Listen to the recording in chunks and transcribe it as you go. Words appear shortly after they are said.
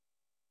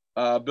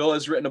Bill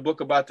has written a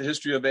book about the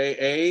history of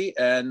AA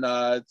and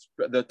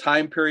the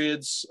time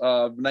periods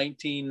of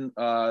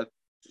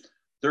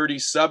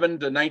 1937 to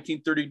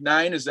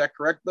 1939. Is that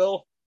correct,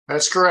 Bill?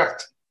 That's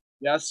correct.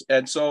 Yes.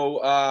 And so,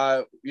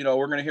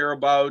 we're going to hear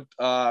about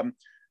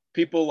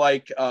people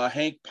like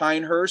Hank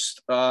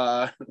Pinehurst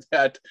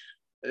that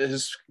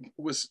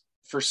was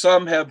for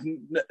some have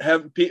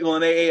people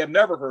in AA have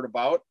never heard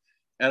about,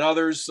 and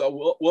others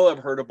will have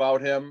heard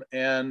about him.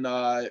 And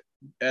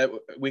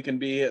we can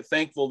be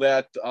thankful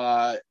that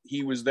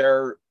he was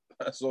there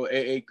so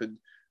AA could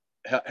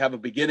have a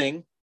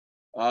beginning.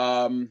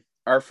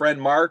 Our friend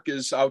Mark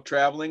is out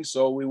traveling,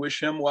 so we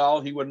wish him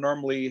well. He would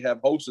normally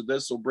have hosted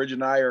this, so Bridget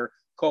and I are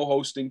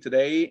co-hosting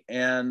today.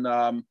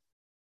 And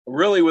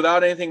really,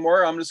 without anything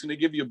more, I'm just going to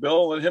give you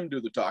Bill and let him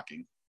do the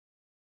talking.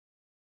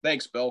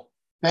 Thanks, Bill.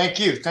 Thank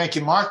you. Thank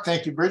you, Mark.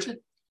 Thank you,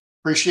 Bridget.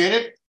 Appreciate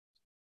it.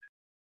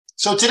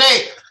 So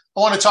today, I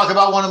want to talk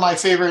about one of my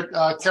favorite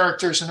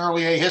characters in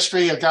early AA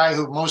history, a guy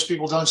who most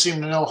people don't seem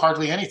to know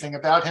hardly anything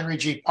about, Henry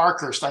G.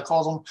 Parkhurst. I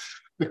call him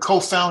the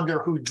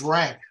co-founder who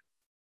drank.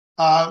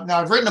 Now,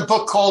 I've written a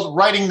book called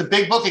Writing the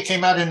Big Book. It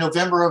came out in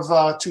November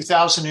of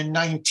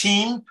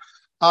 2019.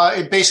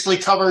 It basically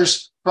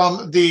covers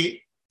from the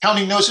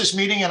Counting Gnosis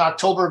meeting in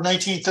October of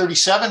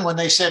 1937 when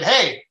they said,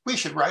 hey, we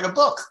should write a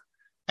book.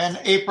 And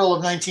April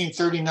of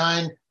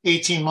 1939,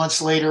 18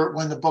 months later,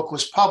 when the book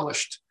was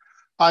published.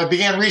 I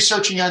began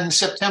researching in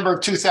September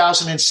of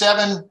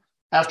 2007.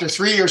 After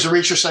 3 years of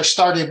research, I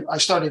started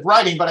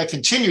writing, but I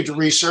continued to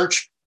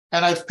research.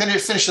 And I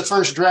finished the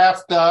first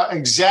draft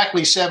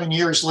exactly 7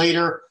 years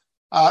later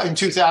in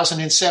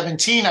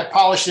 2017. I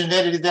polished and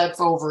edited that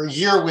for over a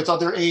year with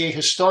other AA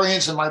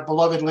historians and my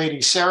beloved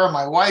lady, Sarah,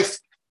 my wife.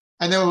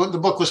 And then the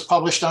book was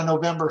published on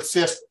November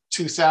 5th,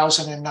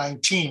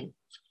 2019.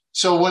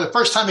 So when the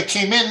first time it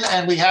came in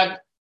and we got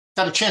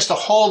a chance to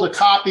hold a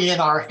copy in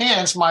our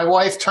hands, my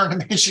wife turned to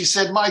me and she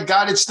said, my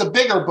God, it's the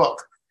bigger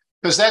book.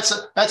 Because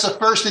that's a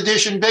first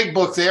edition big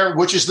book there,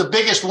 which is the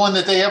biggest one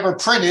that they ever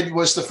printed,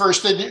 was the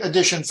first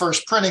edition,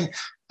 first printing.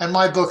 And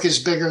my book is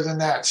bigger than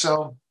that.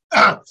 So,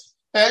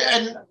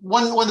 and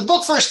when the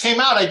book first came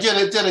out, I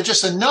did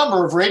just a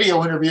number of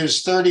radio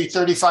interviews,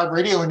 35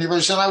 radio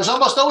interviews. And I was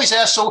almost always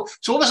asked, so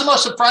what was the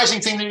most surprising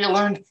thing that you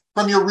learned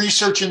from your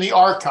research in the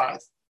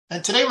archive?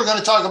 And today we're going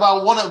to talk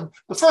about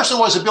the first one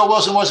was that Bill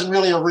Wilson wasn't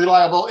really a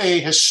reliable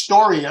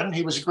historian.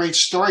 He was a great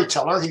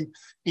storyteller. He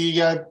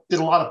did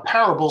a lot of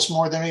parables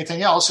more than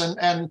anything else.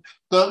 And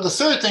the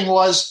third thing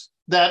was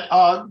that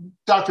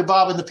Dr.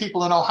 Bob and the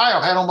people in Ohio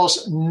had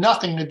almost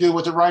nothing to do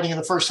with the writing of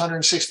the first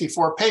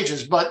 164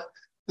 pages. But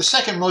the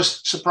second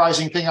most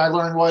surprising thing I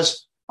learned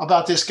was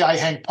about this guy,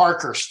 Hank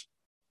Parkhurst.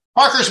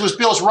 Parkhurst was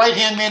Bill's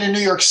right-hand man in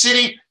New York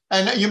City.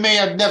 And you may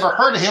have never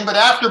heard of him, but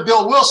after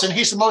Bill Wilson,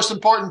 he's the most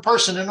important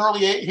person in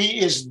he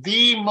is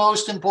the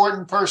most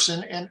important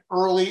person in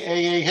early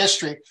AA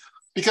history.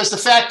 Because the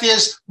fact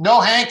is, no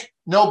Hank,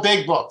 no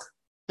big book.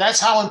 That's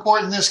how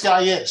important this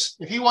guy is.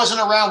 If he wasn't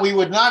around, we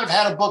would not have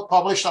had a book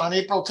published on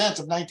April 10th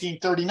of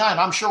 1939.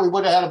 I'm sure we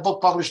would have had a book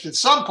published at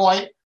some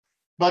point,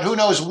 but who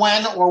knows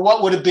when or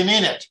what would have been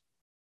in it.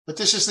 But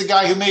this is the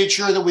guy who made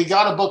sure that we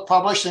got a book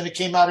published, and it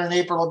came out in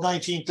April of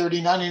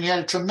 1939, and he had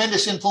a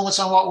tremendous influence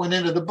on what went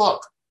into the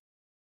book.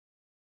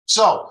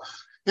 So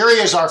here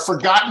he is, our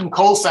forgotten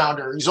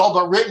co-founder. He's all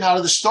but written out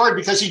of the story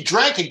because he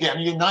drank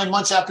again. 9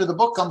 months after the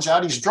book comes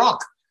out, he's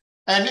drunk.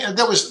 And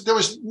there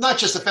was not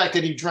just the fact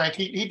that he drank.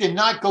 He did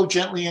not go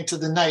gently into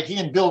the night. He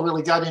and Bill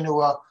really got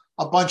into a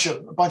bunch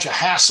of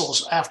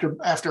hassles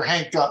after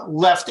Hank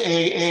left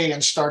AA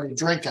and started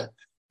drinking.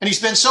 And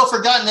he's been so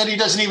forgotten that he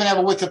doesn't even have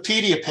a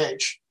Wikipedia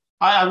page.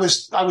 I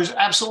was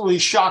absolutely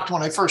shocked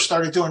when I first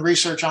started doing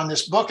research on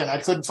this book, and I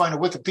couldn't find a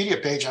Wikipedia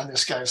page on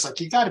this guy. It's like,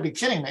 you got to be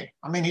kidding me.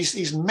 I mean,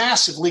 he's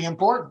massively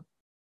important.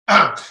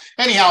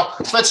 Anyhow,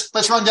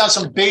 let's run down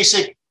some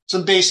basic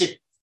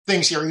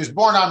things here. He was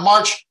born on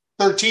March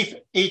 13th,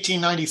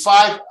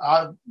 1895.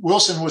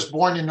 Wilson was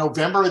born in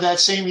November of that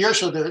same year,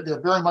 so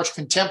they're very much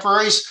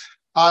contemporaries.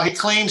 He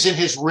claims in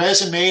his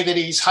resume that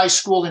he's high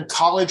school and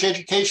college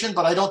education,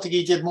 but I don't think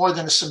he did more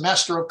than a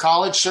semester of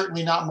college,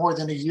 certainly not more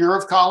than a year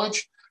of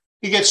college.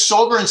 He gets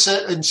sober in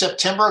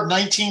September of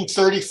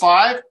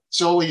 1935,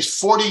 so he's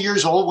 40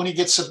 years old when he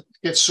gets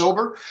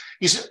sober.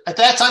 At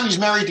that time, he's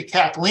married to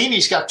Kathleen.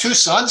 He's got two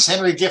sons,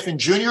 Henry Giffen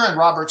Jr. and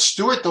Robert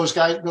Stewart. Those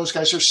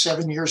guys are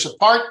 7 years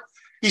apart.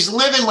 He's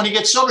living, when he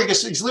gets sober,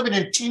 he's living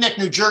in Teaneck,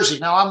 New Jersey.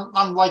 Now,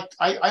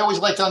 I always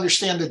like to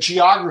understand the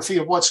geography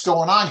of what's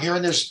going on here.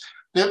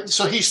 And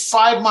so he's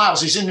 5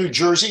 miles. He's in New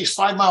Jersey. He's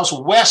 5 miles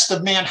west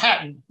of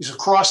Manhattan. He's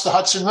across the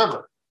Hudson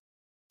River.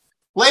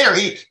 Later,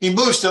 he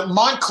moves to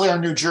Montclair,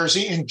 New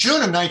Jersey in June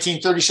of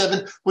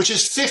 1937, which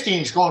is 15.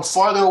 He's going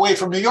farther away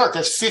from New York.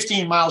 That's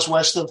 15 miles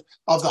west of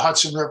the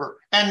Hudson River.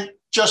 And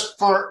just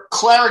for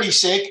clarity's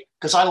sake,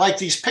 because I like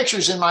these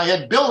pictures in my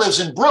head, Bill lives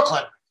in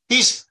Brooklyn.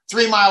 He's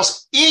 3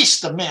 miles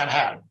east of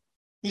Manhattan.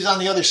 He's on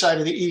the other side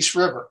of the East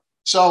River.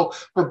 So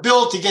for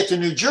Bill to get to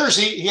New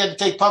Jersey, he had to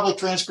take public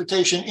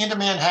transportation into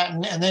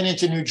Manhattan and then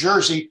into New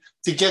Jersey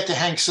to get to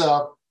Hank's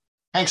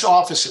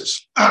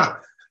offices.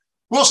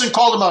 Wilson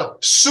called him a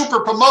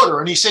super promoter,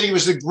 and he said he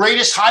was the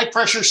greatest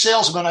high-pressure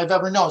salesman I've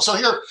ever known. So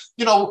here,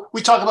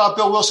 we talk about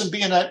Bill Wilson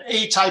being an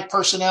A-type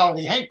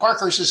personality. Hank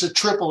Parkhurst is a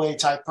triple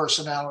A-type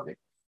personality.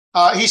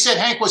 He said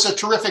Hank was a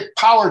terrific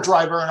power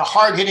driver and a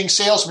hard-hitting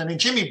salesman. And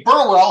Jimmy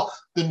Burwell,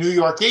 the New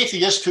York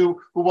atheist, who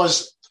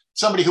was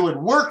somebody who had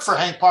worked for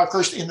Hank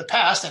Parkhurst in the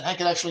past, and Hank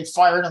had actually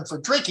fired him for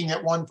drinking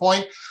at one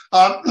point, he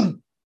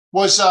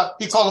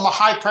called him a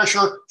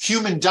high-pressure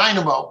human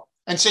dynamo,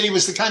 and said he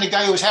was the kind of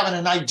guy who was having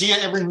an idea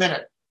every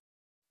minute.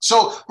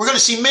 So we're going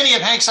to see many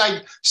of Hank's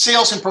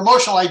sales and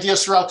promotional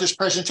ideas throughout this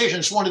presentation.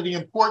 It's one of the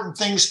important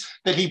things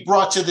that he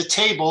brought to the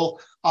table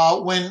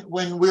when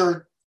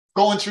we're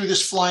going through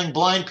this flying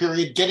blind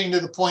period, getting to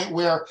the point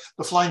where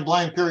the flying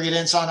blind period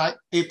ends on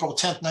April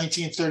 10th,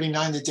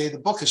 1939, the day the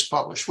book is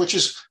published, which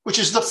is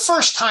the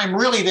first time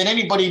really that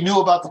anybody knew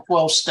about the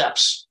 12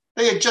 steps.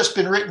 They had just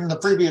been written the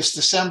previous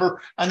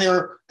December, and they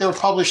were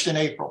published in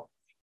April.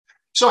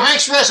 So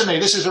Hank's resume,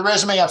 this is a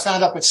resume I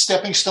found up at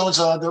Stepping Stones,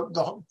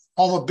 the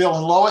home of Bill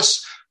and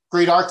Lois.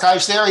 Great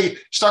archives there. He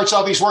starts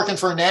off, he's working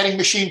for an adding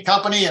machine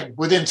company, and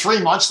within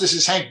 3 months, this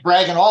is Hank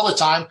bragging all the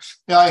time,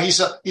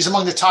 he's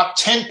among the top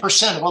 10%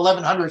 of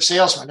 1,100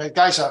 salesmen. That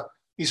guy's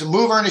he's a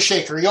mover and a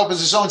shaker. He opens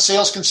his own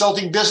sales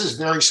consulting business,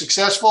 very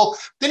successful.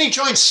 Then he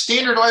joins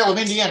Standard Oil of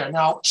Indiana.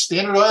 Now,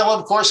 Standard Oil,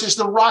 of course, is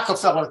the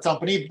Rockefeller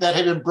company that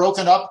had been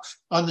broken up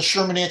on the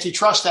Sherman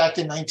Antitrust Act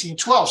in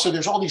 1912. So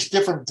there's all these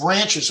different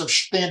branches of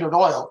Standard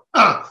Oil.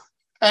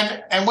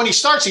 And when he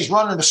starts, he's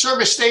running a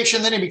service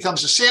station, then he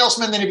becomes a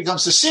salesman, then he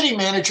becomes the city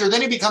manager,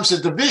 then he becomes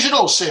a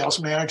divisional sales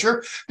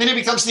manager, then he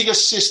becomes the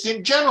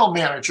assistant general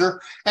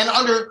manager. And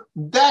under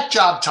that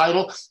job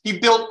title, he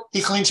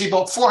claims he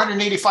built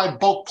 485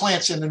 bulk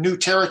plants in the new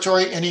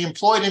territory, and he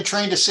employed and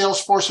trained a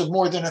sales force of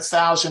more than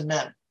 1,000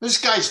 men. This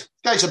guy's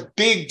a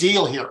big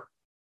deal here.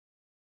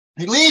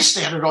 He leaves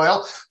Standard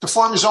Oil to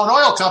form his own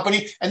oil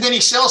company, and then he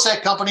sells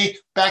that company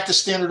back to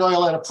Standard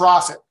Oil at a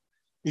profit.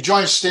 He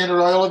joins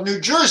Standard Oil of New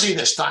Jersey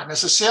this time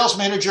as a sales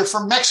manager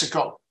for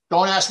Mexico.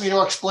 Don't ask me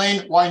to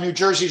explain why New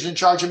Jersey's in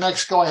charge of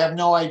Mexico. I have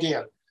no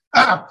idea.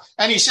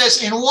 And he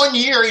says in 1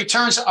 year, he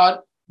turns a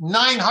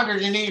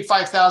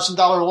 $985,000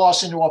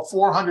 loss into a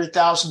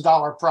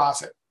 $400,000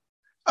 profit.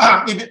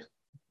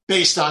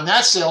 Based on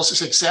that sales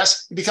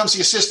success, he becomes the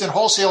assistant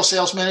wholesale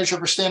sales manager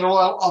for Standard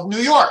Oil of New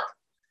York.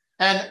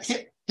 And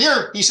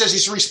here he says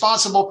he's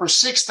responsible for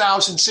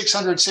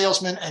 6,600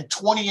 salesmen and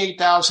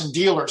 28,000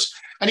 dealers.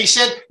 And he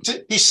said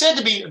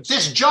to me,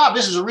 this is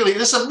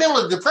the middle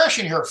of the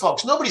depression here,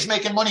 folks. Nobody's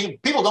making money.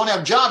 People don't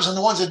have jobs, and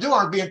the ones that do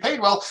aren't being paid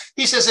well.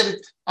 He says that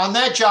on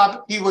that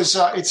job,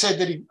 it said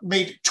that he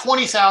made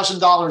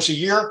 $20,000 a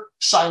year.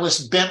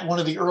 Silas Bent, one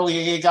of the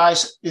early AA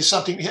guys, is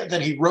something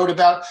that he wrote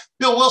about.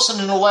 Bill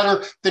Wilson, in a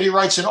letter that he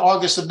writes in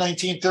August of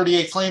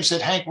 1938, claims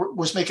that Hank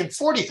was making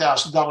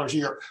 $40,000 a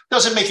year.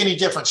 Doesn't make any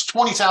difference.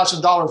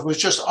 $20,000 was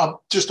just a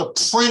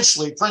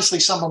princely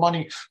sum of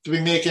money to be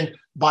making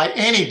by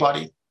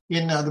anybody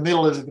in the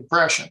middle of the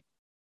Depression.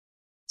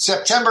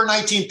 September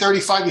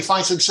 1935, he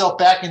finds himself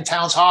back in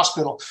Towns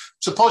Hospital.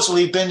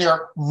 Supposedly he'd been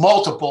there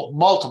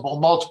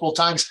multiple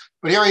times,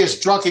 but here he is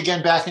drunk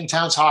again back in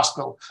Towns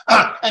Hospital.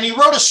 And he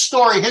wrote a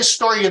story. His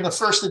story in the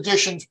first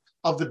edition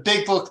of the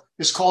big book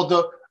is called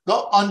The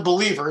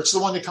Unbeliever. It's the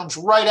one that comes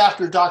right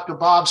after Dr.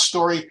 Bob's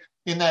story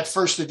in that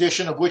first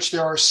edition, of which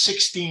there are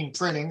 16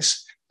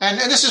 printings. And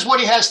this is what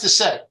he has to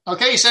say.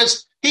 Okay, he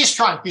says he's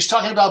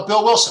talking about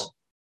Bill Wilson.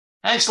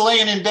 Hank's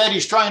laying in bed.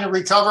 He's trying to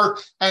recover.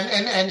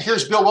 And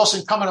here's Bill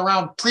Wilson coming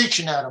around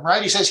preaching at him,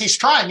 right? He says he's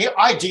trying.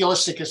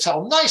 Idealistic as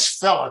hell. Nice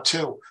fella,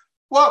 too.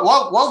 What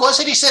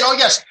was it? He said, oh,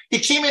 yes. He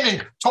came in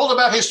and told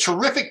about his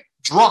terrific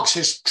drunks,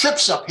 his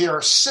trips up here.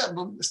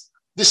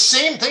 The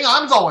same thing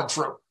I'm going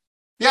through.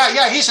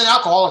 Yeah, he's an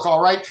alcoholic,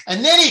 all right.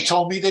 And then he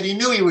told me that he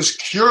knew he was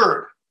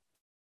cured.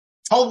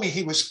 Told me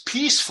he was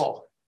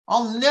peaceful.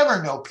 I'll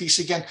never know peace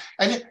again.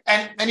 And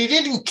he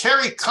didn't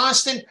carry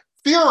constant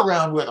fear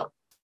around with him.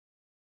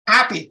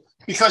 Happy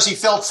because he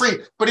felt free,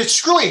 but it's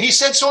screwy. He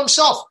said so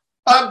himself.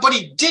 But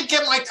he did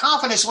get my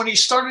confidence when he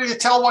started to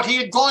tell what he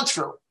had gone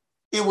through.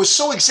 It was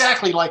so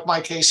exactly like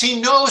my case.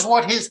 He knows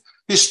what his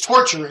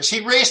torture is. He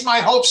raised my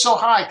hopes so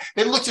high.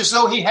 It looked as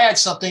though he had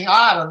something.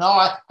 I don't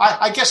know.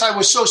 I guess I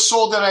was so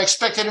sold that I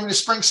expected him to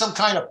spring some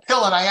kind of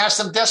pill, and I asked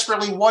him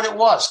desperately what it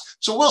was.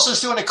 So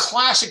Wilson's doing a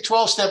classic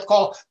 12-step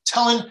call,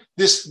 telling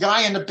this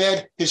guy in the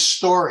bed his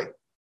story.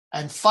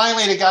 And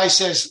finally, the guy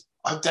says,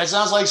 that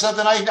sounds like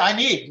something I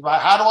need. What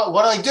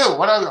do I do?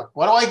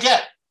 What do I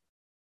get?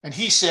 And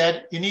he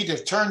said, you need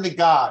to turn to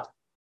God.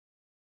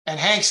 And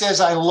Hank says,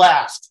 I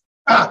laughed.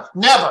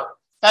 Never.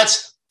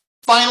 That's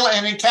final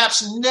and in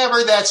caps,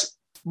 never. That's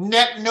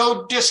net,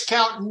 no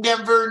discount,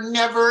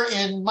 never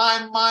in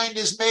my mind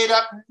is made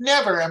up.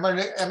 Never am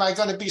I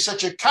going to be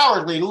such a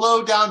cowardly,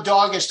 low-down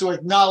dog as to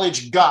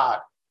acknowledge God.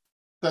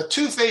 The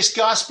two-faced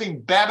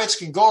gossiping Babbitts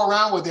can go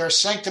around with their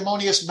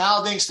sanctimonious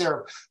mouthings,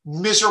 their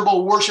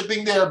miserable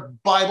worshiping, their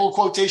Bible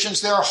quotations,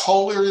 their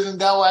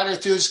holier-than-thou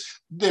attitudes,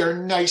 their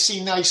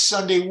nicey nice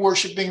Sunday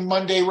worshiping,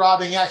 Monday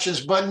robbing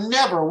actions, but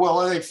never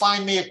will they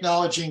find me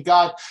acknowledging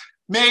God.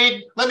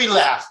 made, let me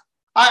laugh.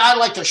 I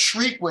like to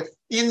shriek with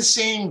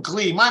insane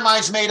glee. My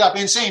mind's made up,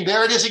 insane.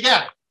 There it is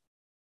again.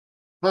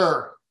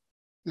 Brr.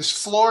 This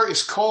floor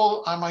is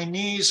cold on my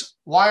knees.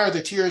 Why are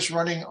the tears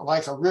running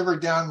like a river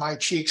down my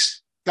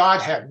cheeks? God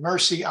have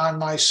mercy on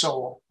my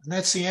soul. And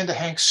that's the end of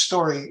Hank's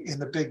story in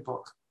the big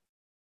book.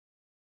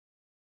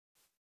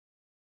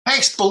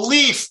 Hank's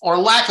belief or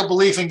lack of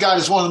belief in God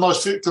is one of the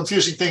most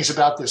confusing things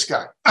about this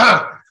guy.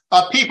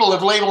 People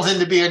have labeled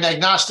him to be an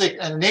agnostic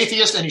and an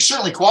atheist, and he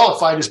certainly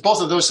qualified as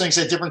both of those things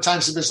at different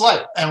times of his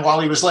life. And while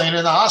he was laying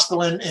in the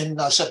hospital in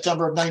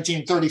September of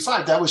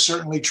 1935, that was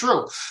certainly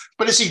true.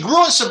 But as he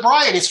grew in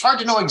sobriety, it's hard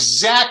to know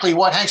exactly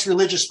what Hank's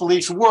religious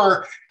beliefs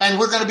were, and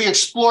we're going to be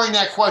exploring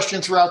that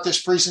question throughout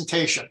this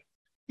presentation.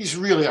 He's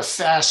really a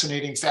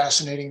fascinating,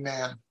 fascinating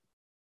man.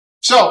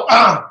 So,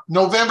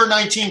 November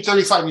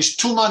 1935, he's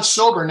 2 months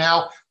sober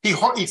now. He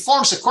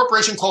forms a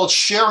corporation called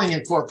Sharing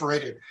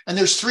Incorporated. And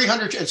there's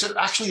 300, it's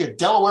actually a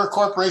Delaware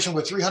corporation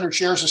with 300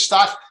 shares of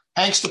stock.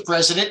 Hank's the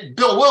president.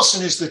 Bill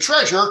Wilson is the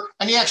treasurer,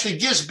 and he actually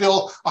gives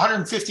Bill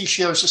 150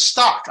 shares of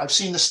stock. I've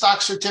seen the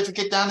stock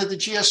certificate down at the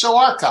GSO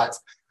archive.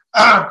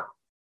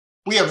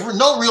 We have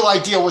no real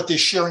idea what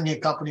this Sharing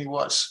Company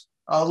was.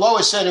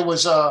 Lois said it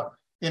was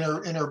in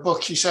her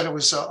book, she said it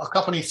was a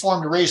company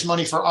formed to raise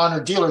money for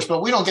honored dealers,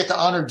 but we don't get to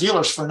honor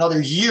dealers for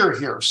another year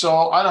here.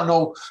 So I don't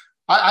know.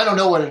 I don't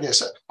know what it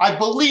is. I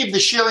believe the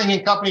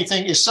Sharing Company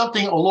thing is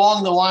something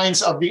along the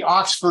lines of the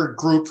Oxford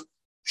Group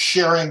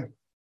sharing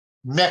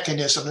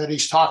mechanism that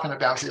he's talking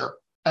about here.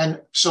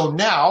 And so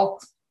now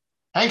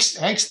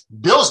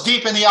Bill's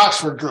deep in the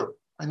Oxford Group.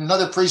 In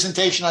another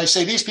presentation, I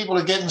say these people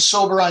are getting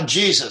sober on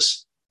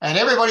Jesus, and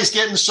everybody's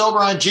getting sober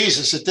on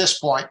Jesus at this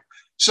point.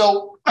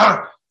 So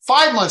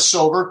 5 months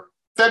sober,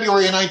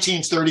 February of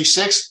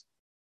 1936,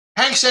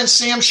 Hank sends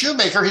Sam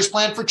Shoemaker his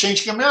plan for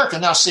changing America.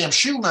 Now, Sam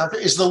Shoemaker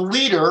is the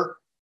leader.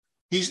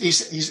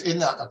 He's in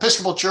the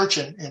Episcopal Church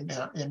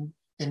in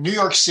New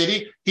York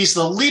City. He's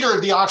the leader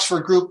of the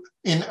Oxford Group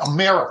in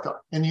America,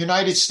 in the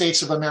United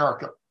States of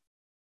America.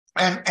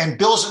 And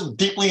Bill's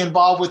deeply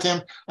involved with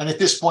him. And at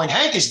this point,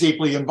 Hank is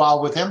deeply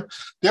involved with him.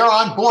 They're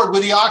on board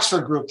with the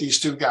Oxford Group,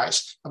 these two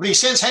guys. But he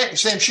sends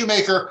Sam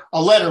Shoemaker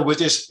a letter with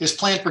his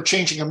plan for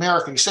changing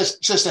America. He says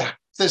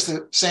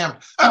to Sam,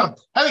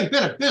 having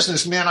been a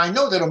businessman, I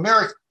know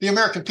that the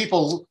American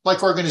people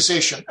like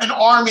organization. An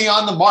army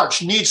on the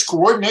march needs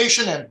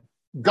coordination, and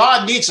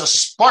God needs a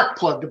spark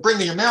plug to bring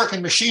the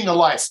American machine to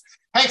life.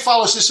 Hank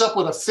follows this up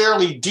with a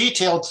fairly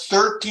detailed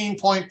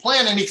 13-point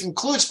plan, and he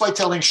concludes by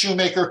telling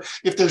Shoemaker,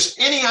 if there's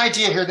any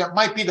idea here that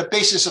might be the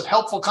basis of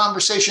helpful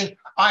conversation,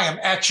 I am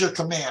at your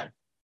command.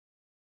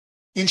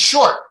 In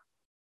short,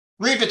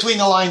 read between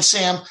the lines,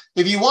 Sam.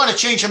 If you want to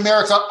change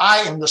America, I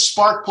am the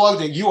spark plug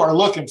that you are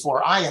looking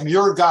for. I am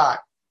your guy.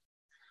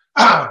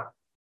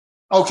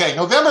 Okay,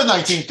 November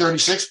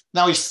 1936.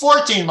 Now he's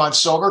 14 months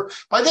sober.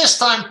 By this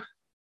time,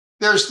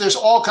 there's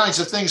all kinds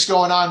of things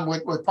going on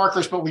with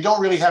Parkhurst, but we don't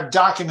really have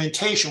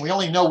documentation. We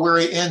only know where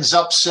he ends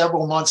up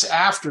several months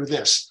after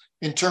this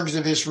in terms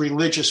of his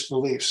religious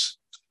beliefs.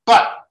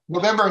 But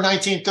November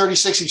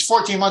 1936, he's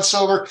 14 months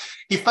sober.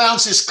 He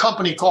founds this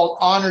company called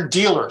Honor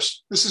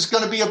Dealers. This is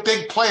going to be a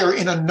big player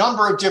in a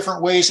number of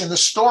different ways in the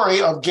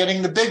story of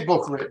getting the big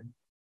book written.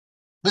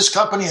 This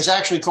company is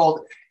actually called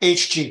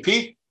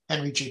HGP,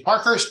 Henry G.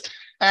 Parkhurst.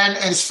 And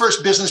his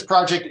first business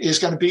project is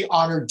going to be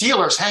Honor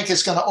Dealers. Hank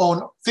is going to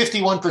own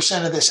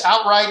 51% of this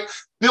outright.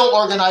 Bill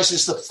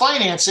organizes the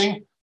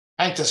financing.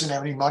 Hank doesn't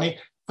have any money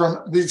from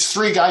these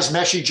three guys,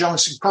 Meshi,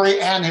 Jones, and Curry,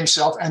 and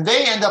himself. And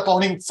they end up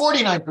owning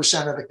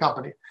 49% of the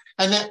company.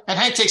 And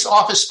Hank takes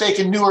office space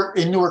in Newark,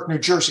 New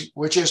Jersey,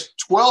 which is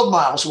 12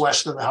 miles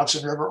west of the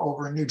Hudson River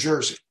over in New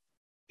Jersey.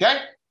 Okay?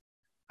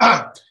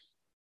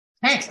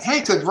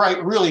 Hank could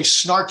write really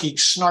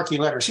snarky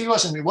letters. It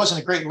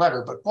wasn't a great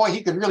letter, but boy,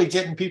 he could really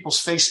get in people's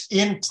face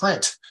in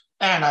print,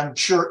 and I'm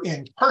sure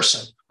in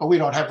person, but we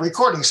don't have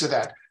recordings of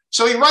that.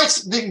 So he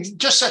writes, they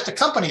just set the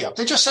company up.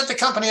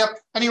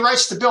 And he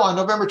writes to Bill on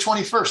November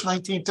 21st,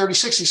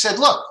 1936. He said,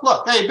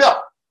 look, hey,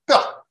 Bill,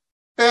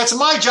 it's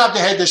my job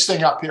to head this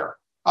thing up here.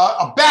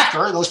 A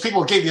backer, those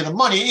people who gave you the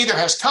money, either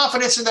has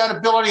confidence in that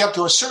ability up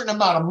to a certain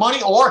amount of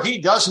money, or he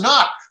does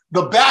not.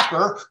 The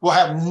backer will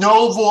have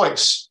no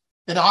voice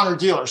in Honor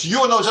Dealers.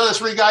 You and those other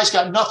three guys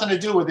got nothing to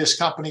do with this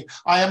company.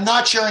 I am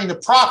not sharing the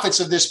profits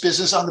of this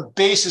business on the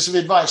basis of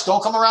advice.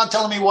 Don't come around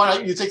telling me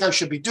what you think I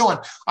should be doing.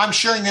 I'm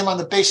sharing them on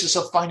the basis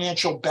of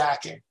financial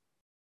backing.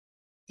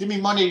 Give me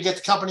money to get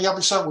the company up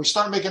and start. We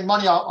start making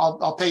money,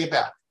 I'll pay you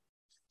back.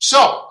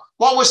 So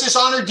what was this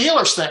Honor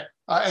Dealers thing?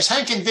 As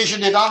Hank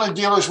envisioned it, Honor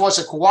Dealers was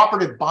a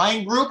cooperative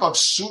buying group of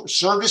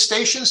service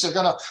stations. They're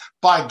going to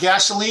buy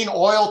gasoline,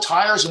 oil,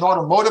 tires, and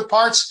automotive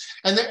parts.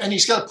 And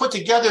he's going to put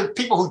together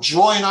people who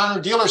join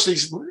Honor Dealers.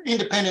 These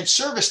independent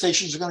service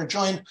stations are going to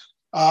join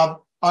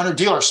Honor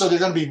Dealers. So there are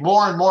going to be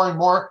more and more and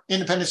more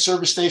independent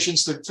service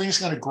stations. The thing's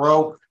going to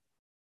grow.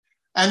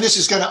 And this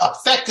is going to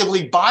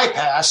effectively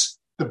bypass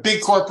the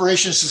big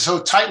corporations that so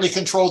tightly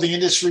control the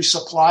industry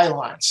supply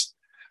lines.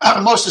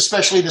 Most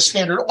especially the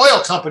Standard Oil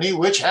Company,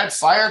 which had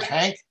fired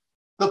Hank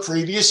the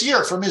previous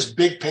year from his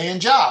big paying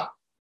job.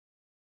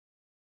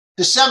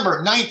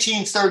 December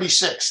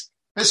 1936.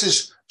 This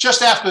is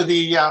just after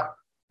the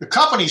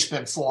company's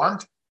been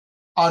formed,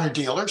 Honor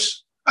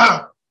Dealers.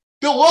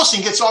 Bill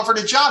Wilson gets offered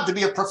a job to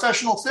be a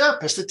professional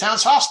therapist at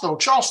Towns Hospital.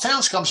 Charles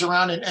Towns comes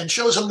around and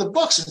shows him the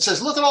books and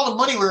says, look at all the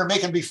money we were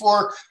making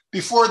before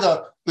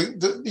the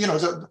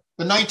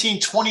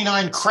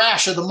 1929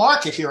 crash of the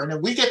market here. And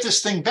if we get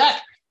this thing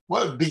back,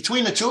 well,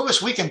 between the two of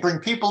us, we can bring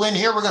people in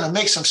here. We're going to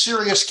make some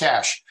serious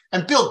cash.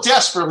 And Bill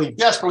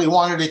desperately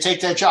wanted to take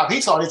that job. He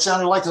thought it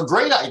sounded like a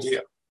great idea.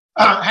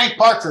 Hank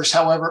Parkhurst,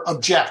 however,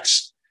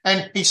 objects.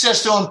 And he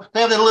says to him,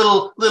 they have a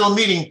little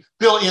meeting.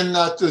 Bill in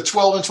the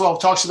 12 and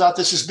 12 talks about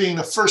this as being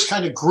the first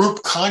kind of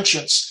group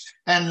conscience.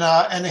 And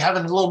they have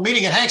a little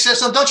meeting. And Hank says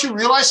to him, don't you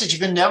realize that you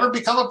can never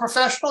become a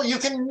professional? You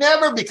can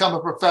never become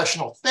a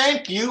professional.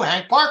 Thank you,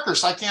 Hank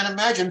Parkhurst. I can't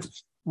imagine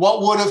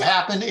what would have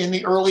happened in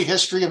the early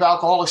history of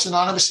Alcoholics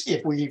Anonymous,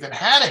 if we even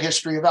had a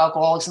history of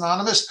Alcoholics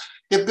Anonymous,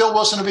 if Bill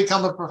Wilson had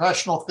become a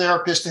professional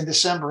therapist in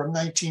December of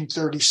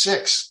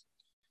 1936.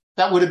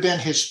 That would have been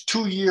his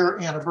 2-year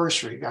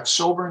anniversary. He got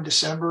sober in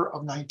December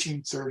of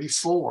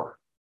 1934.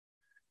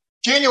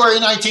 January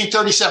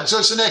 1937, so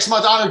it's the next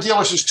month. Honor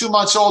Dealers is 2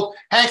 months old.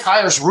 Hank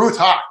hires Ruth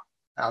Hawk.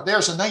 Now,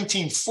 there's a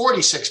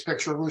 1946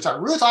 picture of Ruth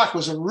Hawk. Ruth Hawk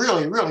was a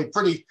really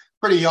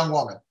pretty young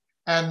woman.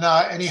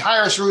 And he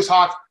hires Ruth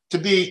Hawk to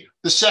be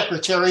the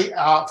secretary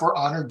for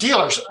Honor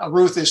Dealers.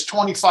 Ruth is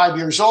 25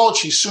 years old.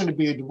 She's soon to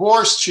be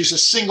divorced. She's a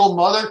single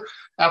mother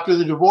after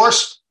the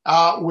divorce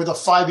with a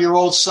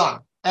 5-year-old son.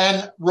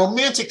 And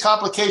romantic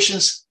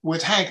complications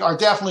with Hank are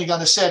definitely going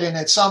to set in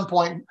at some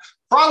point,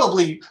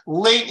 probably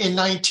late in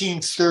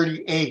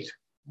 1938.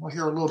 We'll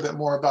hear a little bit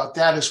more about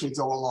that as we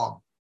go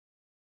along.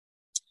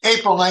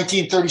 April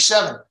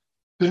 1937,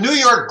 the New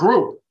York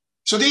group.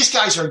 So these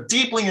guys are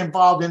deeply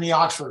involved in the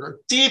Oxford, are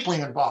deeply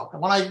involved.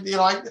 And when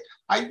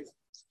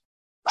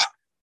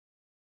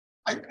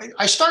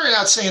I started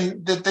out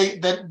saying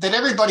that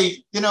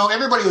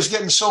everybody was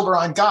getting sober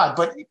on God,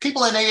 but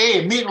people in AA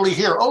immediately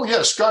hear, oh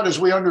yes, God as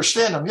we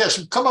understand him.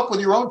 Yes, come up with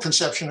your own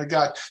conception of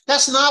God.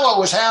 That's not what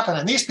was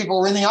happening. These people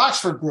were in the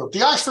Oxford group.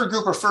 The Oxford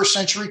group are first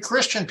century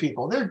Christian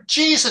people. They're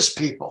Jesus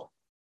people.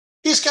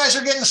 These guys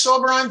are getting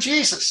sober on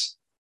Jesus.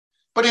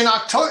 But in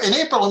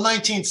April of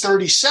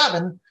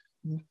 1937,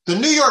 the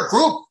New York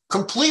group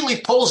completely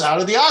pulls out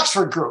of the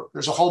Oxford group.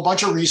 There's a whole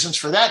bunch of reasons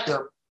for that.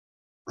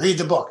 Read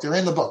the book. They're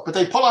in the book, but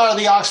they pull out of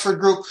the Oxford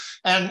group,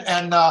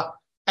 and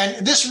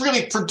this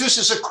really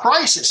produces a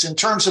crisis in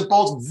terms of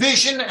both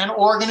vision and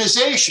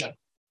organization.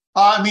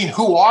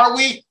 Who are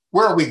we?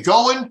 Where are we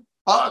going?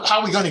 How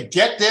are we going to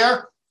get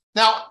there?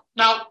 Now,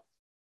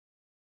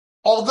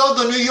 although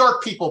the New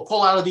York people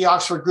pull out of the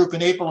Oxford group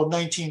in April of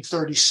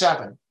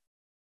 1937,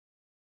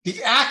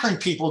 the Akron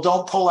people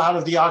don't pull out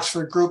of the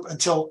Oxford group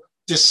until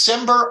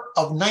December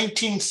of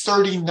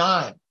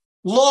 1939.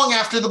 Long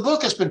after the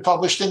book has been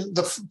published in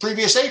the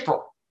previous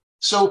April.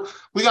 So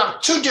we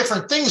got two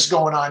different things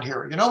going on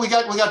here. We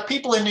got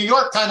people in New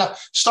York kind of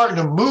starting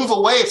to move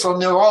away from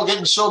they're all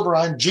getting sober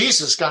on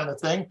Jesus kind of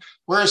thing,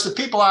 whereas the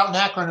people out in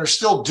Akron are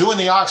still doing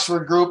the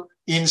Oxford group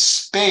in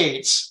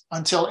spades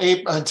until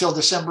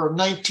December of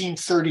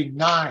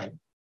 1939.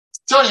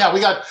 So anyhow,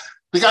 we got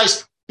the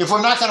guys. If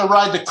we're not going to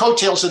ride the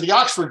coattails of the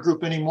Oxford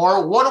group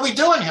anymore, what are we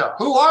doing here?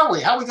 Who are we?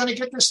 How are we going to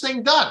get this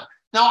thing done?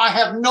 Now, I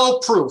have no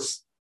proof,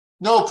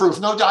 no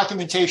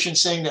documentation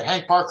saying that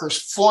Hank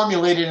Parkhurst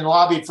formulated and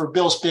lobbied for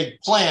Bill's big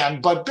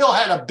plan, but Bill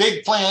had a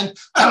big plan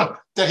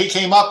that he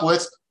came up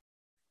with.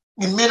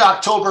 In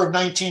mid-October of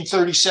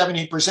 1937,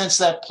 he presents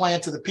that plan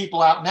to the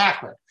people out in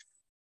Akron.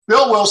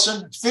 Bill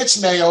Wilson,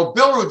 Fitz Mayo,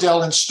 Bill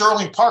Rudell, and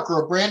Sterling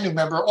Parker, a brand new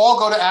member, all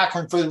go to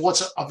Akron for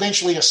what's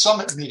eventually a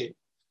summit meeting.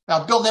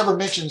 Now, Bill never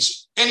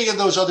mentions any of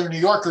those other New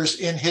Yorkers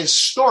in his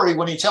story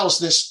when he tells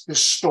this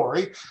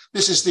story.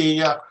 This is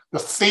the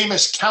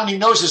famous Counting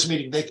Noses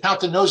meeting. They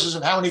count the noses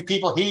of how many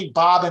people he,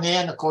 Bob, and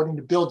Ann, according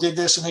to Bill, did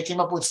this, and they came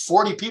up with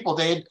 40 people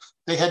they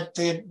had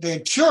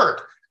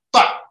cured.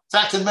 But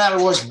fact of the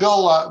matter was,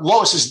 Bill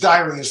Lois's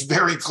diary is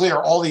very clear.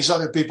 All these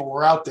other people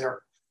were out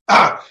there.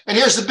 And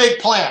here's the big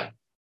plan.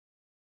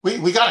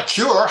 We got a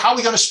cure. How are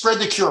we going to spread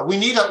the cure? We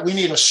need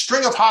a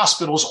string of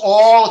hospitals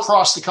all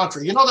across the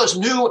country.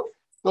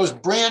 Those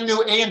brand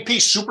new A&P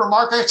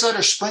supermarkets that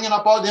are springing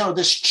up all,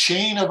 this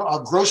chain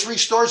of grocery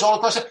stores all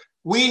across it.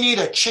 We need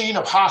a chain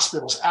of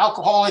hospitals,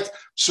 alcoholic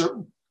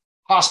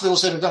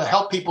hospitals that are going to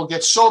help people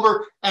get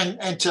sober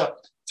and to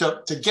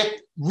get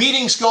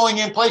meetings going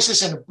in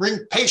places and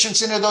bring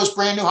patients into those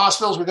brand new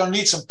hospitals. We're going to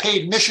need some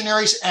paid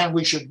missionaries, and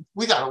we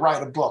got to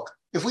write a book.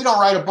 If we don't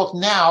write a book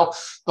now,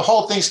 the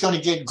whole thing's going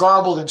to get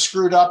garbled and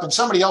screwed up, and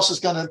somebody else is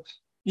going to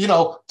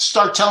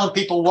start telling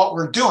people what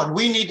we're doing.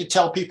 We need to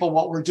tell people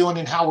what we're doing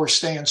and how we're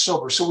staying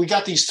sober. So we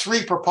got these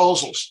three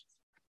proposals.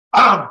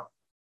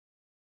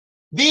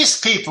 These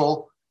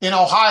people in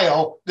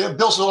Ohio,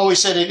 Bill's always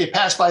said it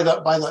passed by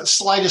the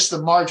slightest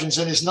of margins,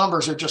 and his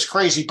numbers are just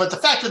crazy. But the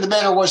fact of the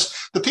matter was,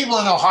 the people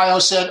in Ohio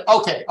said,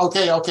 okay,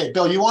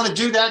 Bill, you want to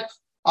do that?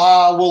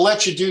 we'll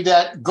let you do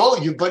that.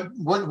 But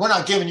we're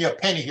not giving you a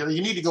penny here.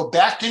 You need to go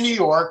back to New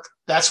York.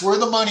 That's where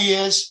the money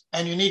is,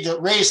 and you need to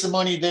raise the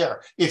money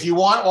there. If you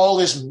want all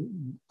this,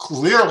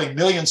 clearly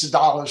millions of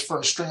dollars for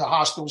a string of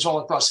hospitals all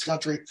across the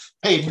country,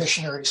 paid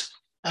missionaries,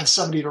 and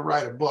somebody to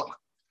write a book.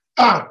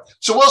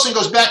 So Wilson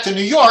goes back to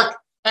New York,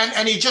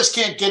 and he just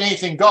can't get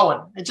anything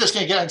going. He just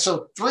can't get it. And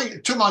so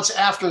 2 months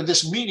after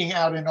this meeting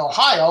out in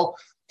Ohio,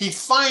 he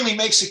finally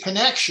makes a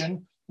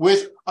connection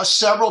with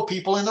several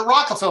people in the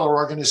Rockefeller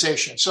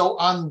organization. So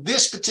on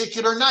this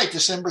particular night,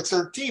 December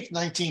 13th,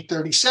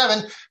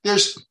 1937,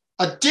 there's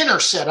a dinner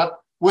set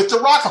up with the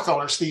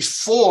Rockefellers. These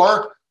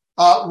 4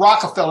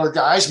 Rockefeller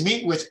guys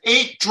meet with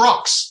 8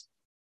 drunks.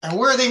 And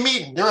where are they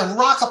meeting? They're in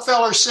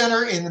Rockefeller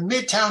Center in the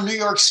Midtown New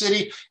York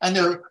City, and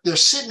they're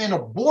sitting in a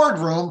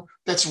boardroom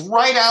that's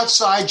right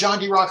outside John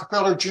D.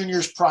 Rockefeller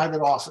Jr.'s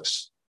private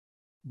office.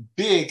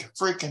 Big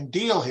freaking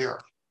deal here.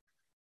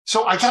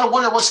 So I got to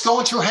wonder what's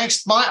going through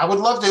Hank's mind. I would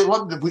love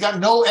to. We got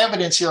no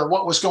evidence here of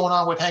what was going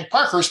on with Hank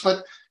Parkhurst,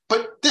 but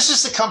this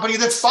is the company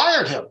that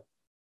fired him,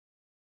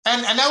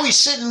 and now he's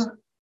sitting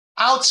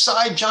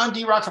outside John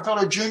D.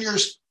 Rockefeller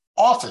Jr.'s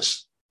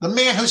office. The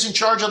man who's in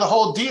charge of the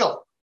whole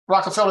deal.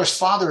 Rockefeller's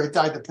father had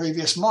died the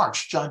previous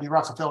March, John D.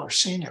 Rockefeller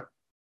Sr.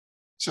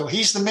 So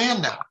he's the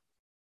man now.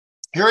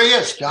 Here he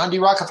is, John D.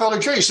 Rockefeller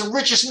Jr. He's the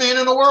richest man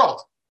in the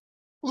world.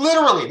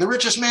 Literally the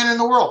richest man in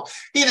the world.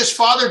 He and his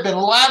father had been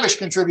lavish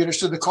contributors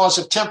to the cause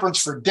of temperance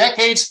for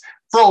decades.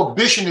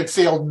 Prohibition had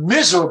failed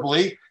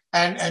miserably,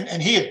 and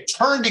he had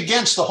turned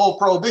against the whole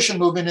prohibition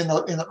movement in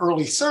the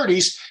early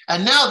 30s.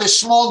 And now this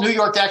small New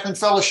York Akron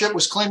Fellowship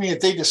was claiming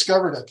that they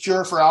discovered a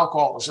cure for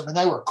alcoholism, and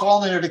they were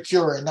calling it a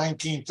cure in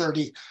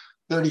 1930,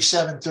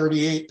 37,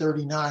 38,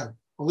 39.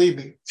 Believe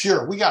me,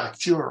 cure. We got a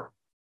cure.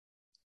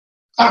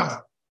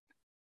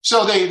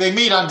 So they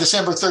meet on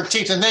December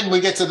 13th, and then we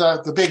get to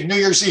the big New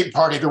Year's Eve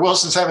party. The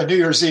Wilsons have a New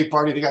Year's Eve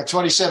party. They got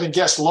 27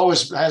 guests.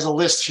 Lois has a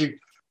list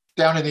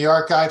down in the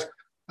archive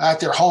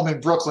at their home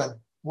in Brooklyn,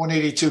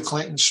 182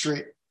 Clinton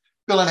Street.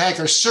 Bill and Hank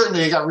are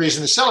certainly got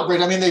reason to celebrate.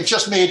 I mean, they've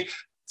just made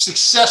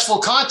successful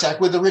contact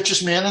with the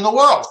richest man in the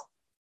world.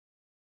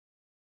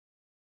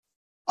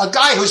 A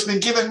guy who's been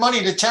giving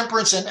money to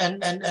temperance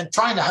and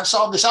trying to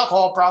solve this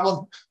alcohol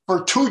problem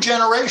for 2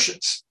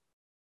 generations.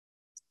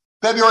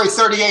 February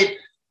 38,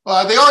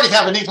 they already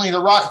have an inkling that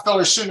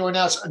Rockefeller soon to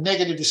announce a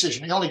negative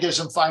decision. He only gives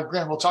them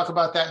 $5,000. We'll talk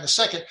about that in a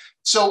second.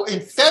 So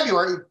in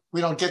February, we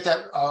don't get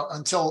that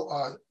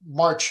until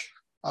March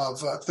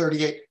of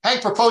 38.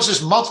 Hank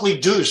proposes monthly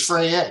dues for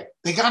AA.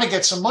 They got to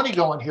get some money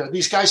going here.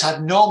 These guys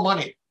have no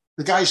money.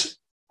 The guys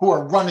who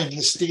are running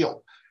this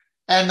deal.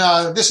 And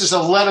this is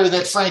a letter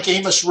that Frank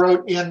Amos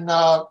wrote in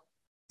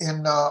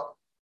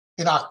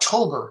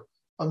October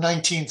of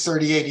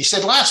 1938. He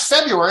said, last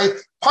February,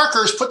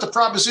 Parkhurst put the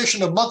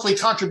proposition of monthly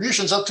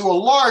contributions up to a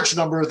large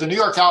number of the New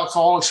York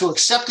alcoholics who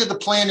accepted the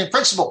plan in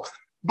principle.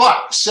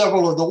 But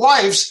several of the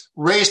wives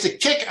raised a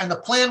kick, and the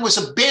plan was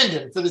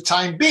abandoned for the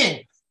time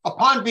being.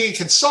 Upon being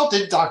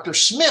consulted, Dr.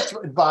 Smith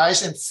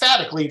advised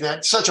emphatically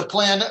that such a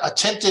plan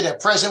attempted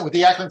at present with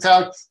the Akron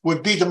crowd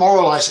would be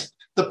demoralizing.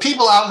 The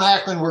people out in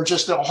Akron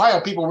the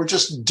Ohio people were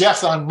just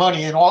deaf on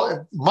money, and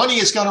all money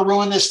is going to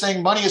ruin this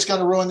thing. Money is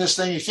going to ruin this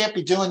thing. You can't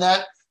be doing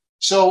that.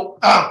 So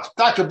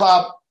Dr.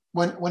 Bob,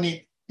 when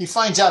he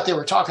finds out they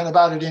were talking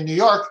about it in New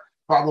York,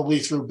 probably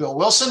through Bill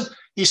Wilson,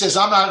 he says,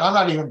 I'm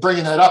not even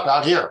bringing that up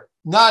out here.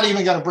 Not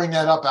even going to bring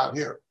that up out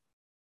here.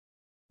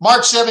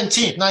 March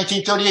 17th,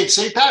 1938,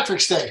 St.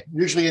 Patrick's Day,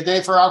 usually a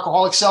day for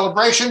alcoholic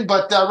celebration,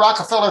 but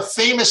Rockefeller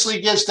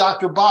famously gives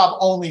Dr. Bob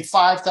only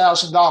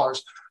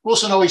 $5,000.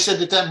 Wilson always said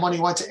that money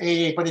went to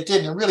AA, but it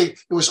didn't. It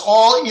was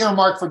all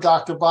earmarked for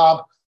Dr.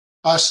 Bob.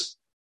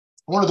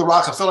 One of the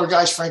Rockefeller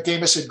guys, Frank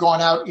Amos, had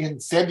gone out in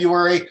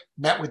February,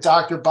 met with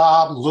Dr.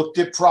 Bob, looked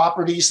at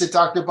properties that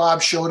Dr.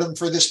 Bob showed him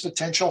for this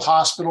potential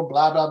hospital,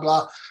 blah, blah,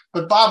 blah.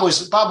 But Bob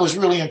was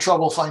really in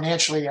trouble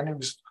financially,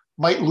 and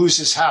might lose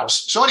his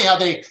house. So anyhow,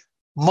 they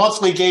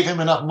monthly gave him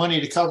enough money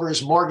to cover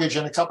his mortgage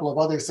and a couple of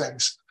other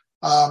things.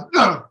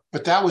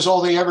 But that was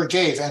all they ever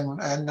gave.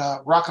 And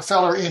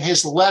Rockefeller, in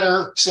his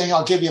letter saying,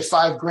 I'll give you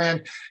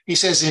 $5,000, he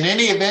says, in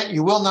any event,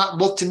 you will not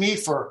look to me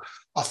for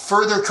a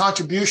further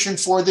contribution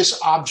for this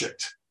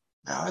object.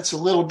 Now, it's a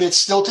little bit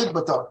stilted,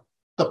 but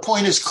the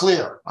point is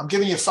clear. I'm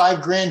giving you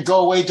 $5,000.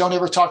 Go away. Don't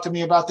ever talk to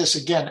me about this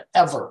again,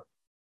 ever.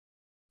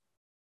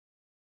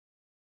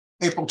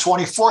 April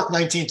 24th,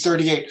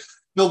 1938,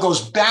 Bill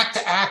goes back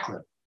to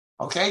Akron.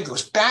 Okay,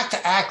 goes back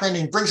to Akron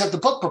and brings up the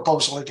book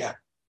proposal again.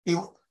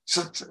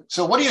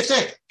 So what do you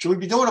think? Should we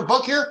be doing a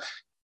book here?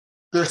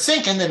 They're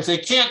thinking that if they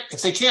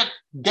can't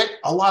get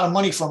a lot of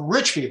money from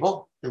rich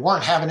people, they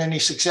weren't having any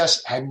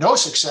success, had no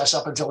success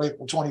up until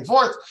April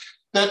 24th,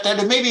 that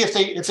maybe if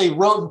they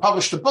wrote and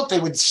published a book,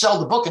 they would sell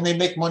the book and they'd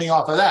make money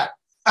off of that.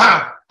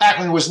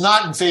 Akron was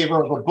not in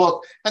favor of a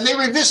book, and they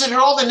revisited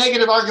all the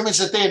negative arguments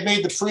that they had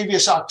made the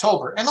previous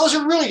October. And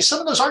some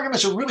of those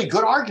arguments are really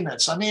good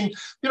arguments. I mean,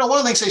 one of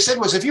the things they said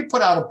was, if you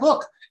put out a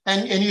book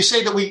and you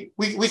say that we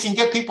can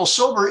get people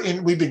sober,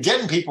 and we've been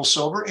getting people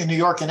sober in New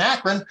York and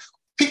Akron,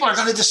 People are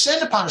going to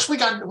descend upon us. We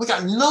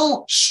got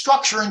no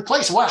structure in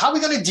place. How are we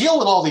going to deal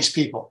with all these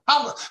people?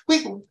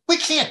 We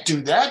can't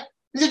do that.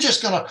 You're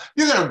going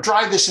to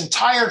drive this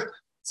entire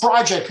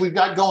project we've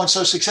got going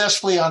so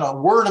successfully on a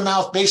word of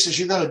mouth basis.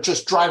 You're going to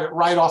just drive it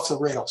right off the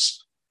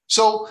rails.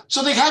 So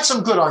they had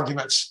some good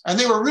arguments, and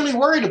they were really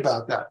worried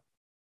about that.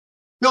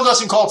 Bill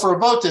doesn't call for a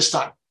vote this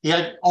time. He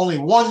had only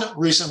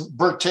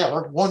Bert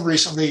Taylor, one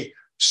recently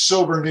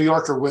sober New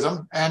Yorker with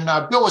him. And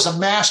Bill was a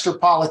master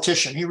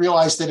politician. He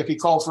realized that if he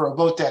called for a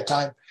vote that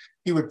time,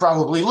 he would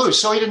probably lose.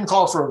 So he didn't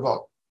call for a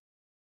vote.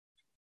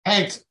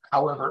 Hank,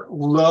 however,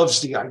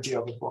 loves the idea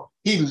of a book.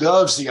 He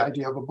loves the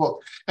idea of a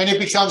book, and he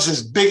becomes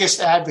his biggest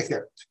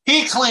advocate.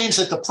 He claims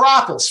that the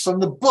profits from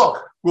the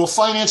book will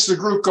finance the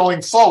group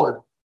going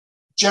forward,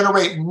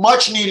 generate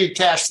much needed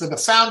cash for the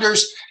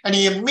founders, and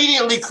he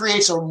immediately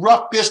creates a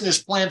rough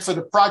business plan for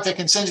the project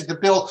and sends it to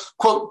Bill,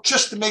 quote,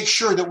 just to make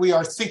sure that we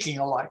are thinking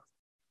alike.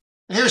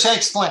 And here's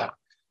Hank's plan.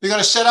 They're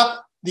going to set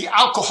up the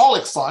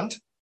Alcoholic Fund,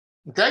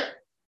 okay?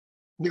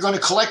 They're going to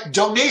collect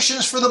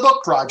donations for the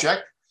book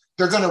project.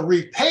 They're going to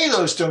repay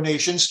those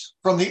donations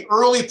from the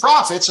early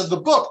profits of the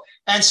book.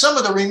 And some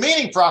of the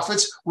remaining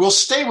profits will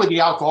stay with the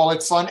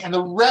Alcoholic Fund, and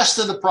the rest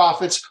of the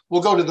profits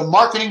will go to the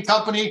marketing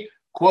company,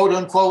 quote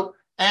unquote,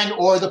 and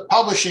or the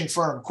publishing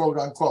firm, quote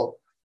unquote.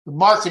 The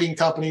marketing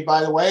company,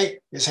 by the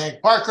way, is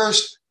Hank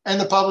Parker's, and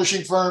the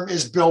publishing firm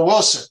is Bill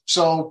Wilson.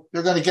 So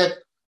they're going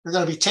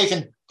to be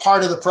taking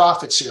part of the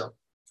profits here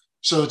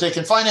so that they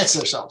can finance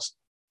themselves.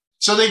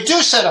 So they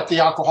do set up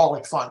the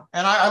Alcoholic Fund.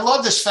 And I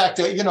love this fact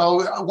that,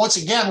 once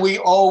again, we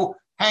owe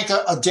Hank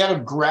a debt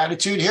of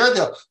gratitude here.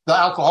 The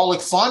Alcoholic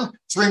Fund,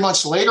 3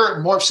 months later,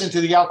 it morphs into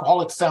the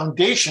Alcoholic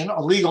Foundation,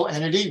 a legal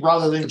entity,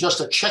 rather than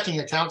just a checking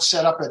account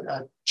set up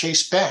at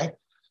Chase Bank.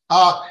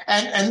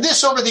 And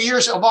this, over the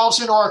years, evolves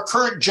into our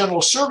current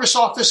General Service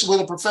Office with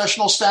a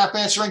professional staff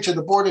answering to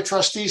the Board of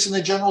Trustees and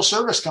the General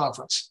Service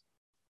Conference.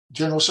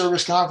 General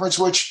Service Conference,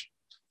 which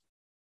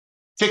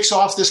kicks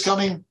off this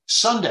coming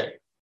Sunday,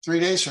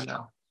 3 days from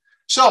now.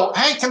 So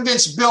Hank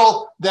convinced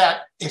Bill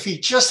that if he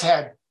just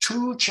had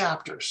 2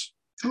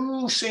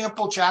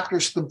 sample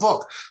chapters of the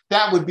book,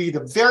 that would be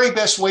the very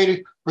best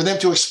way for them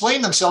to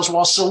explain themselves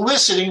while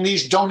soliciting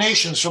these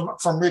donations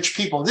from rich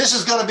people. This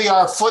is going to be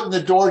our foot in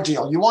the door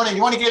deal. You want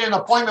to get an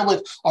appointment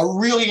with a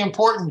really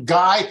important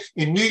guy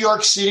in New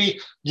York City,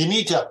 you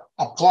need to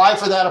apply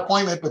for that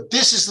appointment. But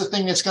this is the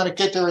thing that's going to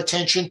get their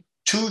attention.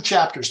 2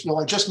 chapters.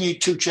 I just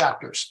need 2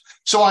 chapters.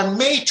 So on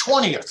May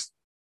 20th,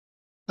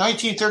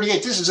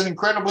 1938, this is an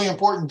incredibly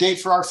important date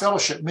for our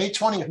fellowship. May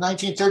 20th,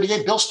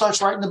 1938, Bill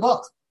starts writing the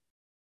book.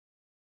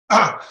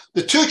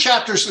 The 2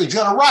 chapters he's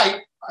going to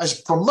write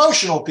as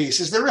promotional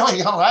pieces, they really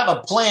don't have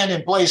a plan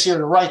in place here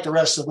to write the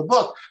rest of the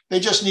book. They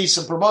just need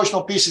some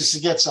promotional pieces to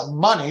get some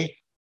money.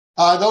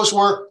 Those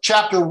were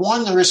chapter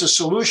 1, there is a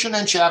solution,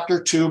 and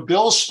chapter 2,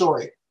 Bill's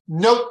story.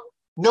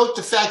 Note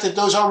the fact that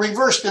those are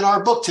reversed in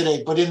our book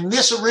today, but in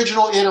this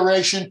original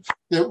iteration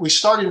that we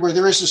started where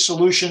there is a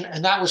solution,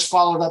 and that was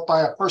followed up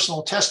by a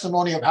personal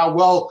testimony of how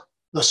well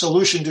the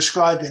solution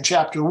described in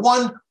chapter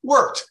 1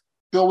 worked.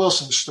 Bill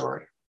Wilson's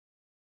story.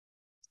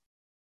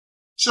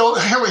 So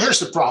here's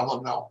the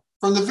problem, though.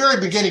 From the very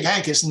beginning,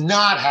 Hank is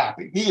not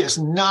happy. He is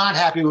not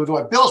happy with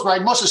what Bill's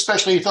writing. Most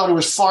especially, he thought it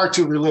was far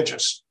too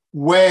religious.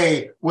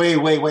 Way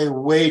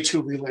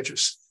too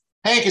religious.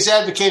 Hank is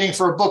advocating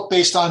for a book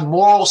based on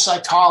moral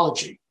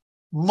psychology.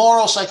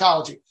 Moral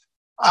psychology.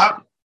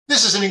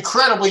 This is an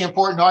incredibly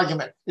important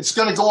argument. It's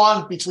going to go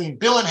on between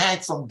Bill and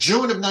Hank from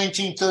June of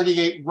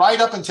 1938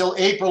 right up until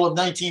April of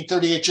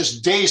 1938,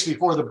 just days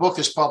before the book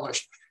is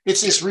published.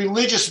 It's this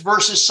religious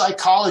versus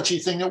psychology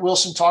thing that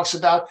Wilson talks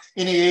about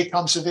in AA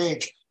Comes of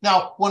Age.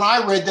 Now, when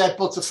I read that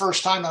book the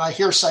first time and I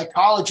hear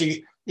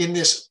psychology in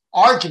this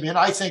argument,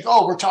 I think,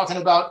 we're talking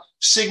about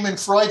Sigmund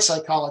Freud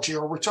psychology,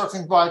 or we're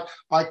talking about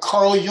by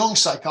Carl Jung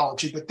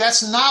psychology. But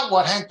that's not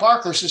what Hank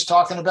Parkhurst is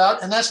talking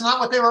about, and that's not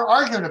what they were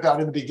arguing about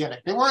in the beginning.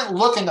 They weren't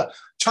looking to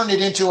turn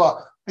it into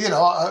a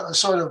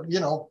sort of,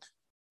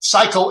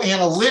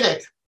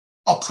 psychoanalytic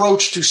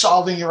approach to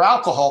solving your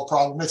alcohol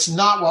problem. It's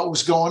not what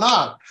was going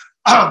on.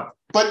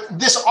 But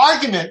this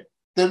argument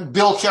that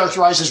Bill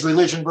characterizes as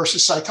religion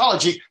versus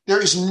psychology,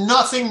 there is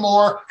nothing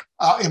more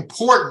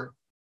important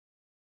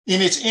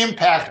in its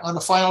impact on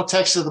the final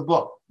text of the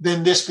book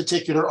than this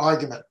particular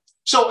argument.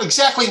 So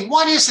exactly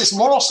what is this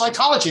moral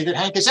psychology that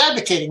Hank is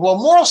advocating? Well,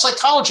 moral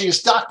psychology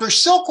is Dr.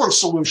 Silkworth's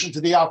solution to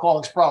the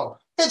alcoholic's problem.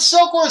 It's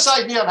Silkworth's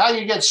idea of how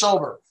you get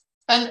sober.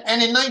 And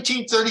in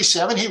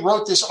 1937, he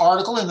wrote this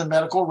article in the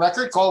medical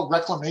record called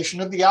Reclamation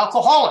of the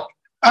Alcoholic.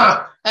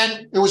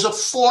 And it was a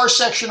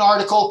 4-section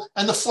article,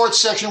 and the 4th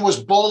section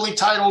was boldly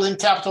titled in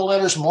capital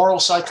letters, Moral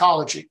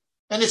Psychology.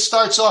 And it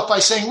starts off by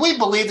saying, we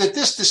believe that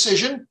this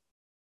decision,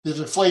 the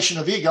deflation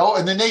of ego,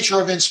 and the nature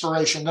of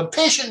inspiration. The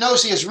patient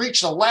knows he has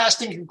reached a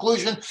lasting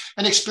conclusion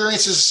and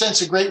experiences a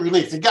sense of great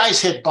relief. The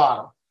guy's hit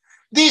bottom.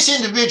 These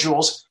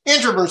individuals,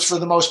 introverts for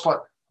the most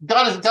part,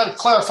 got to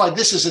clarify,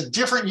 this is a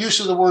different use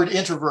of the word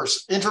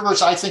introverts.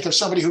 Introverts, I think of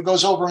somebody who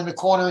goes over in the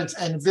corner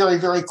and very,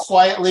 very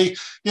quietly,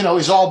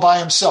 is all by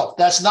himself.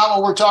 That's not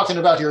what we're talking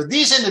about here.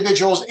 These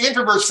individuals,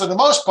 introverts for the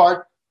most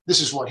part,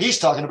 this is what he's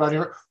talking about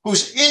here,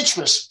 whose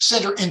interests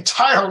center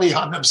entirely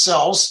on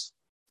themselves.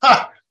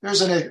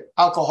 There's an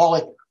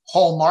alcoholic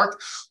hallmark.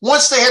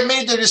 Once they have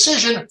made their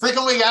decision,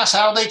 frequently ask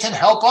how they can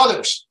help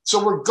others.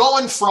 So we're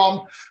going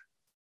from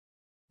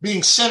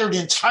being centered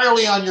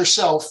entirely on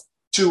yourself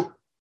to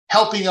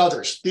helping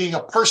others, being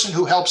a person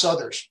who helps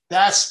others.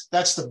 That's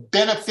the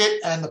benefit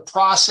and the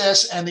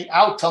process and the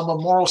outcome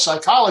of moral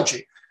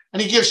psychology.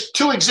 And he gives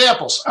two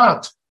examples.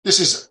 This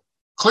is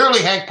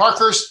clearly Hank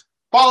Parkhurst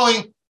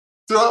following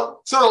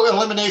thorough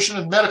elimination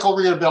of medical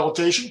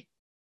rehabilitation.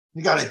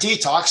 He got a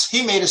detox.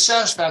 He made a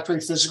satisfactory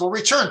physical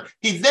return.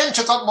 He then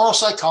took up moral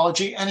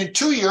psychology, and in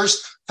 2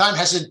 years, time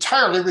has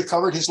entirely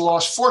recovered his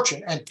lost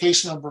fortune. And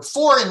case number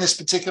 4 in this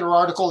particular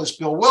article is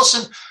Bill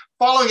Wilson,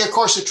 following a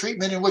course of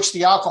treatment in which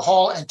the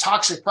alcohol and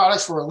toxic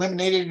products were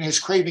eliminated and his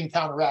craving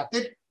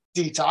counteracted,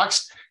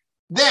 detoxed.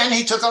 Then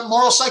he took up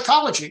moral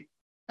psychology,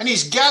 and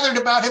he's gathered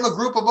about him a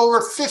group of over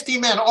 50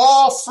 men,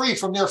 all free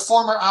from their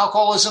former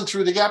alcoholism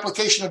through the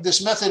application of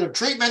this method of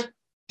treatment,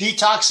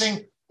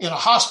 detoxing in a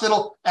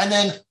hospital, and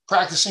then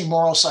practicing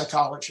moral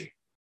psychology.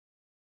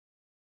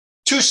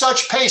 To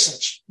such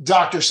patients,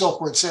 Dr.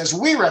 Silkworth says,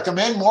 we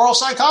recommend moral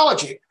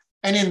psychology.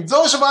 And in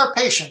those of our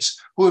patients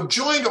who have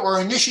joined or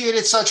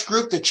initiated such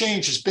group, the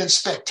change has been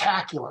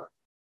spectacular.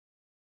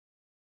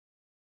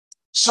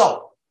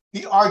 So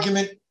the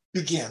argument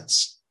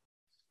begins.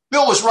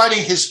 Bill was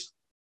writing his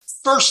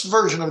first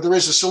version of There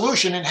Is a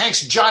Solution, and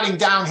Hank's jotting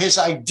down his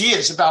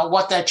ideas about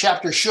what that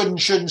chapter should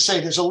and shouldn't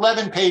say. There's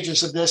 11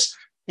 pages of this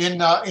in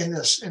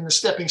the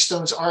Stepping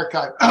Stones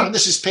archive.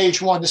 This is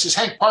page 1. This is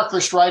Hank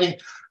Parkhurst writing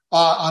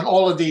on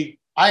all of the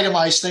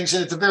itemized things.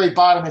 And at the very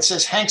bottom, it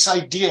says Hank's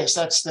ideas.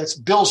 That's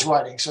Bill's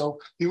writing. So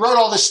he wrote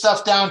all this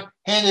stuff down,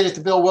 handed it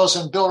to Bill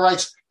Wilson. Bill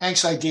writes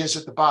Hank's ideas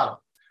at the bottom.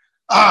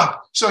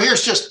 So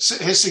here's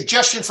just his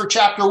suggestion for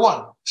chapter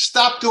 1.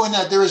 Stop doing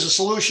that There Is a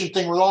Solution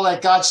thing with all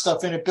that God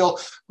stuff in it, Bill.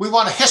 We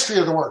want a history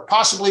of the work.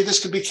 Possibly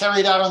this could be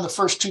carried out on the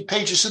first 2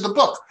 pages of the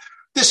book.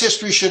 This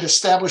history should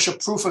establish a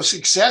proof of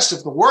success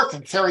of the work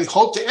and carry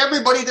hope to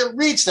everybody that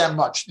reads that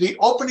much. The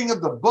opening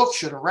of the book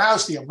should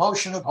arouse the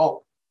emotion of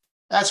hope.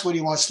 That's what he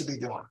wants to be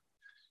doing.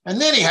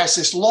 And then he has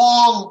this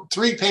long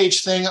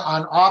 3-page thing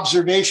on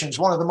observations,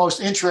 one of the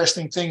most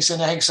interesting things in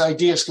Hank's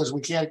ideas, because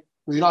we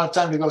don't have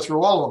time to go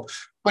through all of them.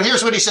 But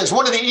here's what he says.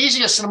 One of the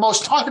easiest and the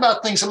most talked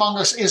about things among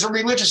us is a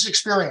religious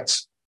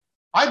experience.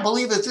 I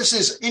believe that this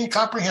is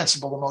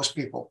incomprehensible to most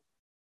people.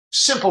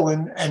 Simple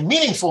and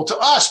meaningful to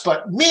us,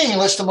 but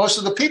meaningless to most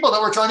of the people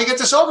that we're trying to get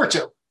this over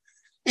to.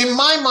 In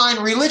my mind,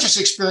 religious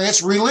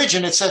experience,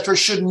 religion, etc.,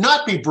 should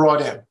not be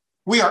brought in.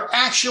 We are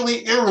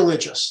actually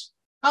irreligious.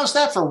 How's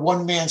that for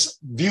one man's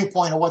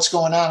viewpoint of what's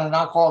going on in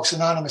Alcoholics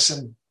Anonymous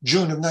in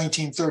June of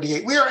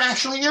 1938? We are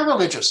actually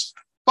irreligious,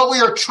 but we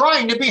are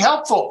trying to be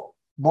helpful.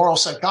 Moral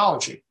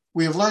psychology.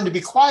 We have learned to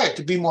be quiet,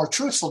 to be more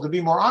truthful, to be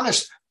more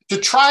honest, to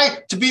try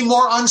to be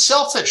more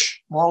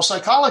unselfish. Moral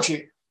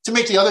psychology. To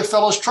make the other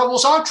fellow's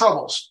troubles our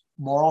troubles.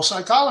 Moral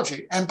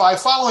psychology. And by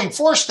following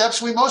 4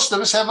 steps, most of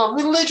us have a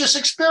religious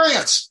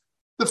experience.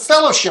 The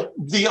fellowship,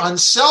 the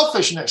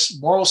unselfishness,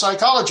 moral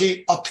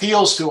psychology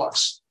appeals to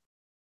us.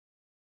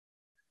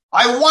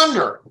 I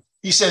wonder,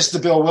 he says to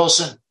Bill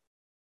Wilson,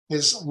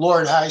 his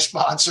Lord High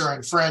sponsor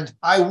and friend,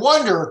 I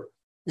wonder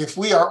if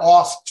we are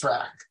off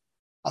track.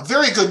 A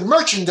very good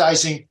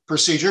merchandising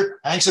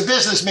procedure, Hank's a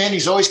businessman,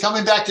 he's always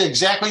coming back to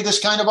exactly this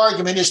kind of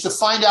argument, is to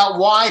find out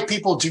why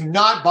people do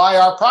not buy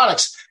our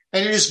products.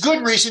 And it is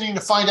good reasoning to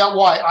find out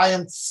why. I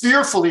am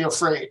fearfully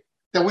afraid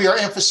that we are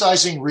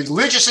emphasizing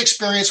religious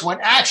experience when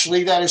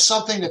actually that is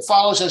something that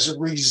follows as a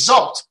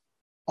result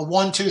of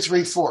 1, 2,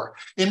 3, 4.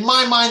 In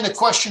my mind, the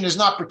question is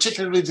not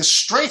particularly the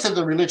strength of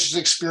the religious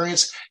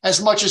experience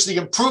as much as the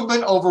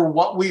improvement over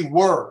what we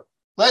were.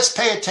 Let's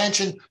pay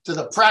attention to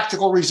the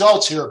practical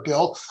results here,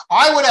 Bill.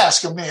 I would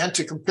ask a man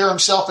to compare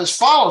himself as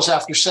follows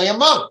after, say, a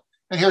month.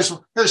 And here's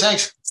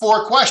Hank's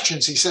 4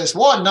 questions. He says,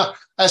 1,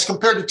 as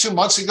compared to 2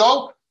 months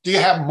ago, do you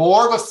have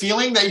more of a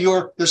feeling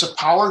that there's a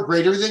power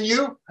greater than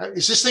you?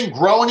 Is this thing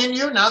growing in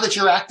you now that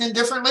you're acting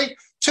differently?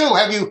 2,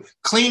 have you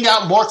cleaned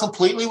out more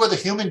completely with a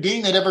human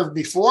being than ever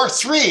before?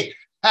 3,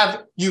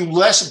 have you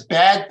less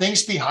bad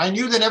things behind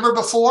you than ever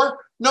before?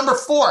 Number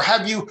 4,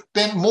 have you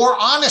been more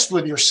honest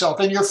with yourself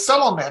and your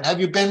fellow men? Have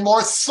you been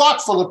more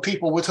thoughtful of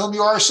people with whom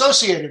you are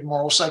associated?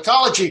 Moral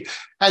psychology.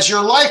 Has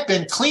your life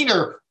been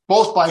cleaner,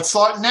 both by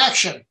thought and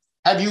action?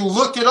 Have you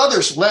looked at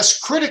others less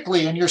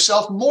critically and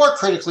yourself more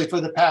critically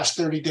for the past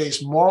 30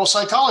 days? Moral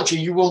psychology.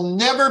 You will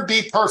never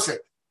be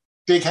perfect.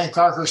 Big Hank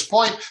Parkhurst's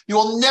point. You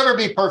will never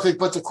be perfect,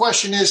 but the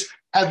question is,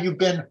 have you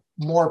been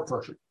more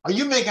perfect? Are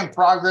you making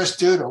progress,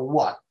 dude, or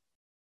what?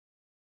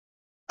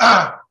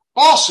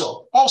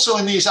 Also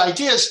in these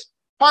ideas,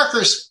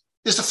 Parkhurst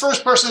is the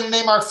first person to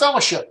name our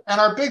fellowship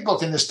and our big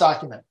book in this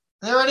document.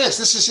 There it is.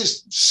 This is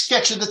his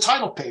sketch of the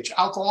title page,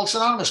 Alcoholics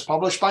Anonymous,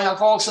 published by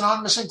Alcoholics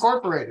Anonymous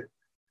Incorporated.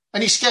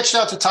 And he sketched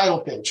out the title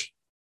page.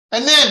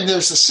 And then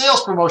there's the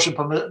sales promotion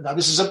permit. Now,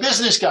 this is a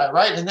business guy,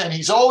 right? And then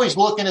he's always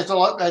looking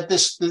at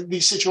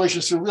these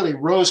situations through really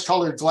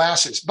rose-colored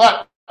glasses.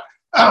 But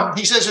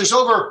he says there's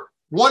over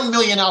 1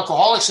 million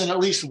alcoholics and at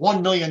least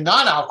 1 million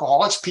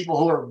non-alcoholics, people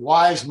who are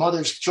wives,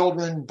 mothers,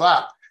 children,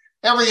 blah.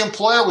 Every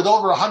employer with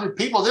over 100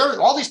 people,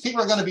 all these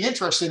people are going to be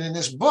interested in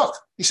this book.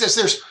 He says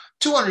there's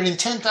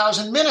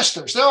 210,000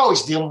 ministers. They're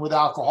always dealing with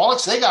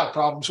alcoholics. They got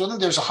problems with them.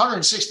 There's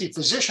 160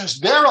 physicians.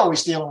 They're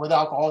always dealing with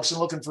alcoholics and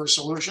looking for a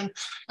solution.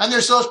 And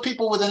there's those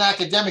people with an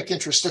academic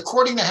interest.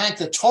 According to Hank,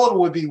 the total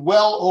would be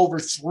well over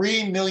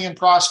 3 million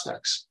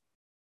prospects.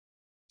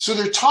 So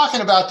they're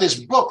talking about this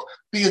book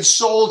being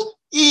sold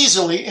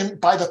easily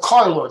by the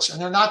carloads. And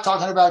they're not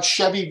talking about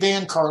Chevy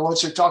van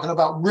carloads. They're talking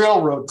about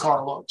railroad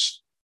carloads.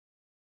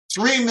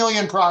 3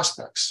 million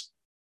prospects.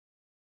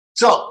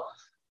 So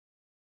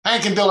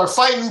Hank and Bill are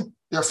fighting.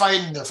 They're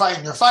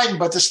fighting.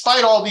 But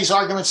despite all these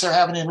arguments they're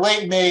having in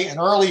late May and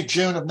early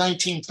June of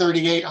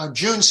 1938, on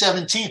June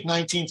 17th,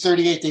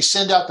 1938, they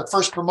send out the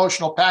first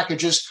promotional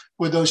packages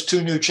with those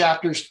 2 new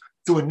chapters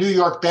to a New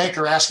York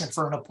banker asking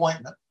for an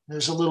appointment.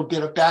 There's a little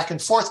bit of back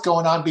and forth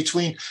going on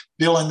between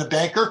Bill and the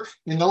banker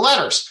in the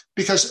letters,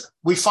 because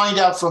we find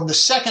out from the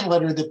second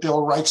letter that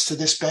Bill writes to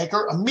this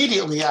banker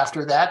immediately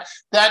after that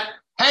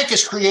Hank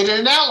has created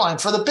an outline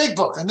for the big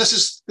book. And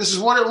this is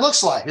what it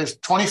looks like. There's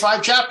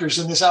 25 chapters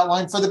in this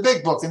outline for the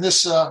big book. And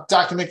this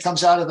document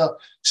comes out of the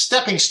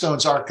Stepping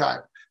Stones archive.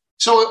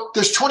 So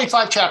there's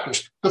 25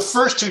 chapters. The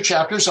first 2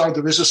 chapters are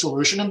There Is a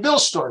Solution and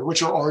Bill's story,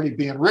 which are already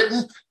being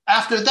written.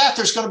 After that,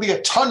 there's going to be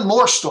a ton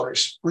more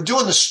stories. We're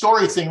doing the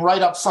story thing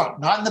right up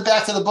front, not in the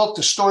back of the book.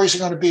 The stories are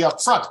going to be up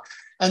front.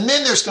 And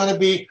then there's going to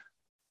be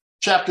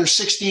chapters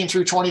 16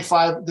 through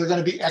 25, they're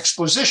going to be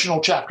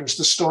expositional chapters,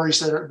 the stories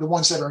that are the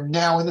ones that are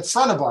now in the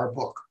front of our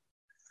book.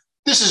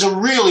 This is a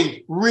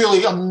really,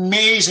 really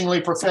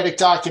amazingly prophetic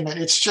document.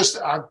 It's just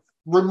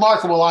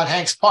remarkable on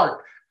Hank's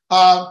part.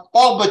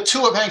 All but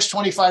 2 of Hank's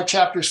 25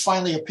 chapters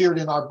finally appeared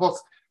in our book.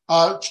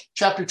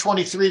 Chapter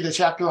 23, the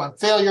chapter on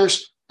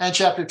failures, and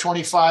chapter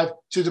 25,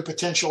 To the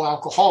Potential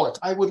Alcoholic.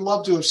 I would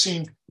love to have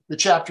seen the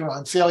chapter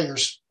on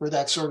failures for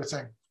that sort of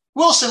thing.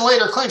 Wilson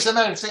later claims,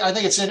 I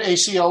think it's in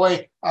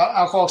ACOA,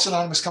 Alcoholics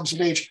Anonymous Comes of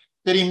Age,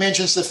 that he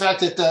mentions the fact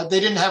that they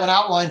didn't have an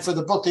outline for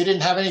the book. They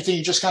didn't have anything.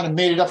 He just kind of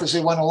made it up as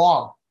they went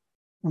along.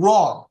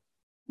 Wrong.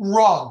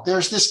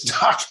 There's this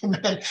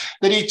document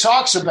that he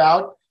talks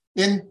about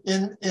in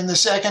the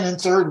second and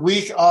third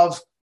week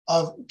of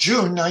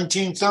June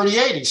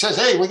 1938. He says,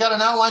 hey, we got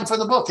an outline for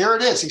the book. Here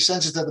it is. He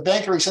sends it to the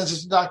banker. He sends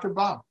it to Dr.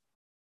 Baum.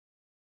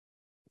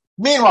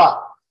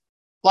 Meanwhile,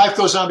 life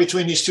goes on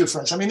between these 2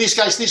 friends. I mean, these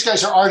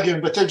guys are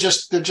arguing, but they're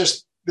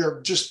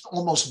just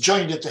almost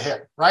joined at the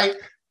hip, right?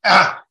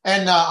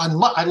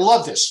 I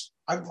love this.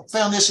 I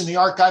found this in the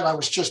archive. I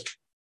was just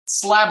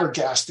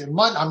flabbergasted.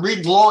 I'm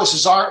reading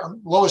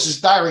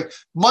Lois's diary.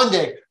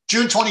 Monday,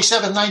 June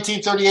 27,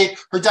 1938.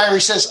 Her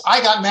diary says,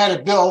 I got mad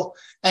at Bill,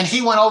 and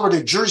he went over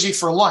to Jersey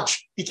for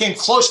lunch. He came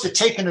close to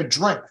taking a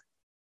drink.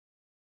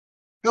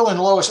 Bill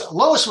and Lois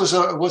was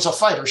a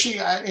fighter.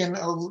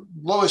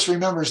 Lois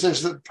remembers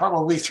there's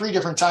probably 3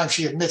 different times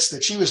she admits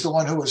that she was the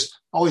one who was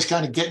always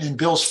kind of getting in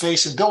Bill's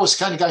face. And Bill was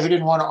the kind of guy who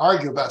didn't want to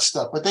argue about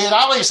stuff. But they had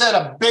always had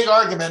a big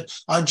argument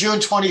on June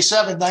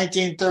 27,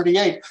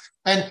 1938.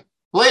 And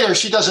later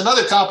she does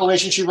another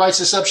compilation. She writes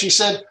this up. She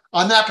said,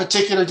 on that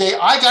particular day,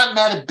 I got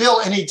mad at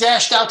Bill and he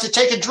dashed out to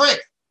take a drink.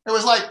 It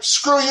was like,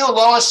 screw you,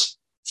 Lois.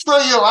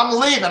 Screw you. I'm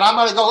leaving. I'm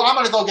going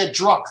to go get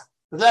drunk.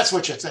 If that's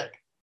what you think.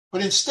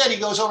 But instead, he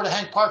goes over to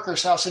Hank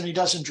Parker's house and he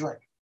doesn't drink.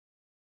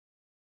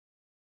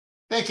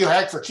 Thank you,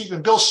 Hank, for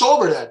keeping Bill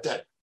sober that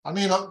day. I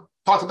mean,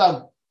 talk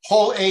about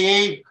whole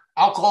AA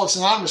Alcoholics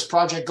Anonymous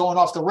project going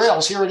off the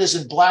rails. Here it is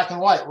in black and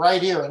white,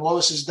 right here in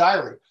Lois's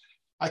diary.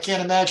 I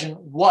can't imagine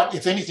what,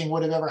 if anything,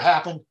 would have ever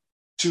happened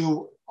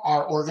to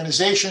our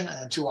organization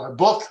and to our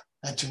book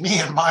and to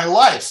me in my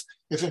life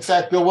if, in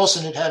fact, Bill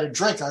Wilson had had a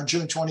drink on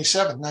June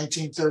 27,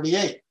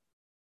 1938.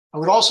 I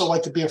would also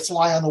like to be a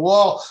fly on the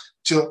wall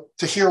to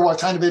hear what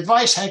kind of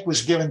advice Hank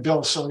was giving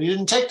Bill so he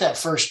didn't take that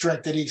first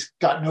drink that he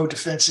got no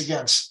defense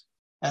against.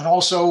 And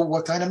also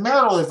what kind of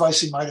marital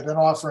advice he might have been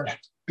offering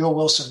Bill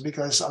Wilson,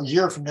 because a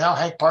year from now,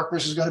 Hank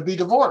Parker's is going to be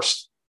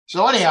divorced.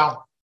 So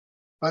anyhow,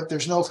 but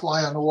there's no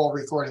fly on the wall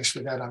recordings for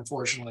that,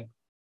 unfortunately.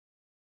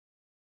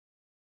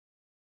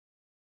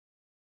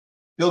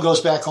 Bill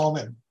goes back home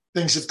and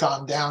things have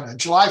calmed down. And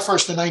July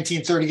 1st of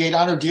 1938,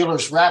 Honor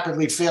Dealers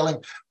rapidly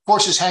failing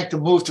forces Hank to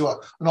move to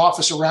an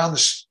office around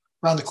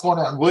the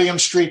corner on William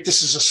Street.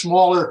 This is a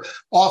smaller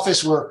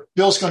office where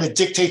Bill's going to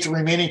dictate the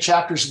remaining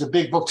chapters of the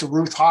big book to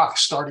Ruth Hawk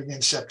starting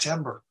in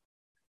September.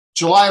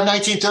 July of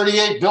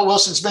 1938, Bill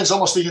Wilson spends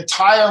almost the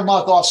entire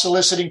month off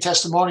soliciting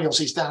testimonials.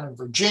 He's down in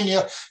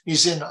Virginia.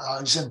 He's in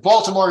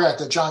Baltimore at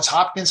the Johns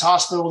Hopkins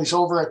Hospital. He's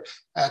over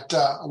at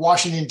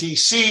Washington,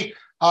 D.C.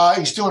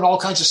 He's doing all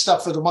kinds of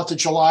stuff for the month of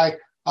July.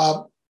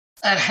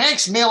 And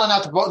Hank's mailing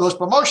out those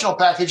promotional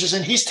packages,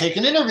 and he's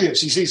taking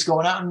interviews. He's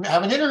going out and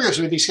having interviews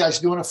with these guys,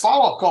 doing a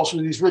follow-up calls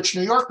with these rich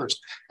New Yorkers.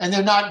 And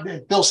they're not,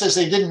 Bill says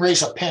they didn't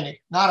raise a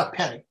penny, not a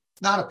penny.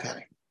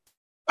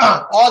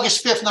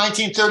 August 5th,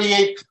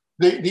 1938,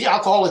 the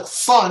Alcoholic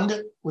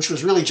Fund, which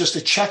was really just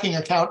a checking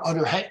account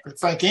under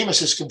Frank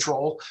Amos's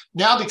control,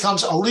 now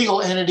becomes a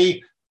legal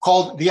entity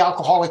called the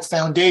Alcoholic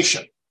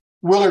Foundation.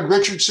 Willard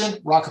Richardson,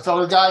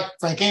 Rockefeller guy.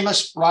 Frank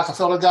Amos,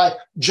 Rockefeller guy.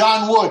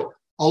 John Wood,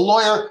 a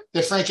lawyer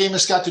that Frank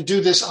Amos got to do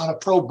this on a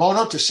pro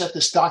bono to set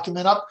this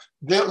document up.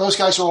 Those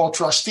guys are all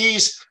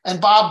trustees.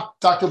 And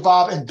Dr.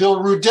 Bob and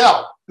Bill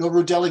Rudell. Bill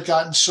Rudell had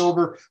gotten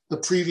sober the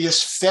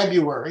previous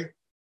February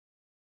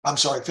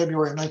of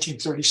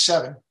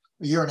 1937,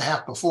 a year and a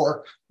half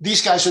before.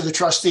 These guys are the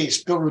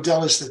trustees. Bill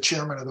Rudell is the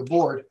chairman of the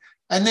board.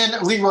 And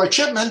then Leroy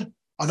Chipman,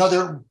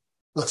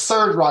 the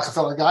third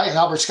Rockefeller guy, and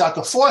Albert Scott,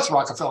 the fourth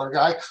Rockefeller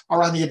guy,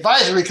 are on the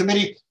advisory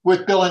committee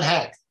with Bill and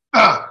Hank.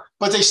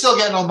 But they still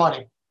get no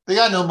money. They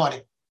got no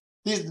money.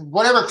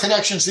 Whatever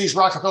connections these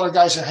Rockefeller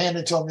guys are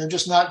handing to them, they're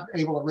just not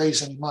able to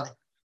raise any money.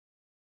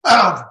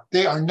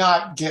 They are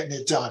not getting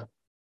it done.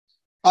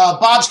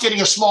 Bob's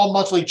getting a small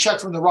monthly check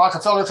from the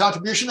Rockefeller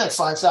contribution, that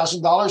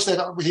 $5,000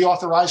 that he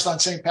authorized on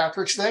St.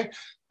 Patrick's Day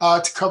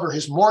to cover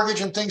his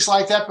mortgage and things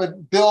like that.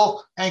 But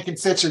Bill, Hank, and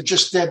Fitz are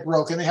just dead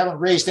broke, and they haven't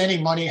raised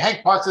any money.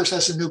 Hank Parkhurst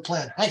has a new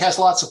plan. Hank has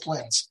lots of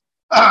plans.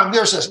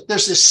 There's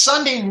this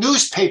Sunday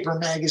newspaper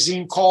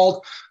magazine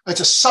called, it's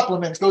a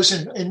supplement, it goes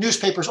in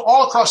newspapers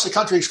all across the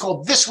country. It's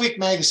called This Week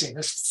Magazine.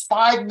 There's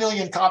 5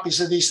 million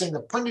copies of these things.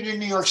 They're printed in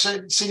New York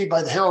City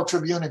by the Herald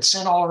Tribune and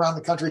sent all around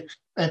the country.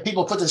 And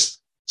people put this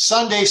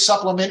Sunday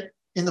supplement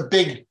in the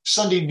big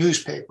Sunday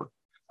newspaper.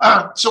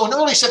 So in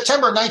early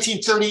September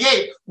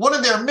 1938, one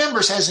of their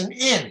members has an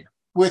in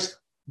with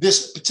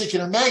this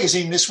particular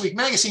magazine, This Week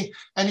Magazine,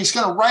 and he's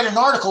going to write an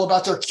article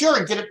about their cure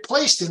and get it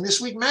placed in This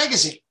Week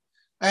Magazine.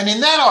 And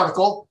in that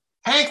article,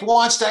 Hank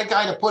wants that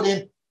guy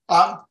to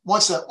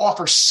wants to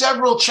offer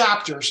several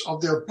chapters of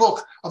their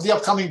book, of the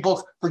upcoming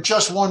book, for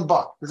just $1.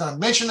 They're going to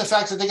mention the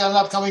fact that they got an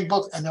upcoming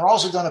book, and they're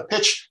also going to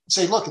pitch and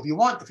say, look, if you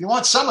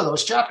want some of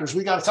those chapters,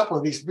 we got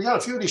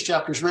a few of these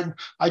chapters written.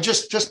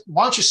 Just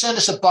why don't you send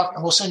us $1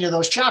 and we'll send you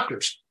those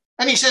chapters?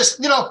 And he says,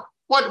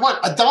 what,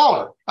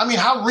 $1? I mean,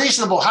 how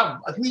reasonable?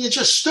 It's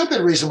just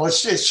stupid reasonable.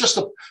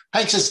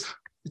 Hank says,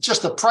 it's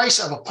just the price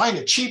of a pint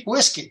of cheap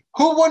whiskey.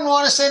 Who wouldn't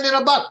want to send in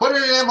 $1? Put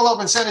it in an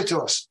envelope and send it to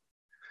us.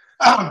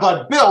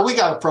 But Bill, we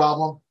got a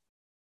problem.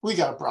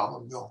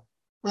 Bill.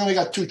 We only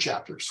got 2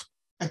 chapters,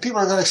 and people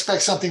are going to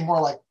expect something more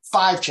like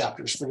 5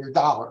 chapters for your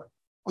 $1.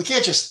 We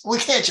can't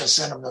just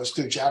send them those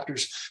 2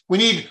 chapters. We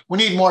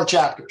need more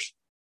chapters.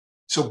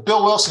 So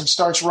Bill Wilson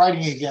starts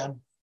writing again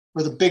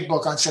for the big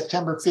book on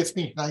September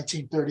 15th,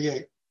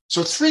 1938.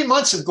 So 3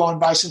 months have gone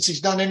by since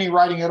he's done any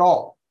writing at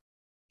all.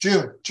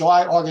 June,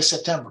 July, August,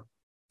 September.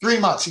 3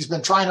 months. He's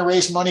been trying to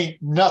raise money.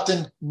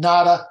 Nothing,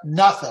 nada,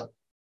 nothing.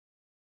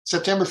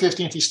 September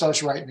 15th, he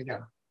starts writing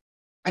again.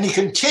 And he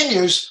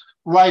continues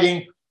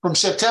writing from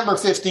September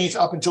 15th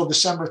up until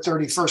December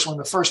 31st, when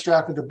the first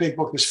draft of the big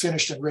book was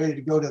finished and ready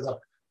to go to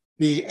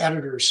the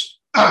editors.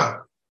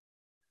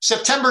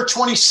 September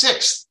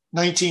 26th,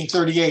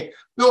 1938,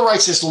 Bill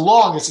writes this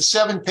it's a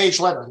 7-page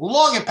letter,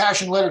 long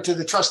impassioned letter to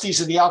the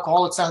trustees of the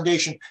Alcoholic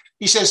Foundation.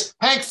 He says,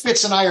 Hank,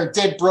 Fitz, and I are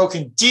dead broke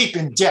and deep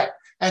in debt,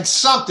 and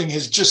something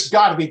has just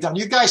got to be done.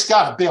 You guys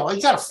got to bail.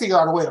 You got to figure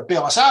out a way to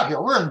bail us out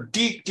here. We're in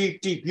deep,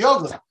 deep, deep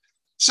yoga.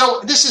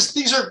 So this is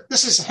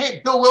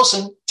Bill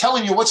Wilson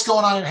telling you what's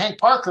going on in Hank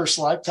Parkhurst's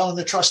life, telling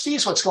the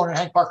trustees what's going on in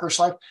Hank Parkhurst's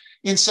life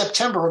in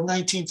September of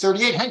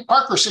 1938. Hank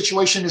Parkhurst's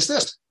situation is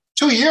this.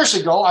 2 years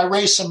ago, I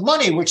raised some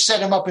money, which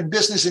set him up in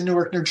business in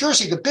Newark, New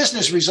Jersey. The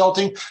business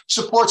resulting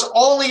supports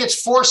only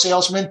its 4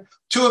 salesmen,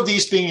 2 of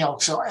these being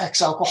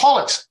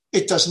ex-alcoholics.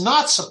 It does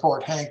not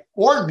support Hank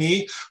or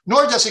me,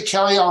 nor does it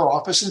carry our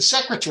office and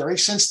secretary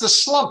since the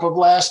slump of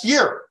last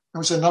year. There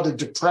was another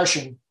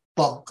depression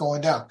bump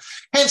going down.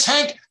 Hence,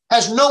 Hank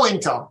has no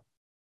income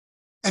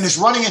and is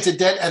running into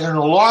debt at an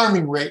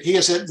alarming rate. He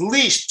has at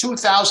least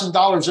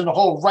 $2,000 in the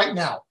hole right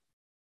now.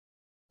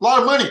 A lot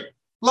of money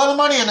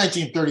in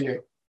 1938.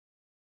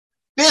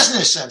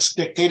 Business sense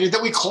dictated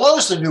that we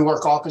close the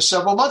Newark office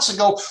several months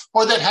ago,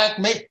 or that Hank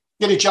may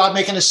get a job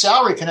making a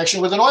salary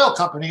connection with an oil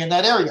company in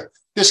that area.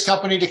 This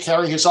company to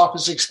carry his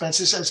office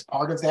expenses as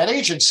part of that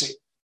agency.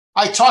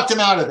 I talked him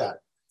out of that,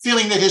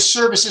 feeling that his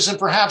services and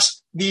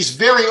perhaps these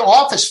very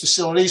office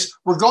facilities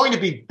were going to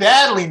be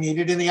badly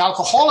needed in the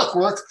alcoholic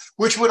work,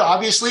 which would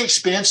obviously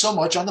expand so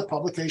much on the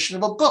publication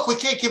of a book. We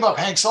can't give up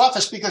Hank's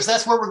office because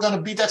that's where we're going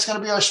to be. That's going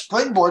to be our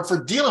springboard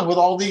for dealing with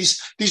all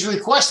these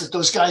requests that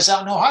those guys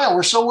out in Ohio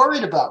were so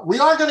worried about. We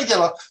are going to get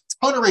a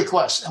ton of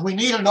requests, and we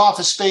need an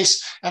office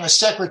space and a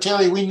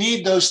secretary. We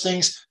need those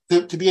things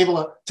to be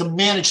able to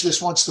manage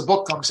this once the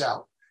book comes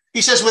out.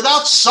 He says,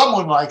 without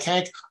someone like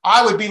Hank,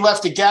 I would be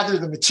left to gather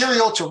the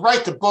material, to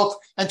write the book,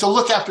 and to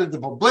look after the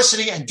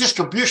publicity and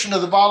distribution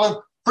of the volume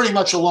pretty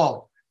much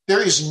alone.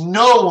 There is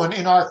no one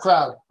in our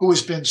crowd who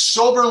has been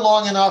sober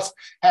long enough,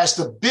 has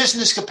the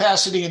business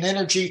capacity and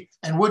energy,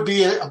 and would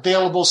be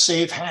available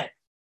save Hank.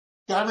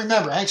 You got to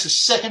remember, Hank's the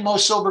second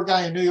most sober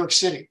guy in New York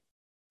City.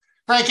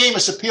 Frank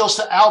Amos appeals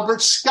to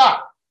Albert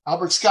Scott.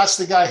 Albert Scott's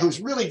the guy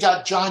who's really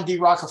got John D.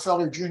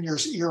 Rockefeller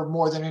Jr.'s ear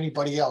more than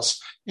anybody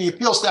else. He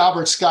appeals to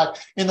Albert Scott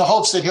in the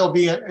hopes that he'll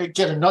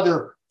get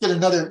another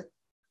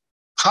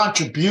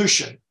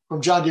contribution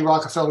from John D.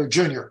 Rockefeller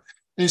Jr.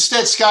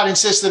 Instead, Scott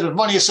insists that if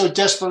money is so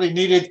desperately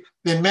needed,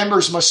 then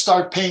members must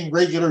start paying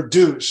regular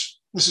dues.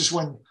 This is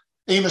when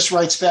Amos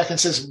writes back and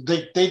says,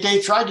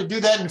 they tried to do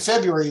that in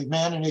February,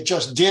 man, and it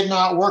just did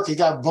not work. He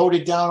got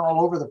voted down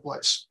all over the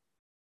place.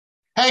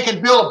 Hank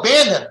and Bill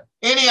abandon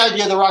any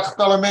idea the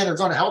Rockefeller men are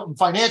going to help them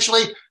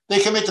financially.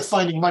 They commit to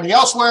finding money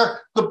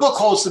elsewhere. The book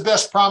holds the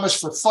best promise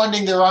for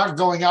funding their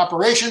ongoing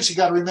operations. You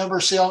got to remember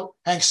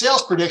Hank's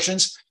sales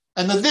predictions.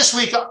 And the This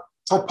Week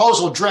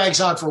proposal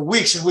drags on for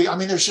weeks and weeks. I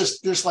mean,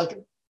 there's like,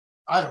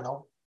 I don't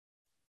know,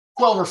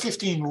 12 or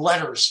 15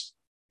 letters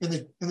in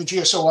the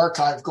GSO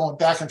archive going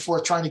back and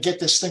forth trying to get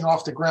this thing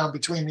off the ground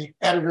between the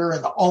editor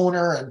and the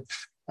owner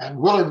and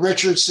Willard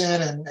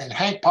Richardson and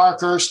Hank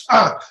Parkhurst.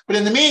 But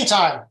in the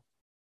meantime,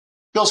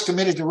 Bill's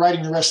committed to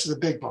writing the rest of the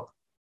big book.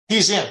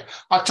 He's in.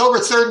 October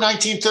 3rd,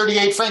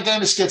 1938, Frank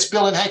Amos gets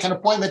Bill and Hank an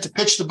appointment to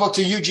pitch the book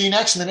to Eugene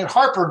Exman at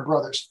Harper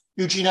Brothers.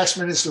 Eugene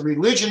Exman is the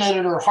religion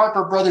editor of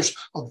Harper Brothers,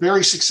 a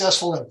very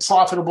successful and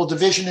profitable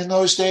division in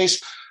those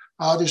days.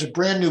 There's a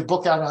brand new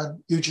book out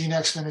on Eugene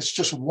Exman. It's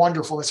just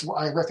wonderful.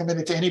 I recommend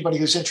it to anybody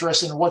who's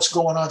interested in what's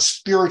going on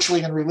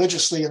spiritually and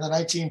religiously in the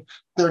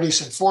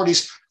 1930s and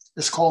 40s.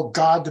 It's called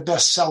God the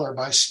Bestseller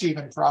by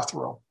Stephen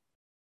Prothero.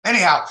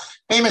 Anyhow,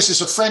 Amos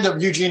is a friend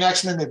of Eugene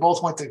Exman. They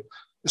both went to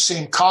the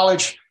same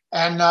college,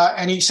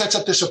 and he sets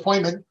up this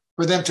appointment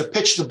for them to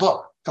pitch the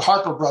book to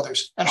Harper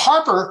Brothers. And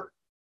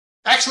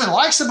Exman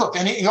likes the book,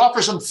 and he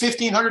offers them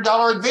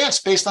 $1,500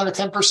 advance based on a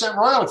 10%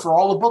 royalty for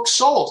all the books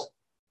sold.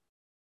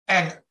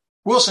 And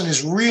Wilson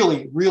is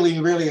really,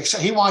 really, really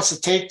excited. He wants to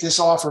take this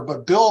offer,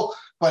 but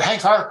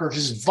Hank Harper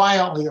is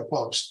violently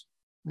opposed.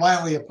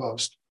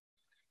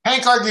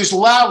 Hank argues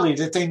loudly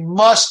that they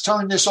must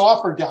turn this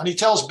offer down. He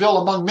tells Bill,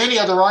 among many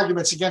other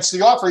arguments against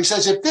the offer, he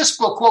says, if this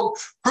book, quote,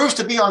 proves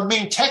to be our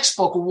main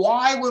textbook,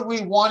 why would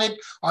we want it,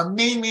 our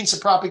main means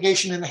of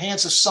propagation, in the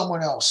hands of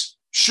someone else?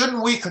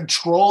 Shouldn't we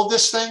control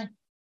this thing?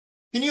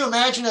 Can you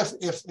imagine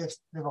if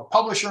a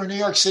publisher in New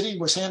York City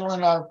was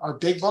handling our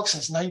big book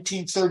since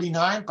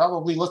 1939,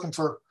 probably looking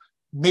for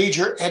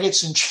major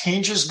edits and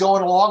changes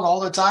going along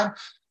all the time?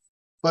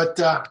 But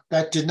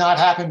that did not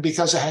happen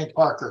because of Hank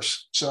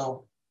Parkhurst.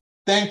 So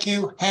thank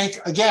you, Hank,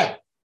 again.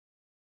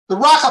 The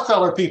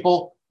Rockefeller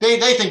people, they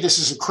think this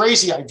is a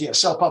crazy idea,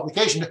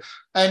 self-publication,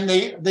 and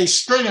they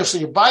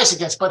strenuously advise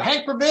against. But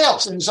Hank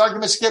prevails in his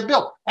arguments against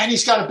Bill, and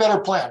he's got a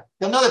better plan.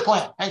 Another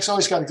plan. Hank's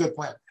always got a good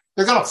plan.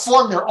 They're going to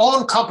form their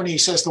own company, he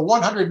says, the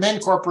 100 Men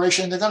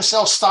Corporation. They're going to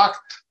sell stock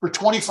for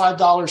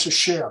 $25 a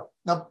share.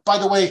 Now, by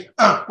the way,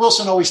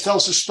 Wilson always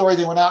tells the story.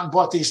 They went out and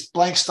bought these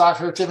blank stock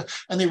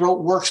certificates, and they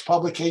wrote Works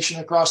Publication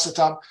across the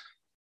top.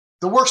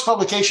 The Works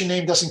Publication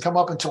name doesn't come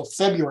up until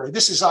February.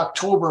 This is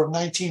October of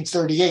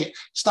 1938.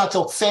 It's not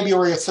till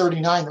February of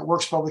 39 that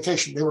Works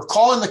Publication. They were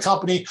calling the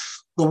company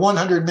the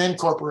 100 Men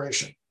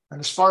Corporation. And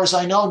as far as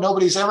I know,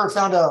 nobody's ever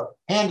found a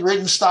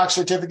handwritten stock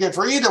certificate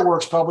for either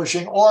Works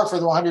Publishing or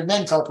for the 100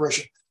 Men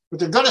Corporation. But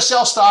they're going to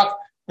sell stock,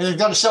 and they're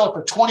going to sell it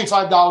for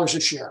 $25 a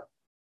share.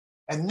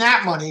 And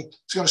that money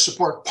is going to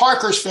support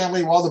Parker's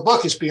family while the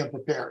book is being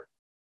prepared.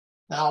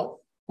 Now,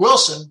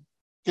 Wilson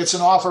gets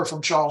an offer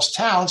from Charles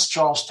Towns.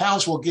 Charles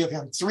Towns will give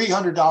him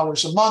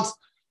 $300 a month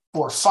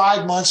for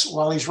 5 months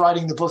while he's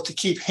writing the book to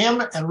keep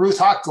him and Ruth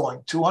Hawk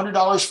going.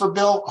 $200 for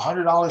Bill,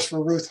 $100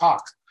 for Ruth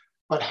Hawk.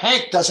 But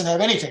Hank doesn't have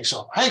anything.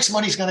 So Hank's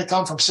money is going to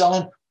come from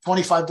selling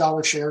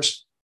 $25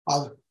 shares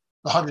of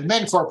the 100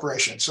 Men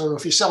Corporation. So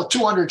if you sell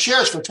 200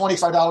 shares for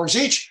 $25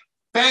 each,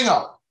 bang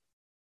up,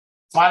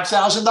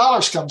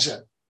 $5,000 comes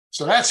in.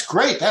 So that's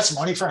great. That's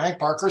money for Hank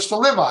Parkhurst to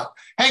live on.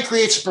 Hank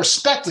creates a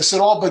prospectus that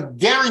all but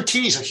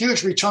guarantees a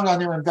huge return on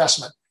their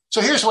investment.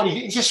 So here's what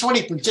he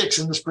predicts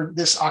in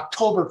this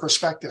October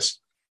prospectus.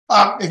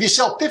 If you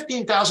sell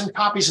 15,000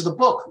 copies of the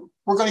book,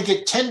 you're going to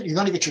get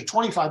your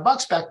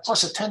 $25 back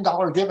plus a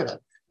 $10 dividend.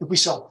 If we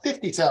sell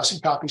 50,000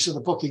 copies of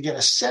the book, you get a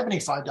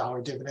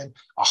 $75 dividend.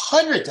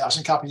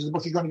 100,000 copies of the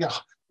book, you're going to get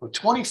for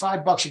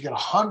 $25, you get a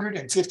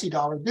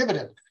 $150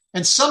 dividend.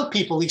 And some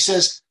people, he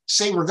says,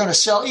 say we're going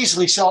to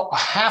easily sell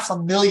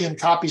 500,000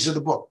 copies of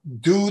the book.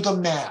 Do the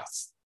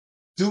math.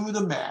 You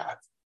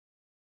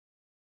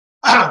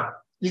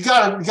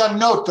got to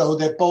note, though,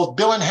 that both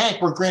Bill and Hank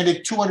were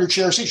granted 200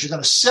 shares each. You're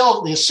going to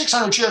sell, there's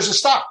 600 shares of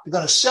stock. You're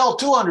going to sell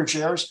 200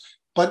 shares,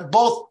 but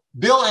both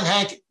Bill and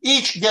Hank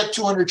each get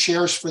 200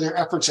 shares for their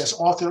efforts as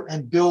author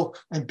and Bill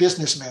and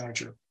business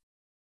manager.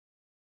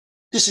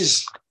 This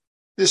is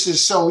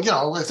so,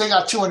 if they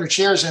got 200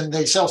 shares and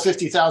they sell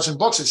 50,000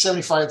 books at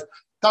 $75,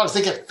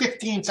 they get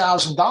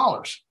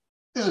 $15,000.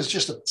 It was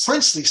just a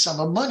princely sum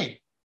of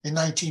money in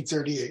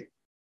 1938.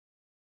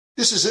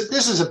 This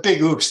is a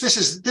big oops. This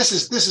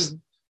is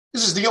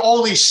This is the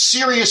only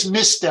serious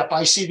misstep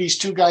I see these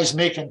two guys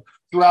making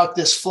throughout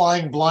this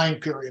flying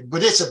blind period.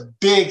 But it's a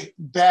big,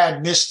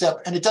 bad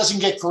misstep, and it doesn't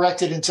get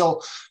corrected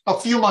until a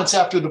few months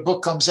after the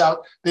book comes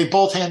out. They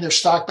both hand their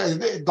stock back.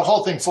 The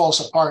whole thing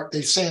falls apart.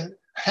 They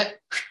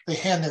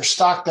hand their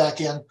stock back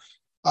in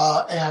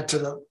and to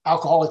the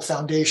Alcoholic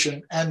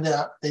Foundation, and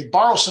they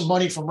borrow some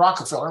money from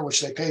Rockefeller,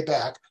 which they pay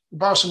back. They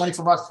borrow some money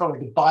from Rockefeller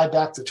to buy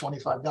back the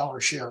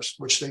 $25 shares,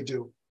 which they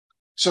do.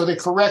 So they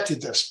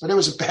corrected this, but it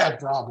was a bad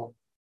problem.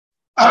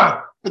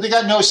 But they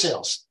got no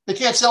sales. They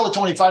can't sell the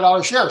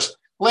 $25 shares.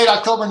 Late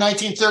October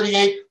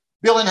 1938,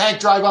 Bill and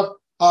Hank drive up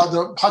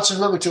the Hudson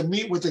River to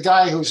meet with the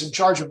guy who's in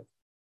charge of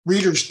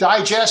Reader's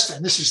Digest,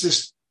 and this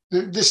is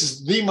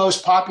the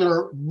most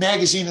popular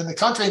magazine in the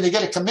country, and they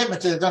get a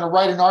commitment that they're going to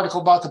write an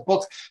article about the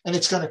book, and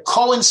it's going to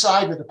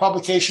coincide with the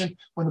publication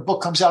when the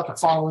book comes out the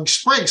following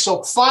spring.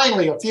 So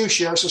finally, a few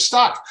shares of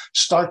stock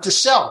start to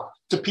sell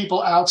to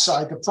people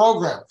outside the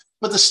program.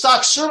 But the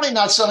stock's certainly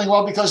not selling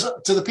well because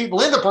to the people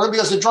in the program,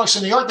 because the drunks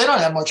in New York, they don't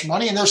have much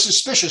money, and they're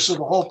suspicious of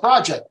the whole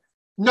project.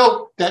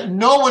 Note that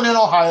no one in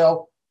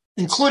Ohio,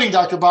 including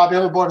Dr. Bob,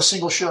 ever bought a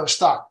single share of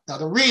stock. Now,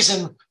 the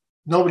reason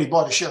nobody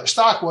bought a share of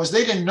stock was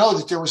they didn't know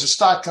that there was a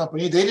stock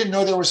company. They didn't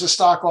know there was a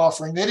stock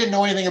offering. They didn't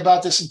know anything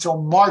about this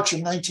until March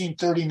of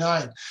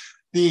 1939,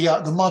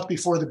 the month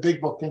before the big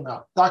book came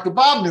out. Dr.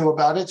 Bob knew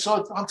about it,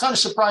 so I'm kind of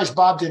surprised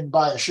Bob didn't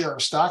buy a share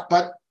of stock,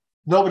 but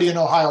nobody in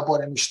Ohio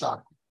bought any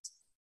stock.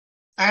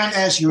 And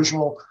as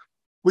usual,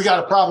 we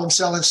got a problem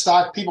selling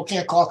stock. People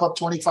can't cough up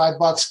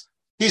 $25.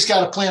 He's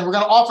got a plan. We're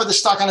going to offer the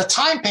stock on a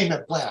time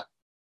payment plan.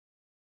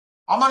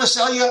 I'm going to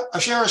sell you a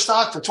share of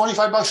stock for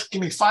 $25.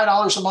 Give me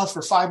 $5 a month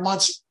for 5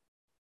 months.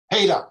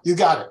 Paid up. You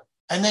got it.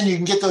 And then you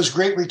can get those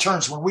great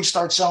returns when we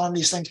start selling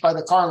these things by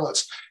the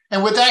carloads.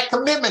 And with that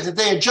commitment that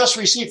they had just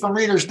received from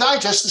Reader's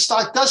Digest, the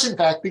stock does in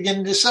fact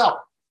begin to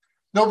sell.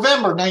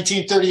 November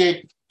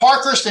 1938,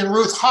 Parkhurst and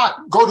Ruth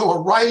Hott go to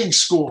a writing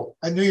school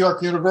at New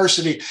York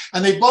University,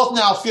 and they both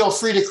now feel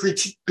free to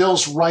critique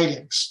Bill's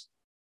writings.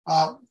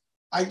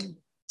 I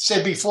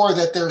said before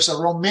that there's a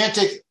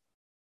romantic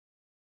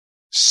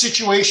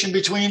situation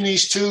between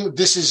these two.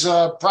 This is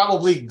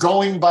probably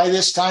going by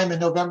this time in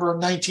November of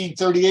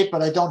 1938,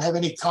 but I don't have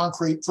any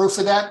concrete proof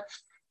of that.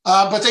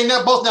 But they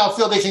both now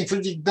feel they can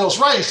critique Bill's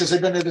writings because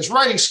they've been at his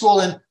writing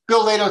school, and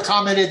Bill later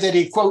commented that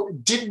he,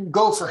 quote, didn't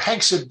go for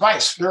Hank's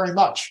advice very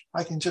much.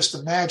 I can just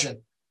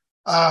imagine.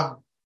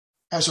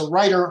 As a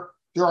writer,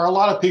 there are a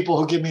lot of people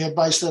who give me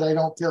advice that I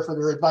don't care for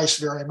their advice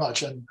very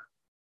much, and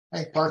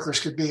Hank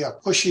Parkhurst could be a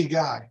pushy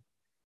guy.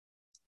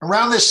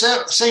 Around this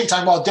same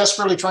time, while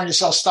desperately trying to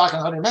sell stock in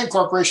 100 Men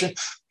Corporation,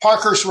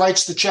 Parkhurst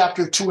writes the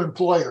chapter To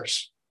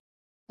Employers.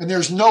 And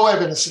there's no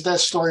evidence that that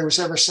story was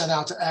ever sent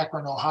out to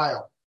Akron,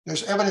 Ohio.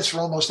 There's evidence for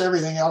almost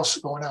everything else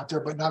going out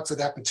there, but not for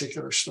that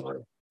particular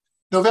story.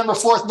 November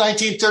 4th,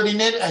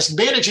 1939, as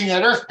managing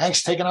editor,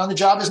 Hank's taken on the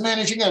job as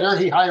managing editor.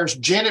 He hires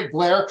Janet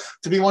Blair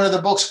to be one of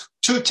the book's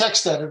 2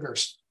 text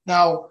editors.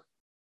 Now,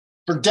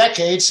 for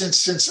decades,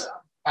 since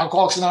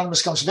Alcoholics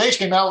Anonymous Comes of Age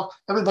came out,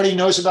 everybody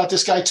knows about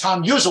this guy,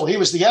 Tom Usel. He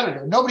was the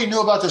editor. Nobody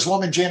knew about this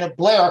woman, Janet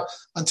Blair,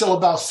 until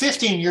about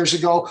 15 years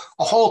ago.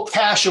 A whole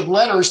cache of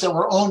letters that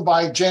were owned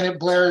by Janet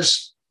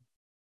Blair's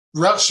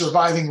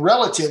surviving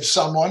relative,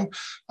 someone,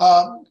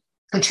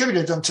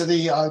 contributed them to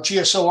the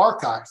GSO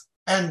archive.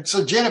 And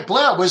so Janet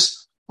Blair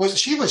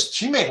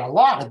she made a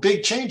lot of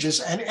big changes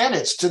and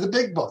edits to the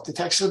big book, the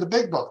text of the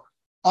big book.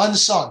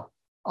 Unsung.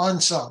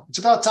 It's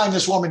about time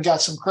this woman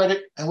got some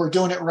credit, and we're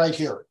doing it right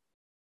here.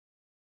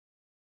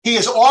 He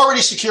has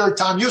already secured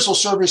Tom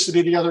Usel's service to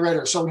be the other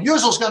editor. So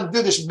Usel's going to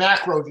do this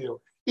macro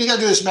view. He's going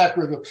to do this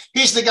macro view.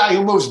 He's the guy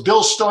who moves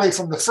Bill's story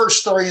from the first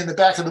story in the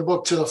back of the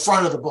book to the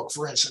front of the book,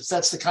 for instance.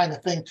 That's the kind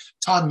of thing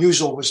Tom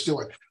Usel was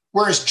doing.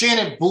 Whereas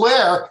Janet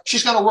Blair,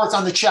 she's going to work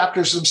on the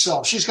chapters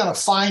themselves. She's going to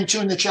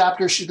fine-tune the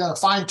chapters. She's going to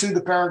fine-tune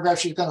the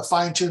paragraphs. She's going to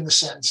fine-tune the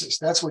sentences.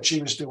 That's what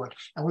she was doing.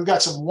 And we've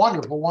got some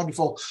wonderful,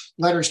 wonderful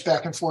letters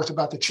back and forth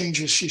about the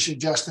changes she's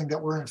suggesting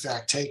that were in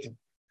fact taken.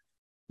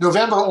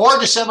 November or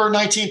December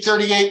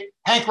 1938,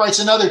 Hank writes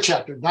another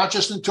chapter, not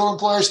just in To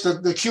Employers,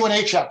 the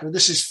Q&A chapter.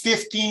 This is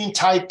 15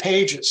 typed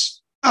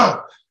pages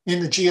in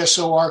the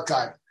GSO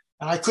archive.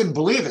 And I couldn't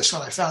believe this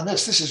when I found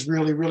this. This is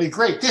really, really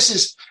great.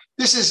 This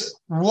is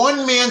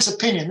one man's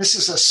opinion. This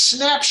is a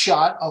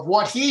snapshot of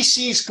what he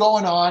sees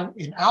going on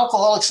in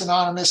Alcoholics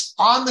Anonymous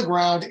on the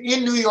ground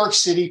in New York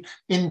City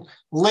in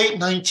late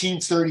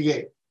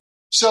 1938.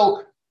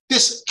 So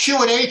this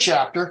Q&A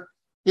chapter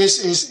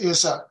is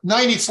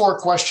 94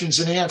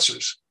 questions and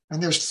answers.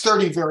 And there's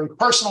 30 very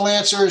personal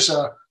answers.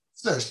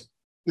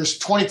 There's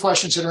 20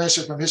 questions that are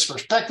answered from his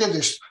perspective.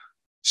 There's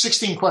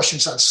 16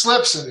 questions on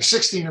slips, and there's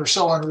 16 or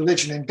so on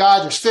religion and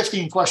God. There's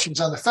 15 questions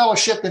on the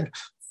fellowship, and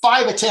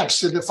 5 attempts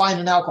to define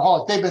an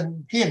alcoholic.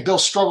 He and Bill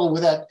struggled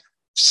with that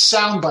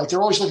soundbite.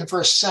 They're always looking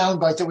for a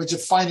soundbite that would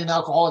define an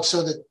alcoholic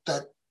so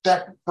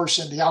that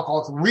person, the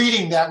alcoholic,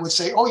 reading that would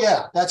say, oh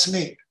yeah, that's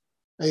me.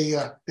 They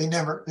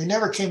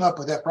never came up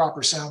with that proper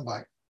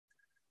soundbite.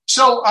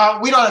 So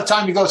we don't have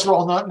time to go through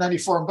all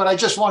 94, but I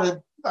just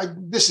wanted,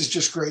 this is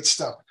just great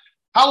stuff.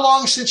 How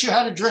long since you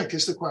had a drink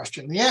is the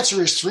question. The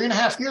answer is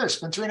 3.5 years.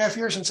 It's been 3.5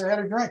 years since I had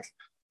a drink.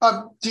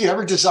 Do you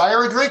ever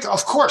desire a drink?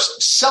 Of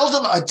course.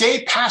 Seldom a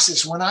day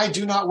passes when I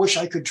do not wish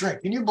I could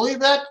drink. Can you believe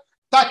that?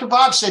 Dr.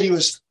 Bob said he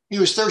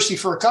was thirsty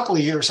for a couple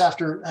of years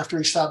after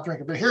he stopped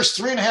drinking. But here's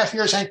 3.5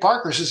 years. Hank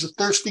Parkhurst is a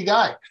thirsty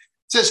guy. It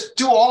says,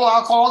 do all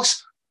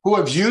alcoholics who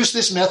have used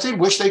this method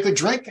wish they could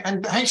drink?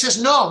 And Hank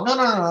says, no.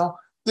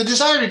 The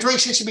desire to drink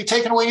seems to be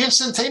taken away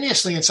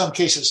instantaneously in some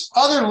cases.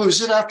 Others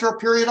lose it after a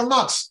period of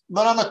months.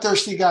 But I'm a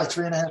thirsty guy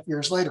 3.5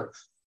 years later.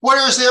 What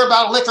is there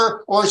about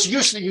liquor or its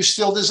use that you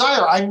still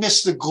desire? I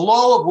miss the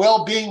glow of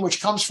well-being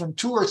which comes from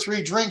 2 or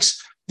 3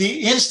 drinks,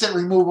 the instant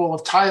removal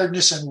of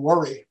tiredness and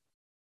worry.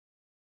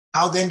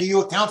 How then do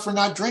you account for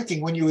not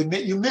drinking when you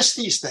admit you miss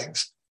these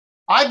things?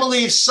 I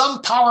believe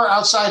some power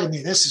outside of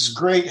me, this is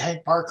great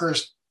Hank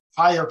Parkhurst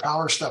higher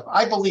power stuff.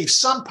 I believe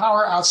some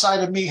power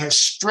outside of me has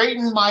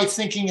straightened my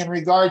thinking in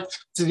regard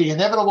to the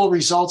inevitable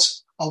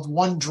results of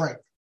one drink.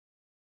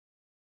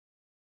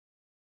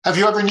 Have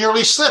you ever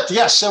nearly slipped?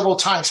 Yes, several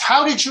times.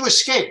 How did you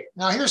escape?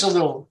 Now, here's a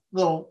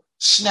little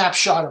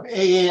snapshot of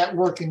AA at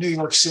work in New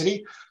York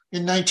City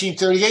in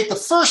 1938. The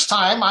first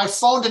time I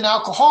phoned an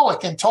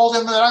alcoholic and told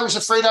him that I was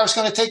afraid I was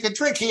going to take a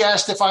drink, he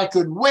asked if I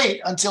could wait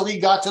until he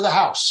got to the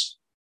house.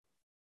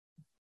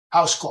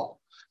 House call.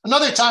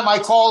 Another time I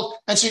called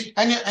and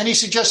he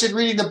suggested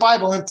reading the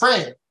Bible and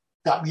praying.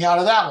 Got me out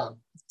of that one.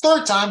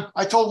 Third time,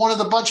 I told one of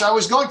the bunch I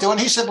was going to, and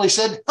he simply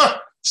said,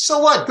 so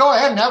what? Go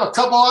ahead and have a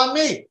couple on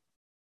me.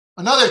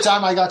 Another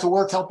time I got to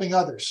work helping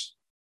others.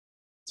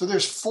 So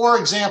there's 4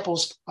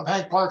 examples of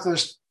Hank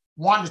Parkhurst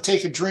wanting to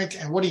take a drink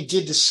and what he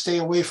did to stay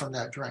away from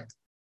that drink.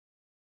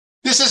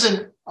 This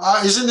isn't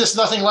this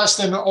nothing less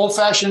than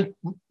old-fashioned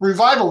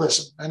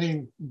revivalism? I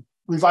mean,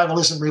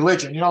 revivalism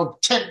religion,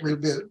 tent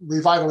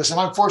revivalism.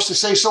 I'm forced to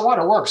say, so what?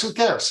 It works. Who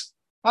cares?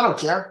 I don't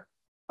care.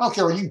 I don't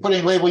care. You can put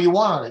any label you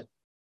want on it.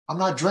 I'm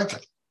not drinking.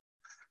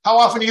 How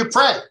often do you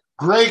pray?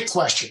 Great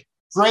question.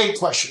 Great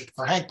question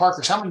for Hank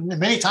Parkhurst. How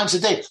many times a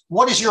day?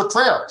 What is your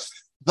prayer?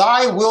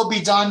 Thy will be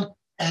done,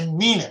 and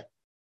mean it.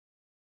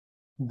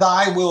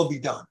 Thy will be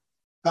done.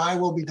 Thy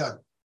will be done.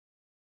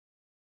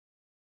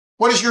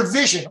 What is your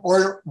vision,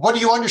 or what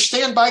do you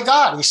understand by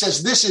God? He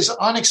says, this is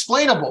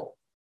unexplainable.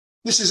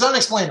 This is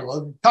unexplainable.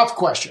 A tough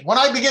question. When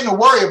I begin to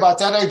worry about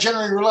that, I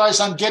generally realize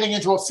I'm getting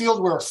into a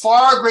field where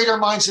far greater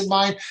minds than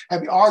mine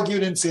have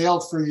argued and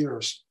failed for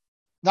years.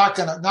 Not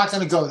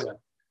gonna go there.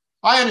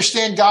 I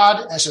understand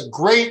God as a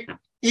great,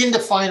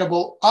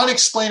 indefinable,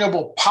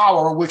 unexplainable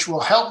power which will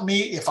help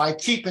me if I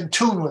keep in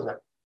tune with it.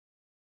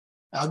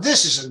 Now,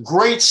 this is a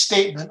great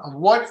statement of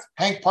what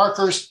Hank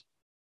Parkhurst's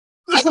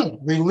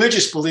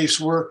religious beliefs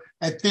were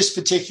at this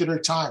particular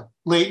time,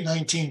 late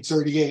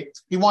 1938.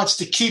 He wants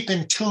to keep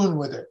in tune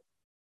with it.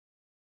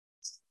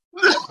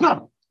 There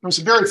was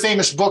a very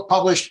famous book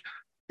published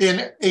in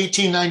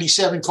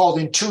 1897 called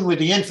In Tune with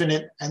the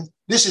Infinite, and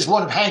this is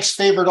one of Hank's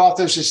favorite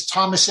authors is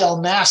Thomas L.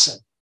 Masson.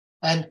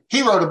 And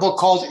he wrote a book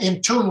called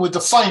In Tune with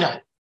the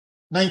Finite,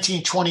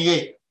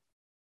 1928.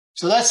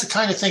 So that's the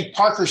kind of thing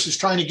Parkhurst is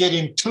trying to get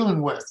in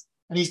tune with.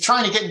 And he's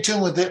trying to get in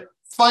tune with the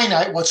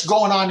finite, what's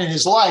going on in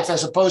his life,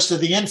 as opposed to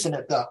the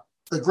infinite,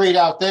 the great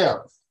out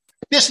there.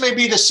 This may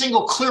be the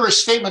single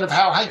clearest statement of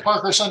how Hank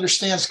Parkhurst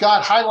understands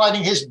God,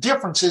 highlighting his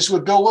differences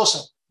with Bill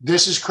Wilson.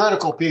 This is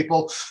critical,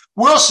 people.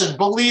 Wilson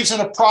believes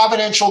in a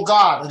providential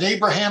God, an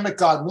Abrahamic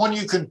God, one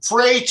you can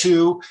pray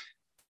to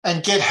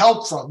and get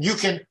help from.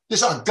 This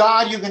is a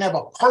God you can have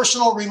a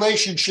personal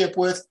relationship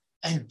with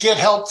and get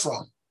help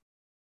from.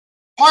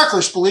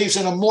 Parkhurst believes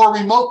in a more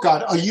remote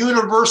God, a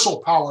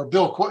universal power.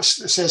 Bill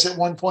says at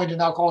one point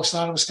in Alcoholics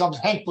Anonymous comes,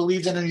 Hank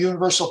believed in a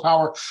universal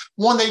power,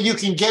 one that you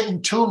can get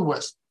in tune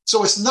with.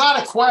 So it's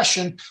not a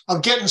question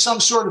of getting some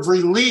sort of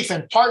relief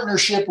and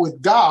partnership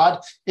with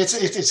God.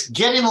 It's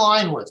get in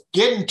line with,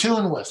 get in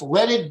tune with,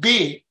 let it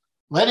be,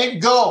 let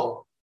it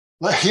go.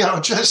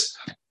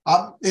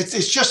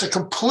 It's just a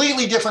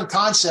completely different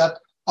concept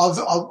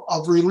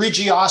of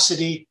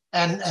religiosity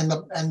and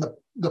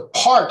the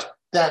part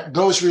that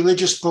those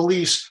religious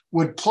beliefs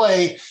would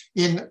play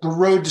in the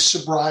road to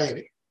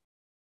sobriety.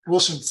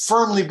 Wilson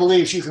firmly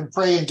believes you can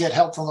pray and get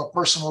help from a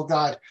personal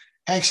God.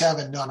 Hank's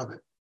having none of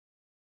it.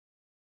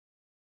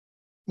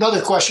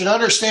 Another question. I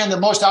understand that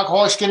most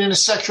alcoholics get into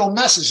sexual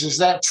messes. Is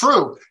that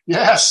true?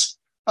 Yes.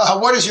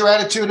 What is your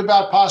attitude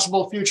about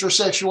possible future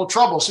sexual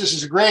troubles? This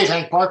is a great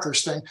Hank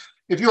Parkhurst thing.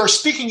 If you are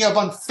speaking of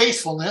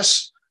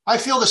unfaithfulness, I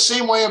feel the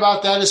same way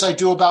about that as I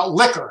do about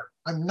liquor.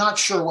 I'm not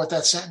sure what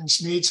that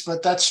sentence means,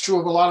 but that's true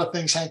of a lot of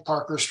things Hank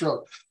Parkhurst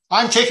wrote.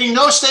 I'm taking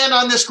no stand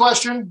on this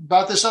question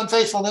about this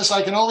unfaithfulness.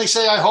 I can only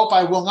say I hope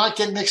I will not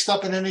get mixed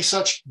up in any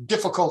such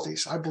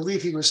difficulties. I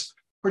believe he was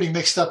pretty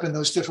mixed up in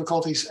those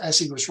difficulties as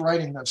he was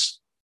writing this.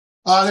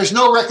 There's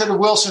no record of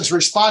Wilson's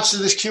response to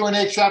this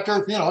Q&A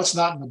chapter. It's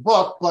not in the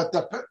book, but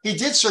he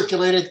did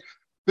circulate it.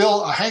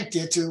 Hank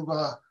did to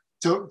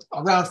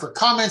around for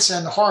comments,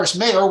 and Horace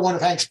Mayer, one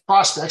of Hank's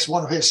prospects,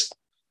 one of his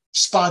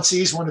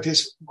sponsees, one of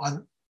his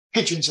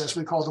pigeons, as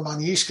we called them on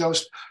the East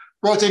Coast,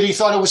 wrote that he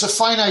thought it was a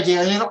fine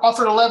idea and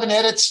offered 11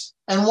 edits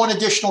and one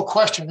additional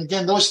question.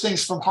 Again, those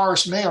things from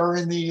Horace Mayer are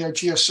in the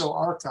GSO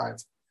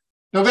archive.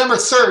 November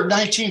 3rd,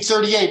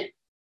 1938,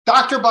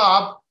 Dr.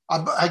 Bob,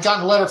 I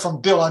got a letter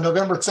from Bill on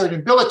November 3rd,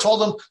 and Bill had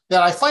told him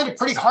that I find it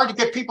pretty hard to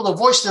get people to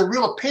voice their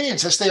real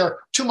opinions as they are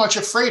too much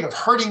afraid of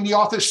hurting the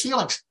author's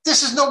feelings.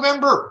 This is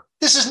November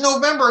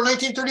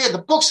 1938.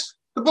 The book's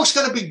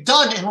going to be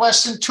done in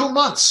less than 2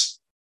 months.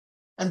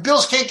 And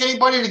Bill's can't get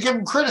anybody to give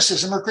him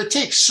criticism or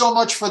critique. So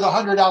much for the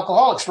 100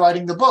 alcoholics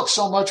writing the book.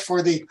 So much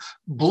for the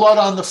blood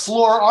on the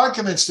floor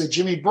arguments that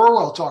Jimmy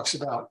Burwell talks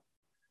about.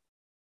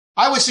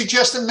 I would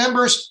suggest that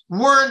members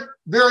weren't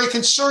very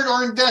concerned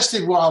or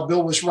invested while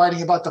Bill was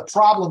writing about the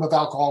problem of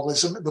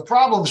alcoholism. The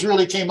problems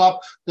really came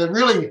up that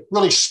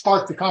really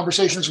sparked the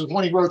conversations was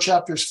when he wrote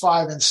chapters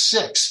 5 and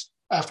 6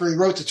 after he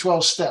wrote the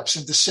 12 steps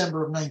in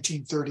December of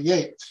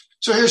 1938.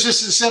 So here's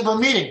this December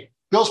meeting.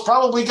 Bill's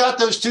probably got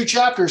those 2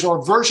 chapters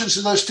or versions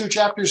of those 2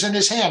 chapters in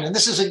his hand. And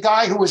this is a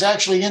guy who was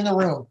actually in the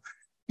room.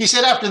 He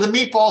said after the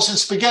meatballs and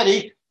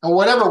spaghetti or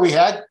whatever we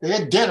had, they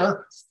had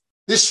dinner.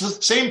 This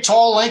same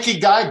tall, lanky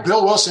guy,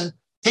 Bill Wilson,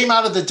 came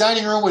out of the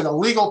dining room with a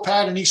legal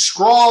pad and he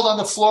scrawled on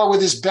the floor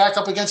with his back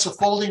up against the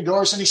folding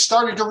doors and he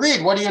started to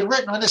read what he had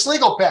written on this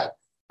legal pad.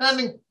 And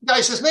the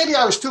guy says, maybe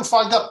I was too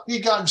fogged up. He'd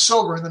gotten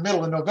sober in the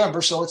middle of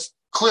November, so it's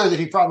clear that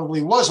he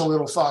probably was a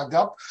little fogged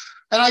up.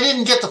 And I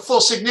didn't get the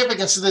full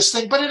significance of this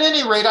thing. But at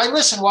any rate, I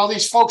listened while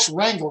these folks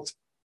wrangled.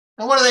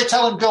 And what are they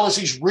telling Bill as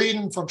he's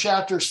reading from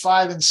chapters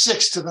 5 and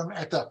 6 to them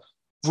at the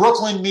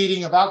Brooklyn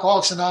meeting of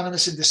Alcoholics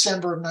Anonymous in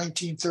December of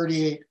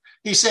 1938?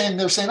 They're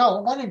saying,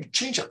 oh, why don't you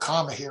change a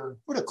comma here and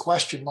put a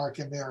question mark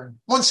in there? And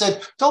one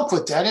said, don't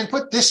put that in,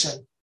 put this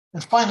in.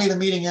 And finally, the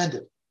meeting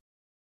ended.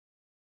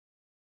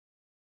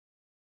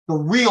 The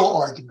real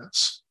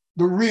arguments,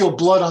 the real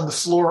blood on the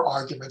floor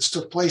arguments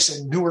took place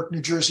in Newark,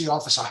 New Jersey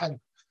office of Hank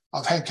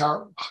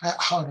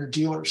Hunter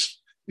Dealers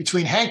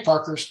between Hank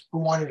Parkhurst, who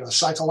wanted a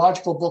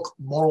psychological book,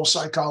 moral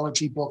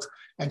psychology book,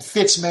 and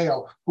Fitz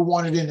Mayo, who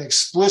wanted an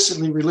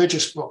explicitly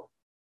religious book.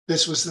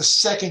 This was the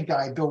second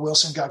guy, Bill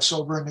Wilson, got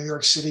sober in New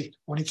York City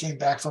when he came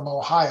back from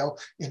Ohio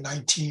in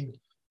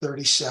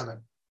 1937.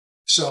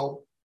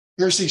 So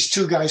here's these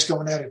 2 guys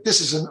going at it.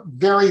 This is a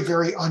very,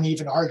 very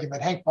uneven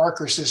argument. Hank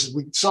Parkhurst, as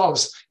we saw,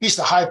 he's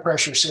the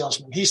high-pressure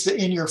salesman. He's the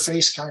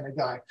in-your-face kind of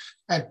guy.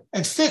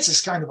 And Fitz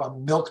is kind of a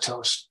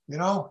milquetoast, you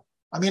know?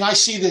 I mean, I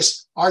see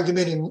this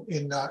argument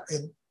in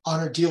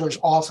Honor Dealers'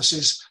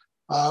 offices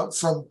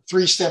from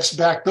 3 steps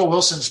back. Bill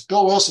Wilson's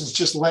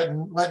just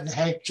letting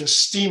Hank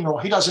just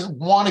steamroll. He doesn't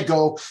want to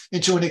go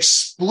into an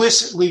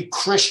explicitly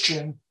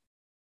Christian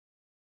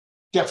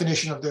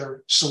definition of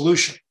their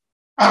solution.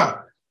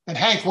 And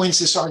Hank wins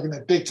this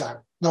argument big time.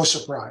 No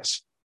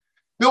surprise.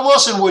 Bill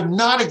Wilson would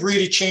not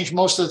agree to change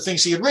most of the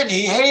things he had written.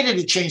 He hated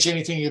to change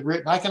anything he had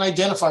written. I can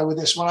identify with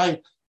this. When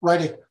I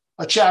write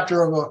a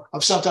chapter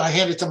of something, I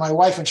hand it to my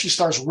wife and she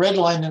starts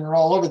redlining it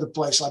all over the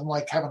place. I'm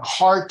like having a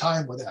hard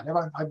time with that.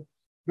 I'm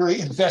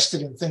very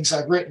invested in things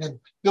I've written, and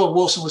Bill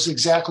Wilson was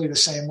exactly the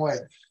same way.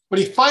 But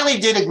he finally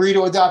did agree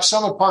to adopt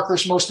some of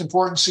Parker's most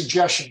important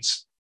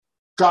suggestions.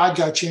 God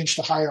got changed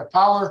to higher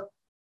power.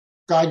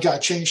 God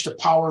got changed to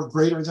power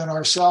greater than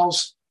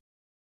ourselves.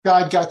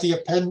 God got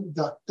the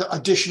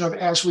addition of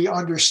as we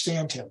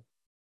understand him.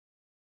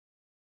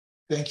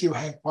 Thank you,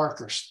 Hank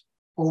Parkhurst,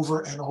 over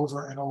and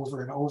over and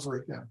over and over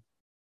again.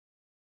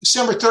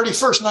 December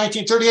 31st,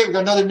 1938, we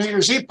got another New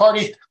Year's Eve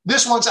party.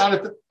 This one's out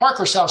at the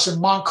Parkhurst house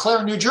in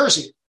Montclair, New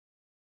Jersey.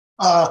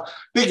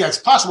 It's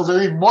possible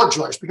they're even more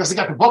joyous because they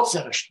got the book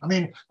finished. I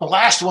mean, the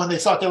last one, they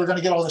thought they were going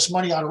to get all this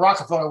money out of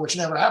Rockefeller, which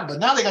never happened. But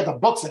now they got the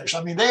book finished.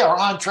 I mean, they are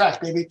on track,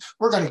 baby.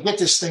 We're going to get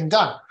this thing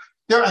done.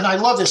 And I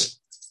love this.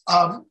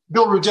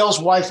 Bill Rudell's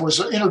wife was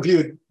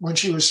interviewed when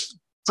she was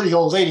a pretty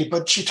old lady,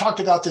 but she talked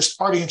about this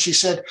party and she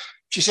said,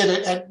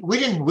 and we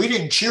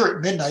didn't cheer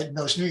at midnight in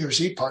those New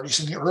Year's Eve parties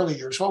in the early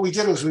years. What we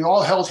did was we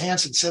all held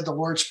hands and said the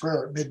Lord's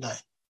Prayer at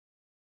midnight.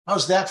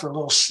 How's that for a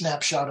little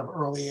snapshot of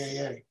early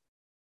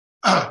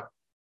AA?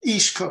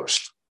 East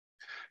Coast.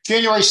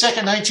 January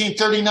 2nd,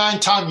 1939,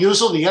 Tom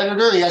Usel, the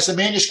editor, he has the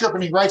manuscript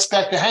and he writes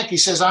back to Hank. He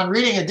says, on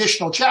reading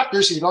additional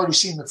chapters, he'd already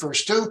seen the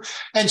first 2,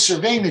 and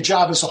surveying the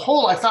job as a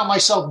whole, I found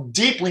myself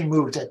deeply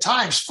moved, at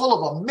times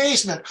full of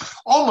amazement,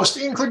 almost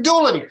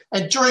incredulity.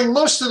 And during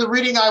most of the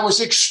reading, I was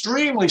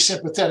extremely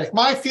sympathetic.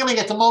 My feeling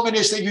at the moment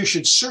is that you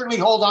should certainly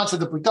hold on to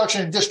the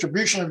production and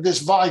distribution of this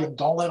volume.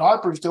 Don't let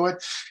Harper's do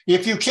it.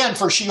 If you can,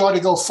 for she ought to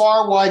go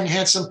far, wide, and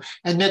handsome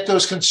and net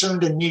those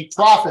concerned a neat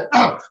profit.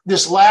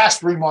 This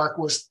last remark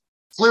was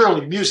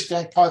clearly music to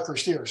Hank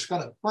Parkhurst's ears.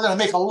 We're going to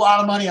make a lot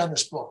of money on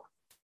this book.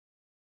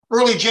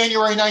 Early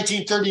January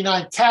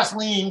 1939,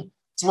 Kathleen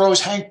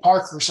throws Hank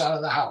Parkhurst out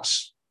of the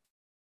house.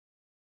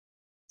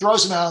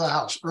 Throws him out of the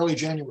house, early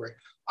January.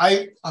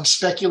 I'm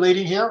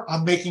speculating here.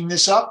 I'm making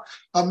this up.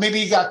 Maybe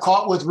he got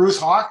caught with Ruth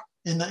Hawk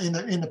in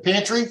the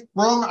pantry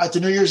room at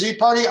the New Year's Eve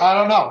party. I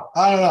don't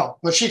know.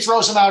 But she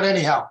throws him out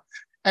anyhow.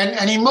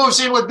 And he moves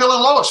in with Bill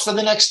and Lois for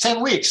the next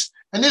 10 weeks.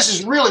 And this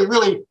is really,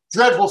 really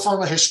dreadful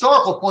from a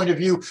historical point of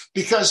view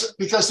because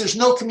there's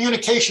no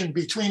communication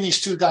between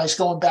these two guys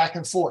going back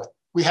and forth.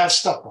 We have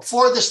stuff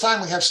before this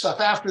time. We have stuff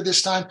after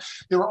this time.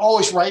 They were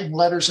always writing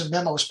letters and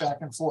memos back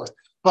and forth.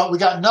 But we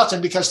got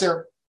nothing because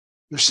they're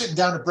sitting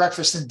down to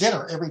breakfast and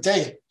dinner every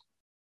day at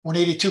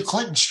 182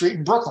 Clinton Street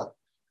in Brooklyn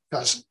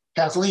because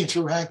Kathleen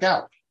threw Hank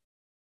out.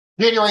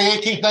 January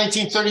 18th,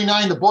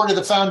 1939, the board of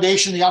the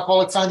foundation, the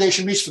Alcoholic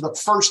Foundation, meets for the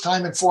first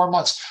time in 4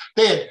 months.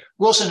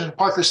 Wilson and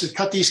Parkhurst had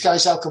cut these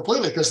guys out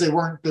completely because they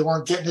weren't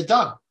getting it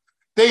done.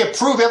 They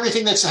approve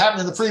everything that's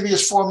happened in the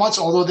previous 4 months,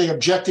 although they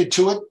objected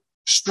to it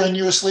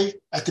strenuously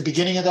at the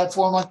beginning of that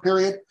 4-month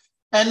period.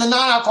 And the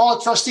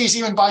non-alcoholic trustees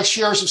even buy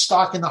shares of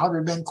stock in the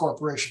 100 Men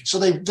Corporation. So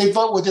they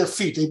vote with their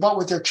feet. They vote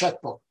with their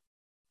checkbook.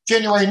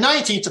 January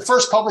 19th, the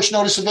first published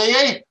notice of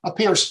AA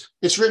appears.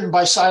 It's written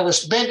by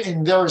Silas Bent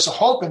in There Is a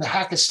Hope in the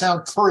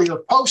Hackettstown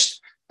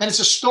Courier-Post. And it's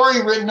a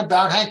story written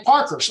about Hank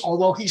Parkhurst,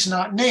 although he's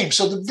not named.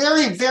 So the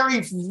very,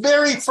 very,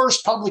 very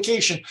first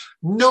publication,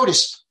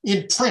 notice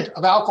in print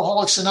of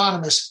Alcoholics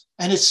Anonymous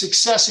and its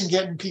success in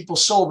getting people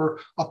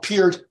sober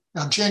appeared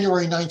on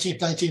January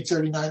 19th,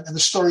 1939, and the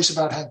story's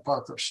about Hank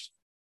Parkhurst.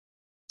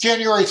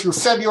 January through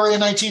February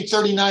of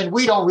 1939,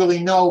 we don't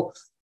really know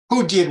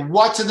who did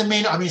what to the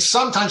main. I mean,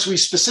 sometimes we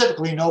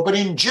specifically know, but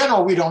in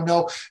general, we don't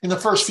know in the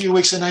first few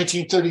weeks of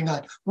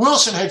 1939.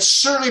 Wilson had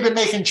certainly been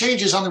making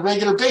changes on a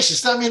regular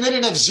basis. I mean, they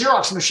didn't have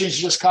Xerox machines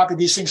to just copy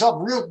these things up.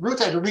 Ruth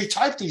had to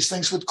retype these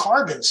things with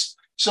carbons.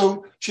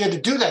 So she had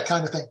to do that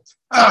kind of thing.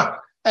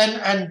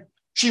 And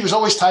she was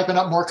always typing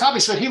up more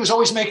copies, but he was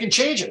always making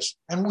changes.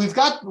 And we've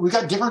got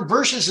different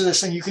versions of this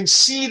thing. You can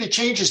see the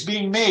changes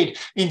being made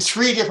in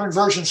 3 different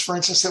versions, for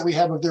instance, that we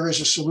have of There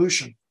Is a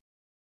Solution.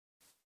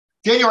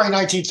 January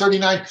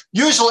 1939,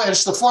 Usel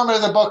edits the format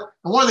of the book.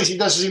 And one of the things he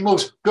does is he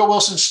moves Bill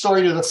Wilson's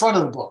story to the front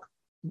of the book,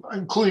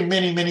 including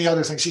many, many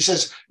other things. He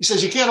says,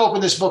 you can't open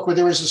this book where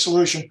there is a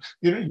solution.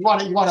 You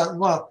want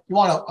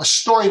a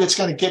story that's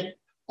going to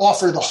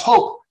offer the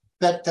hope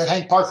that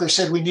Hank Parkhurst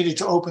said we needed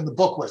to open the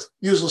book with.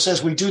 Usel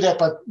says we do that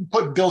by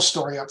putting Bill's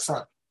story up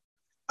front.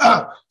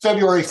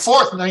 February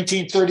 4th,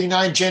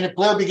 1939, Janet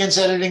Blair begins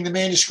editing the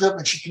manuscript,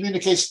 and she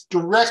communicates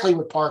directly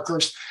with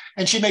Parkhurst,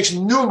 and she makes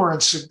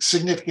numerous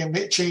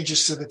significant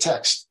changes to the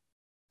text.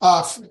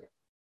 By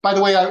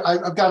the way,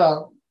 I've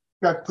got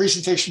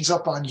presentations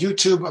up on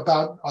YouTube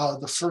about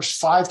the first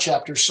 5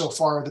 chapters so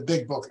far of the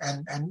big book,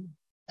 and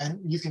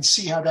you can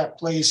see how that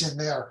plays in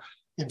there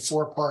in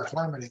 4-part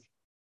harmony.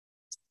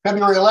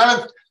 February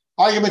 11th,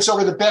 arguments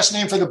over the best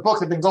name for the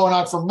book have been going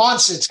on for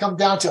months. It's come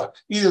down to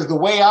either The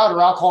Way Out or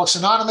Alcoholics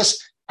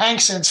Anonymous.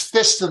 Hank sends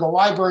Fitz to the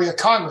Library of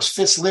Congress.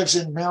 Fitz lives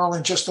in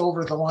Maryland, just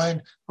over the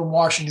line from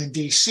Washington,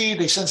 D.C.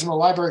 They send him to the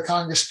Library of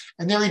Congress,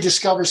 and there he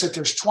discovers that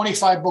there's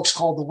 25 books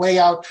called The Way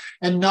Out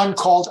and none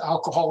called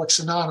Alcoholics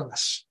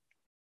Anonymous.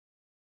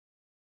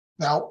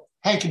 Now,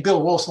 Hank and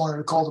Bill both wanted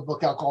to call the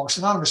book Alcoholics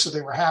Anonymous, so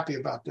they were happy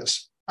about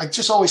this. I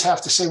just always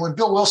have to say, when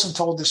Bill Wilson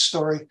told this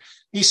story,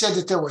 he said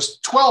that there was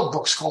 12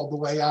 books called The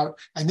Way Out,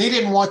 and they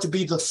didn't want to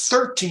be the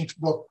 13th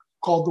book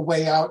called The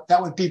Way Out.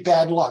 That would be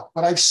bad luck.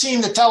 But I've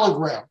seen the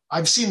telegram.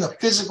 I've seen the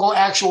physical,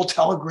 actual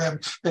telegram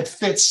that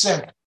Fitz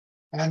sent.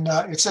 And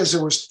it says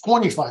there was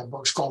 25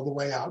 books called The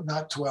Way Out,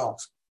 not 12.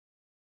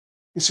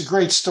 It's a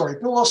great story.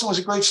 Bill Wilson was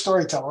a great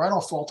storyteller. I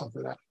don't fault him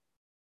for that.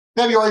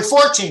 February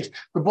 14th,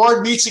 the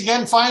board meets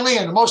again finally,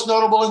 and the most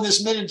notable in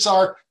this minutes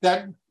are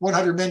that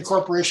 100 Men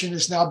Corporation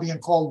is now being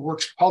called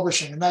Works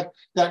Publishing, and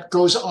that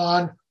goes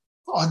on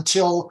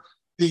through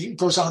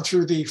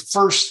the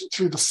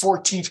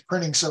 14th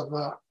printings of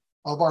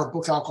our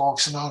book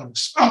Alcoholics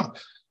Anonymous.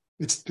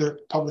 They're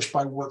published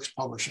by Works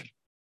Publishing.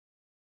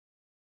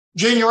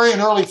 January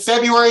and early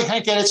February,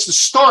 Hank edits the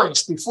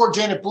stories before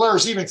Janet Blair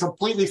is even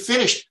completely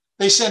finished.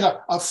 They send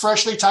a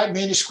freshly typed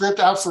manuscript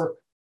out for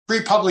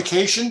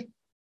pre-publication.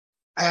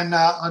 And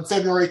on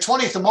February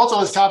 20th, the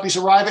multilith copies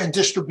arrive and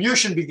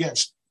distribution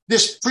begins.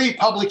 This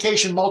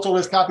pre-publication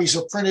multilith copies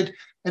are printed,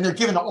 and they're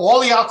given to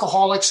all the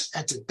alcoholics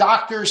and to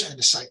doctors and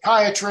to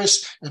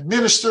psychiatrists and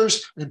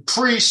ministers and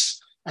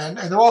priests. And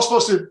they're all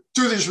supposed to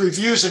do these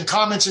reviews and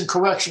comments and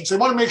corrections. They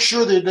want to make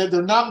sure that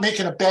they're not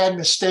making a bad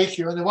mistake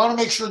here. And they want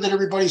to make sure that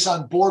everybody's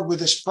on board with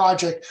this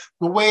project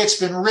the way it's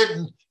been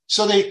written.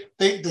 So they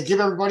give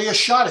everybody a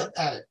shot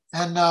at it.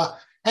 And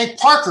Hank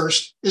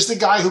Parkhurst is the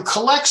guy who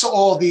collects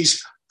all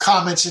these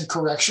comments and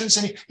corrections,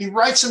 and he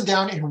writes them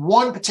down in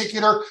one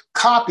particular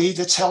copy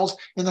that's held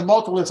in the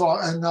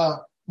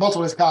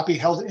multilith copy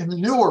held in the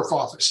Newark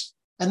office.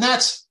 And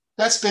that's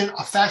been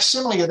a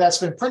facsimile of that's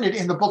been printed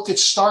in the book that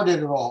started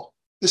it all.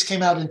 This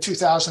came out in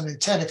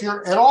 2010. If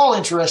you're at all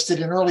interested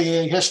in early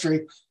AA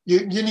history,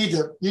 you need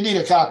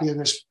a copy of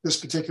this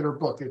particular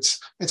book. It's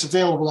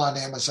available on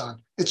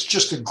Amazon. It's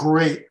just a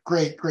great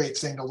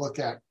thing to look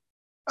at.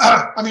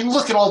 I mean,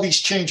 look at all these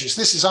changes.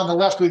 This is on the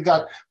left. We've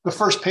got the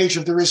first page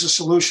of There Is a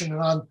Solution,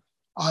 and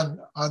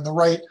on the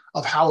right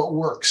of how it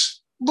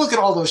works. Look at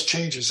all those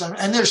changes.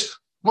 And there's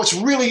what's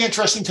really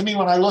interesting to me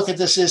when I look at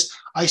this is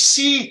I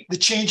see the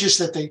changes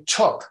that they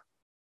took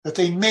that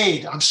they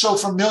made. I'm so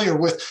familiar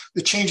with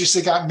the changes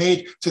that got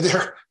made to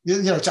their,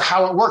 to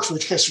how it works,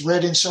 which gets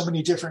read in so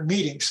many different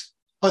meetings.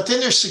 But then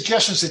there's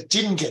suggestions that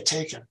didn't get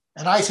taken.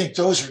 And I think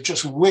those are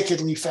just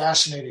wickedly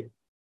fascinating.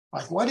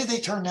 Like, why did they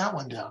turn that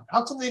one down?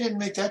 How come they didn't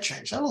make that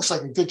change? That looks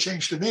like a good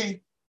change to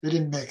me. They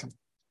didn't make them.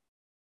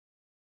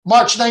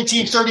 March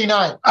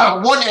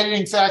 1939. One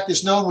editing fact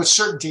is known with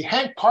certainty.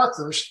 Hank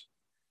Parkhurst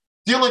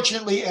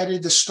diligently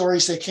edited the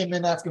stories that came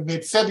in after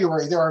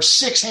mid-February. There are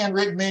 6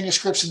 handwritten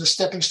manuscripts in the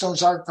Stepping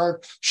Stones archive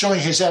showing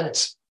his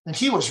edits. And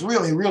he was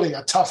really, really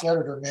a tough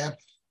editor, man.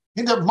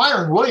 In the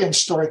Myron Williams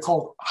story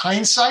called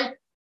Hindsight,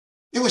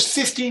 it was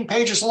 15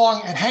 pages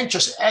long, and Hank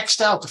just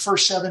X'd out the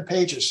first 7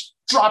 pages,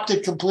 dropped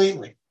it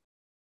completely.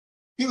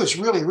 He was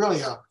really,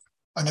 really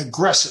an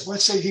aggressive.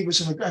 Let's say he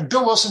was and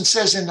Bill Wilson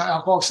says in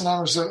Alcoholics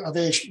Anonymous of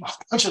Age, a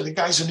bunch of the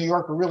guys in New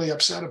York were really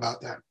upset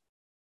about that.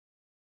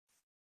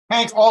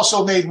 Hank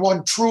also made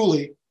one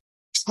truly,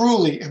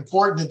 truly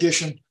important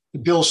addition to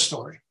Bill's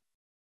story.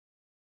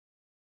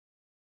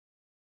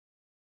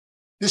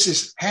 This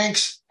is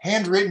Hank's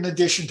handwritten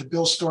addition to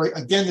Bill's story.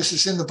 Again, this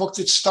is in the book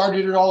that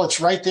started it all.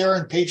 It's right there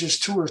in pages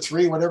 2 or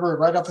 3, whatever,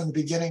 right up in the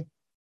beginning.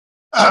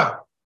 I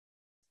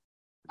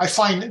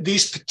find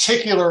this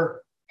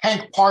particular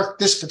Hank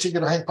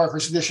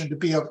Parker's edition to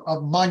be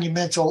of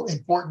monumental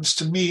importance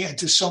to me and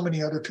to so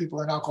many other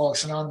people in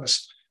Alcoholics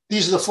Anonymous.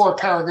 These are the 4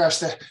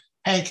 paragraphs that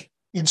Hank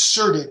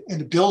inserted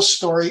into Bill's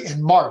story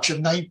in March of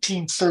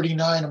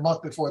 1939, a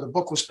month before the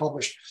book was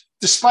published.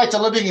 Despite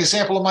the living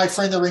example of my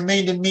friend, there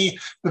remained in me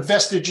the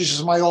vestiges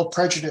of my old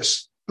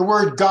prejudice. The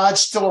word God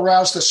still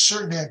aroused a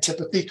certain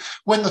antipathy.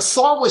 When the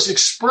thought was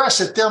expressed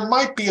that there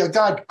might be a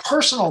God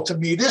personal to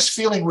me, this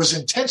feeling was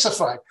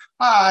intensified.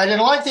 I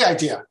didn't like the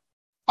idea.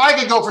 I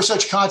could go for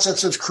such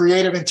concepts as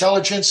creative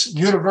intelligence,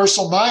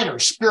 universal mind, or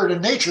spirit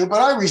of nature,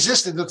 but I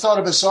resisted the thought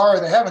of a czar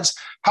of the heavens,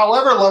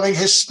 however loving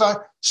his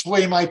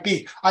sway might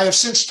be. I have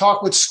since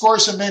talked with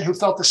scores of men who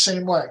felt the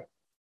same way.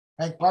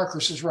 Hank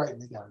Parkhurst is right,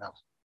 and they got to know.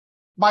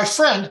 My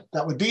friend,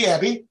 that would be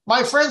Abby,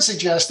 my friend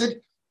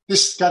suggested,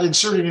 this got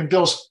inserted in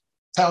Bill's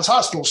Towns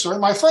Hospital story,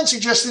 my friend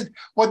suggested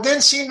what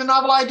then seemed a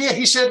novel idea.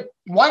 He said,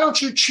 why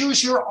don't you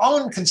choose your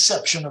own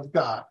conception of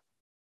God?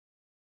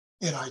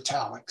 In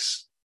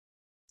italics.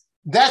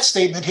 That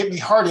statement hit me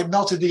hard. It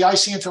melted the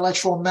icy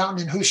intellectual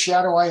mountain in whose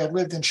shadow I had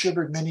lived and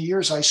shivered many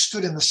years. I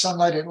stood in the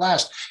sunlight at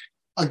last.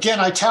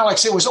 Again,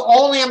 italics. It was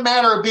only a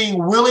matter of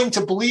being willing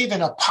to believe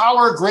in a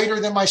power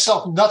greater than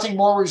myself. Nothing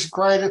more was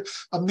required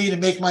of me to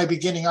make my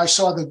beginning. I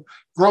saw the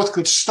growth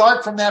could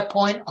start from that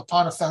point.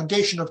 Upon a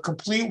foundation of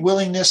complete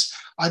willingness,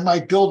 I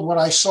might build what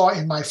I saw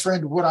in my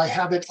friend. Would I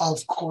have it?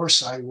 Of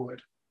course I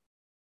would.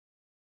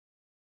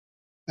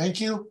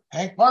 Thank you,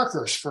 Hank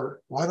Parkhurst,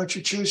 for why don't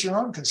you choose your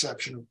own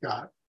conception of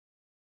God?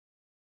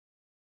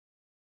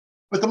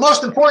 But the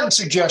most important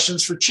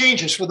suggestions for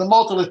changes for the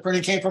multilith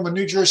printing came from a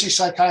New Jersey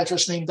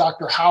psychiatrist named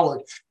Dr.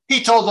 Howard.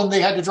 He told them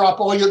they had to drop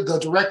all the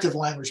directive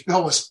language.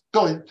 Bill,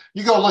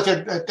 you go look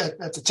at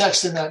the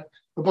text in the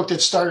book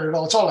that started it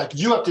all. It's all like,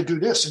 you have to do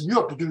this and you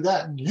have to do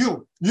that. And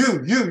you.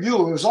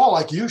 It was all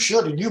like you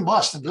should and you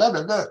must and blah,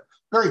 blah, blah.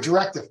 Very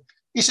directive.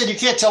 He said, you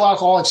can't tell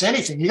alcoholics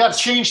anything. You got to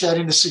change that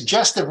into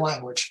suggestive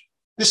language.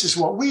 This is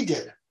what we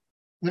did.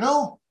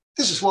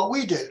 This is what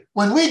we did.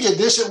 When we did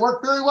this, it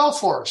worked very well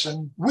for us.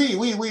 And we,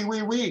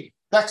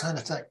 that kind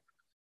of thing.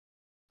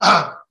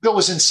 Bill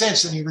was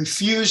incensed and he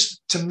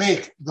refused to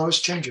make those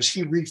changes.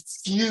 He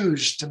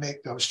refused to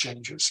make those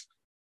changes.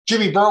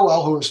 Jimmy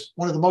Burwell, who was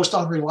one of the most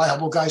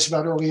unreliable guys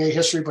about early A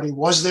history, but he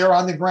was there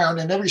on the ground,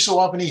 and every so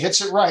often he hits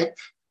it right.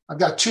 I've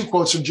got 2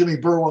 quotes from Jimmy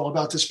Burwell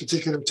about this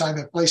particular time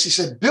and place. He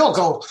said, did Bill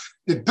go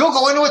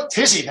into a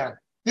tizzy then?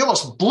 He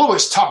almost blew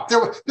his top.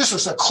 This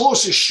was the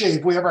closest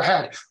shave we ever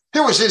had.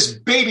 There was his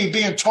baby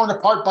being torn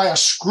apart by a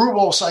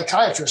screwball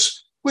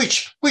psychiatrist. We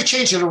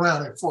changed it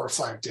around in 4 or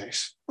 5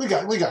 days. We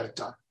got it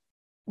done.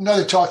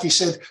 Another talk, he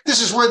said,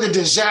 this is where the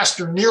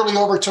disaster nearly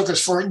overtook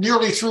us, for it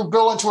nearly threw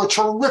Bill into a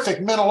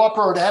terrific mental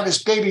uproar to have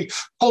his baby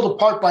pulled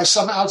apart by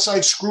some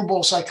outside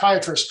screwball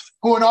psychiatrist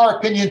who, in our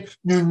opinion,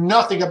 knew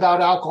nothing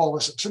about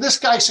alcoholism. So this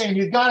guy's saying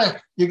you gotta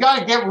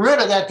get rid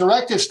of that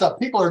directive stuff.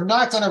 People are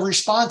not going to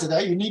respond to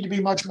that. You need to be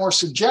much more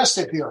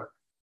suggestive here.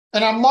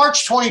 And on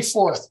March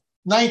 24th,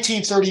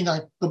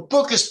 1939, the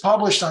book is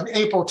published on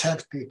April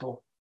 10th,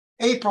 people.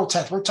 April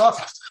 10th. We're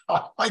talking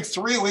like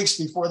 3 weeks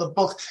before the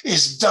book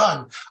is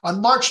done. On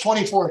March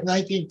 24th,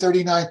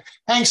 1939,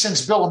 Hank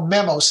sends Bill a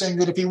memo saying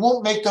that if he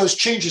won't make those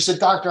changes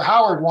that Dr.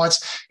 Howard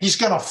wants, he's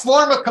going to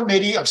form a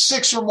committee of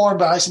 6 or more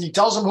guys, and he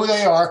tells them who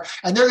they are,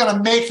 and they're going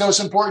to make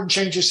those important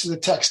changes to the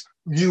text.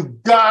 You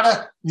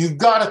gotta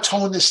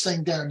tone this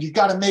thing down. You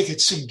gotta make it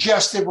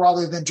suggestive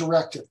rather than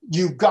directive.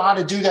 You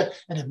gotta do that.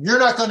 And if you're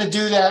not going to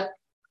do that,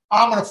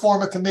 I'm going to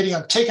form a committee.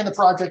 I'm taking the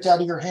project out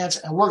of your hands,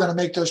 and we're going to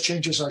make those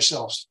changes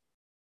ourselves.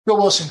 Bill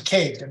Wilson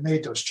caved and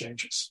made those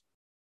changes.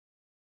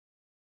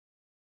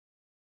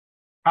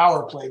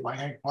 Power play by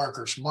Hank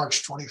Parkhurst,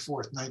 March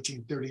 24th,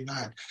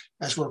 1939,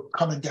 as we're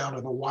coming down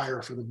to the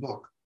wire for the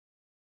book.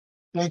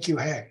 Thank you,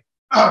 Hank.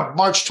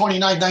 March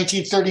 29,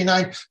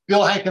 1939,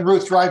 Bill, Hank, and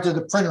Ruth drive to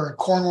the printer in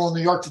Cornwall,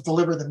 New York to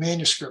deliver the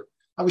manuscript.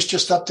 I was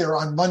just up there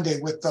on Monday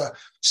with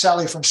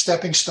Sally from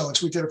Stepping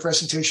Stones. We did a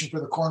presentation for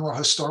the Cornwall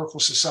Historical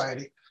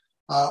Society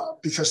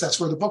because that's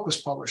where the book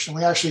was published. And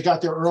we actually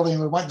got there early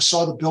and we went and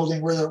saw the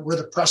building where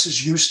the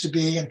presses used to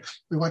be. And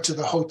we went to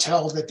the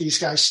hotel that these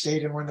guys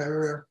stayed in when they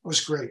were there. It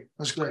was great. It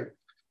was great.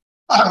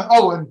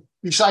 And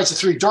besides the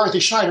three, Dorothy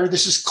Schneider,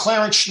 this is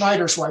Clarence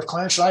Schneider's wife.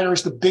 Clarence Schneider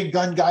is the big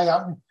gun guy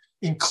out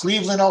in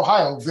Cleveland,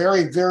 Ohio.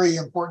 Very, very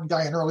important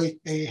guy in early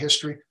AA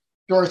history.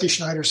 Dorothy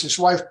Schneider's his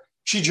wife.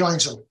 She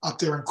joins them up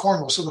there in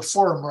Cornwall. So the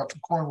four of them are up in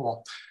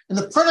Cornwall. And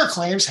the printer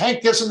claims,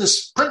 Hank gives him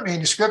this print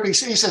manuscript. He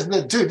says,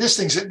 dude, this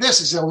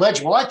is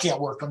illegible. I can't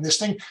work on this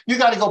thing. You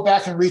got to go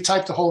back and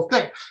retype the whole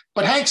thing.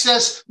 But Hank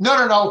says,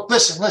 no,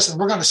 listen,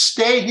 we're going to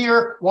stay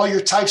here while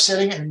you're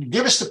typesetting and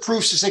give us the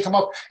proofs as they come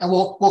up, and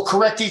we'll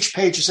correct each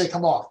page as they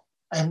come off.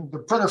 And the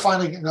printer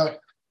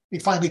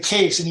finally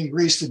caves and he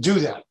agrees to do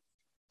that.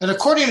 And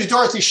according to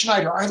Dorothy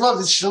Schneider, I love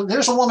this.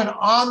 There's a woman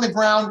on the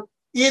ground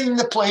in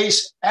the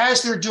place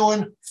as they're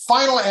doing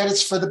final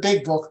edits for the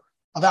big book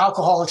of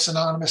Alcoholics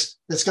Anonymous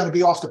that's going to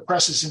be off the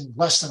presses in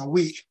less than a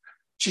week.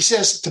 She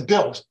says to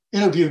Bill,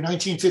 interview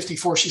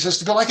 1954, she says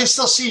to Bill, I can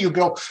still see you,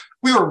 Bill.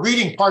 We were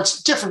reading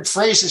parts, different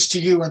phrases to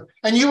you,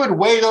 and you would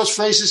weigh those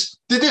phrases.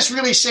 Did this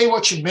really say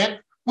what you meant?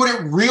 Would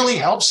it really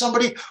help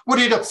somebody? Would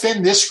it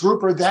offend this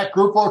group or that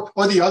group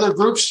or the other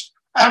groups?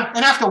 And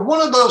after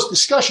one of those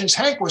discussions,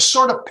 Hank was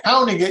sort of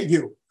pounding at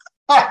you.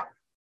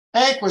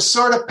 Hank was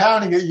sort of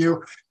pounding at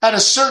you, and a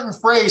certain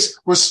phrase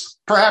was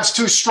perhaps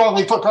too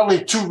strongly put,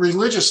 probably too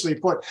religiously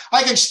put.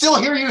 I can still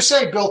hear you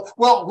say, Bill,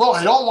 well,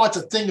 I don't want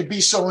the thing to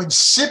be so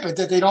insipid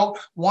that they don't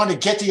want to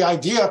get the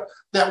idea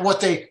that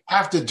what they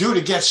have to do to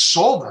get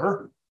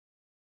sober.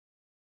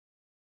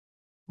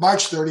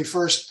 March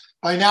 31st.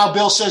 By now,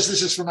 Bill says,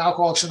 this is from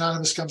Alcoholics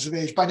Anonymous Comes of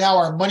Age. By now,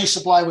 our money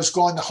supply was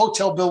gone. The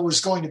hotel bill was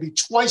going to be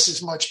twice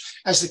as much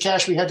as the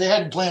cash we had. They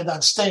hadn't planned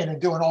on staying and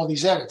doing all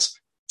these edits.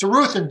 To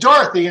Ruth and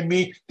Dorothy and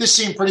me, this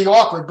seemed pretty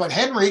awkward, but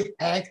Hank,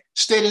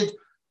 stated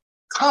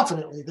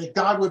confidently that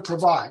God would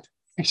provide.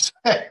 He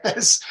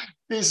says,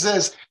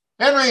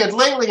 Henry had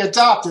lately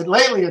adopted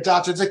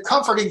the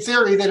comforting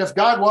theory that if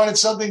God wanted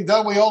something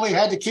done, we only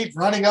had to keep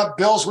running up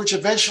bills, which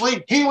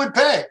eventually he would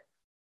pay.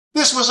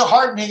 This was a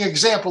heartening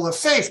example of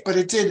faith, but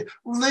it did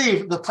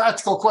leave the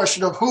practical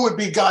question of who would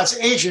be God's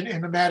agent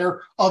in the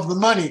matter of the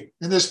money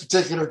in this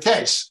particular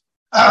case.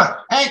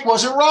 Hank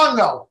wasn't wrong,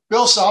 though.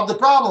 Bill solved the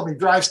problem. He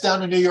drives down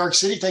to New York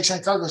City, takes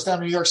Hank Carglass down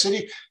to New York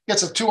City,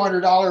 gets a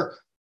 $200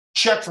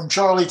 check from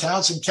Charlie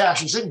Townsend,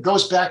 cashes it, and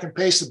goes back and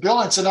pays the bill.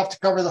 And it's enough to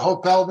cover the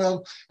hotel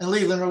bill, and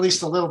Leland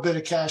released a little bit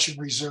of cash in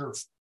reserve.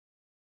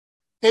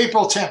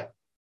 April 10,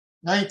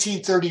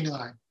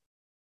 1939,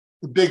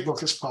 the big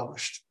book is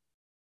published.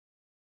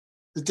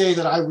 The day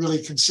that I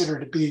really consider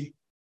to be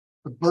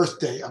the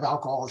birthday of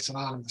Alcoholics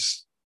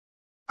Anonymous.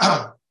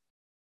 How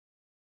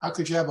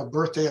could you have a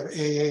birthday of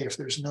AA if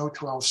there's no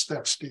 12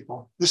 steps,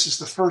 people? This is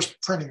the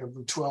first printing of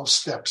the 12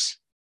 steps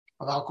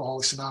of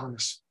Alcoholics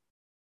Anonymous.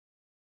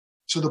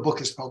 So the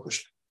book is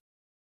published.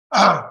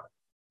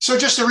 So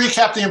just to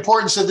recap the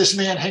importance of this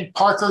man, Hank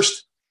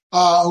Parkhurst,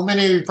 who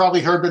many of you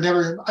probably heard, but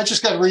never, I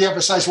just got to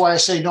reemphasize why I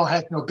say no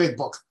Hank, no big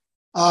book.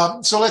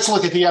 So let's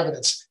look at the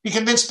evidence. He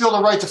convinced Bill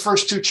to write the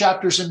first two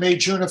chapters in May,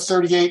 June of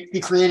 38. He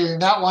created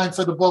an outline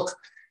for the book.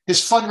 His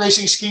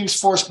fundraising schemes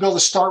forced Bill to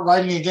start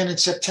writing again in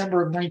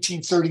September of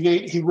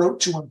 1938. He wrote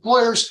to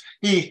employers.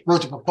 He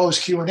wrote the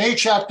proposed Q&A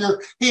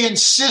chapter. He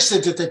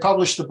insisted that they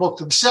publish the book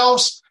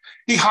themselves.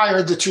 He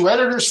hired the two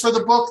editors for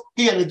the book.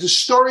 He added the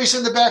stories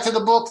in the back of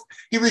the book.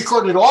 He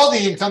recorded all the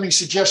incoming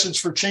suggestions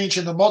for change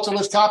in the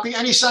multilith copy,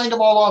 and he signed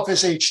them all off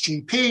as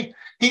HGP.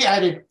 He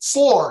added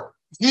 4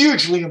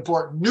 hugely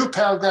important new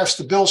paragraphs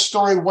to Bill's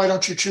story, Why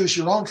Don't You Choose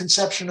Your Own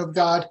Conception of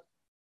God?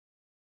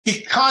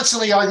 He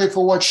constantly argued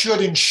for what should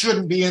and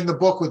shouldn't be in the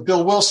book with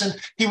Bill Wilson.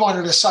 He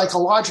wanted a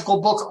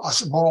psychological book,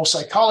 a moral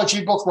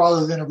psychology book,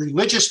 rather than a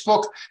religious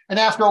book. And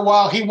after a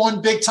while, he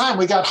won big time.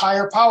 We got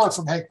higher power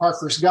from Hank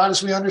Parkhurst, God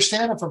as we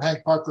understand it from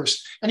Hank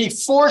Parkhurst. And he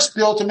forced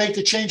Bill to make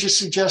the changes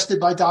suggested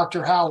by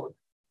Dr. Howard.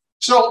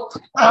 So,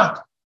 no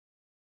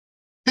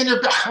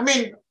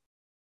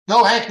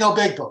Hank, no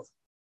big book.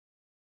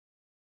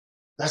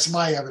 That's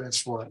my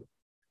evidence for it.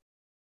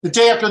 The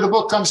day after the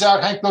book comes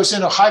out, Hank goes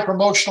into high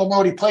promotional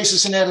mode. He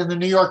places an ad in the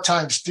New York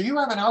Times. Do you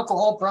have an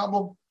alcohol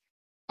problem?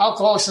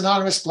 Alcoholics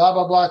Anonymous, blah,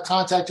 blah, blah.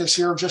 Contact us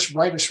here. Just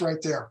write us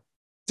right there.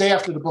 Day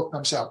after the book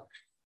comes out.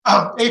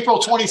 April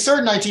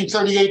 23rd,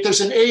 1938,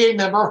 there's an AA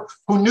member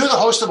who knew the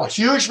host of a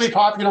hugely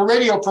popular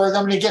radio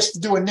program, and he gets to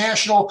do a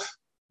national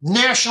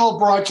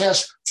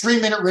broadcast,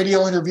 3-minute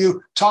radio interview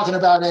talking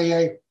about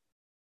AA.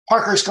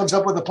 Parkhurst comes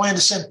up with a plan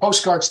to send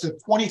postcards to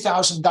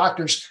 20,000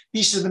 doctors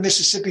east of the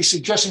Mississippi,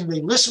 suggesting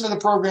they listen to the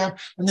program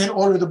and then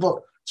order the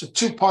book. It's a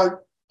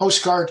 2-part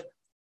postcard.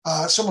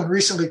 Someone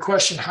recently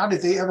questioned, how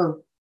did they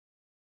ever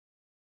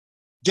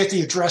get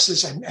the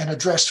addresses and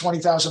address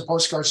 20,000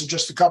 postcards in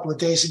just a couple of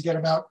days and get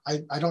them out?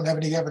 I don't have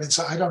any evidence.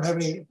 I don't have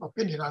any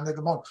opinion on it at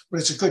the moment,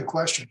 but it's a good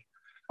question.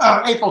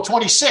 April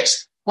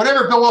 26th.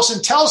 Whenever Bill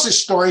Wilson tells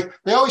his story,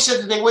 they always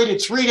said that they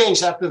waited 3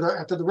 days after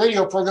the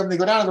radio program. They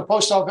go down to the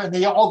post office and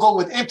they all go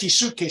with empty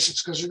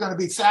suitcases because there's going to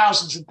be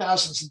thousands and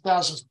thousands and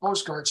thousands of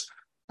postcards.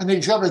 And they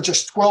discovered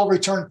just 12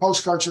 returned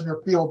postcards in their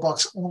P.O.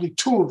 box, only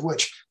 2 of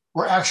which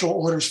were actual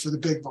orders for the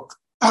big book.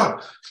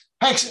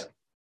 Hank's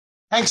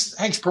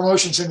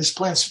promotions and his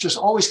plans are just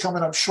always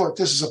coming up short.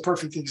 This is a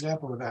perfect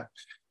example of that.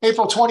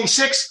 April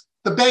 26th,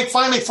 the bank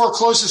finally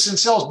forecloses and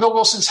sells Bill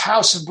Wilson's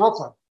house in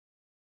Brooklyn.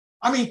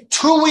 I mean,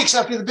 2 weeks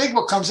after the big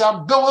book comes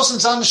out, Bill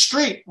Wilson's on the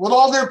street with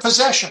all their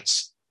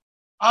possessions.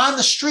 On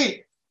the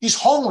street. He's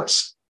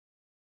homeless.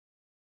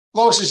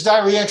 Lois's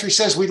diary entry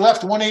says, we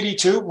left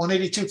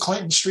 182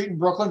 Clinton Street in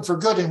Brooklyn for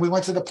good, and we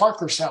went to the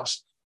Parkhurst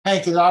house.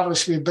 Hank had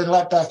obviously been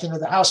let back into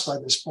the house by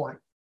this point.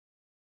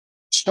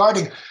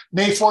 Starting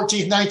May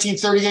 14th,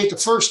 1938, the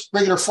first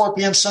regular 4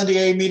 p.m.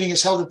 Sunday AA meeting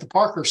is held at the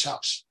Parkhurst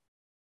house.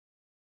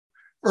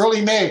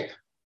 Early May.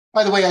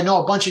 By the way, I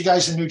know a bunch of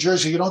guys in New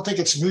Jersey. You don't think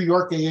it's New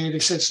York AA. They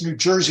said it's New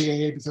Jersey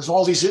AA because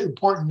all these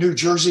important New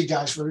Jersey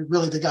guys were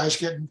really the guys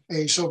getting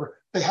AA sober.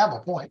 They have a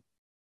point.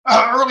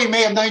 Early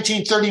May of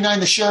 1939,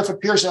 the sheriff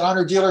appears at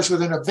Honor Dealers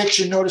with an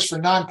eviction notice for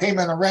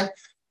non-payment of rent.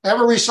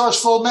 Ever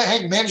resourceful,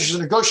 Hank manages to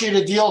negotiate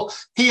a deal.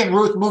 He and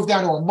Ruth moved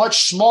down to a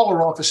much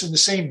smaller office in the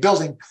same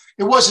building.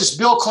 It was, as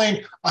Bill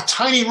claimed, a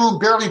tiny room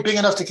barely big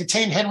enough to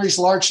contain Henry's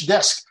large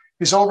desk,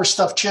 his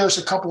overstuffed chairs,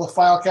 a couple of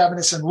file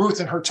cabinets, and Ruth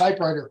and her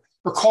typewriter.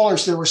 For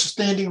callers, there was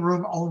standing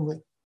room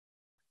only.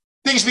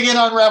 Things begin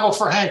to unravel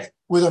for Hank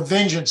with a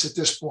vengeance at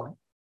this point.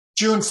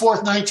 June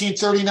 4th,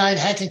 1939,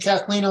 Hank and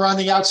Kathleen are on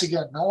the outs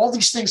again. Now, all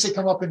these things that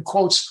come up in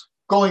quotes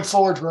going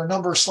forward for a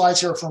number of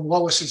slides here from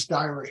Lois's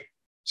diary.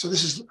 So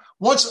this is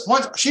once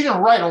she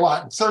didn't write a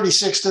lot in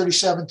 36,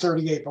 37,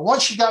 38, but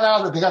once she got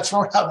out of it, they got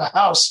thrown out of the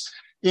house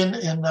in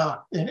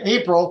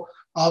April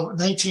of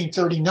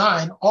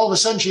 1939. All of a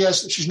sudden,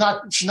 she's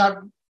not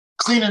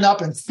cleaning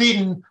up and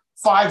feeding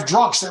 5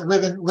 drunks that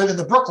live in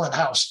the Brooklyn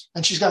house,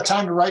 and she's got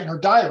time to write in her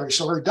diary.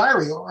 So her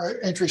diary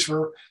entries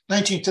for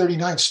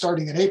 1939,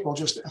 starting in April,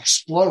 just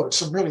explode.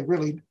 Some really,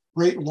 really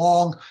great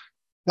long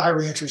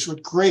diary entries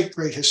with great,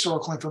 great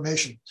historical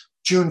information.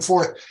 June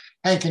 4th,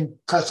 Hank and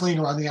Kathleen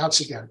are on the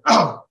outs again.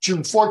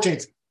 June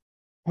 14th,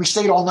 we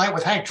stayed all night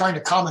with Hank trying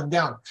to calm him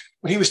down,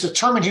 but he was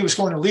determined he was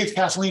going to leave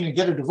Kathleen and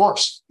get a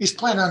divorce. He's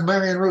planning on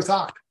marrying Ruth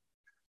Ock.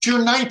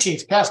 June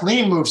 19th,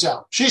 Kathleen moves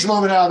out. She's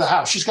moving out of the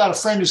house. She's got a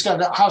friend who's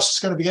got a house that's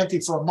going to be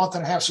empty for a month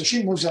and a half, so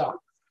she moves out,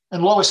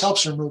 and Lois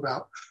helps her move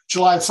out.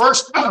 July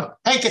 1st,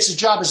 Hank gets a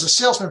job as a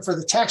salesman for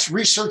the Tax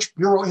Research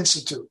Bureau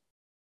Institute.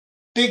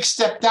 Big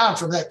step down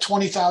from that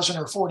 $20,000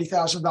 or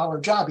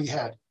 $40,000 job he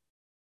had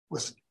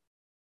with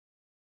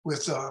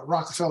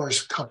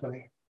Rockefeller's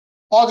company.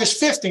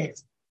 August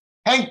 15th,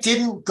 Hank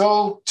didn't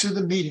go to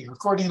the meeting,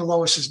 according to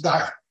Lois's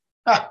diary.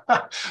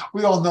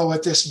 We all know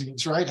what this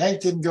means, right? Hank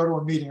didn't go to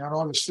a meeting on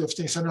August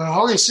 15th. And on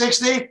August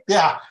 16th,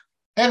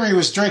 Henry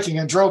was drinking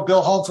and drove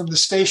Bill home from the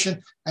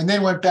station and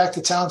then went back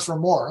to town for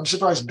more. I'm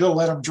surprised Bill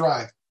let him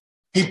drive.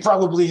 He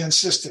probably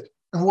insisted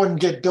and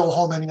wouldn't get Bill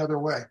home any other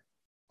way.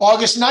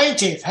 August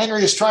 19th,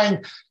 Henry is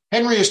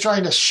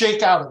trying to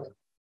shake out of it.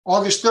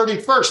 August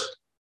 31st,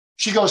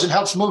 she goes and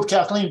helps move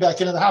Kathleen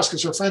back into the house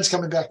because her friend's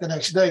coming back the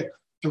next day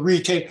to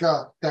retake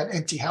that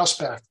empty house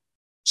back.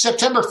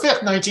 September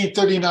 5th,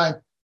 1939,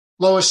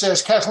 Lois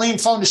says, Kathleen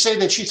phoned to say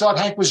that she thought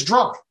Hank was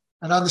drunk.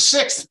 And on the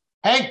 6th,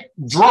 Hank,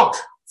 drunk,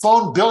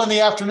 phoned Bill in the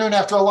afternoon.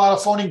 After a lot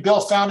of phoning,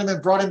 Bill found him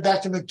and brought him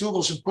back to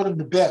McDougal's and put him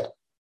to bed.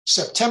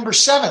 September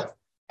 7th,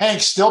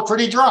 Hank still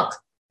pretty drunk.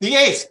 The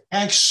 8th,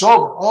 Hank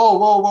sober. Oh,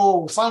 whoa,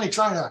 we're finally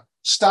trying to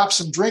stop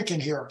some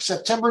drinking here.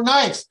 September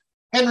 9th,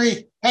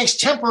 Hank's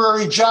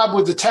temporary job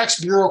with the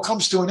Tax Bureau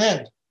comes to an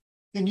end.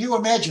 Can you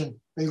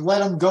imagine? They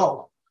let him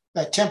go,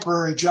 that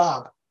temporary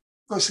job.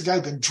 Of course, the guy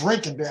had been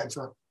drinking bad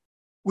for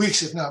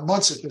weeks, if not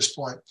months at this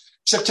point.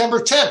 September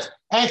 10th,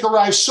 Hank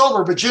arrives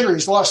sober, but jittery.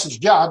 He's lost his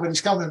job, but he's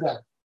coming back.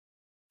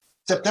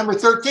 September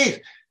 13th,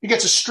 he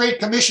gets a straight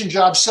commission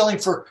job selling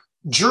for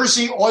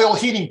Jersey Oil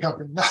Heating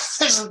Company. Now,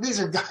 these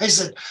are guys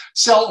that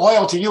sell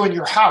oil to you in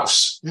your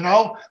house, you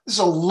know? This is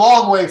a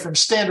long way from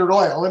Standard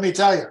Oil, let me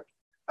tell you.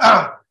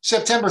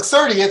 September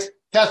 30th,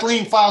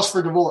 Kathleen files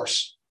for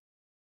divorce.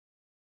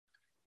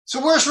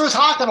 So where's Ruth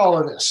Ock in all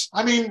of this?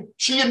 I mean,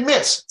 she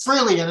admits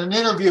freely in an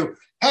interview,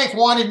 Hank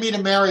wanted me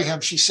to marry him,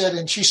 she said,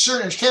 and she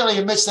certainly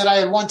admits that I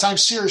had one time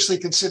seriously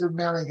considered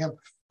marrying him.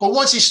 But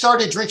once he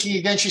started drinking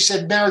again, she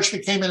said marriage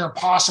became an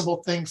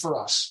impossible thing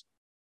for us.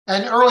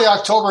 And early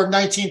October of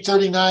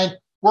 1939,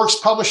 Works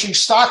Publishing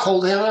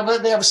stockholder,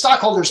 they have a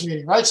stockholders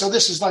meeting, right? So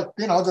this is like,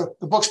 you know,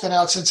 the book's been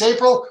out since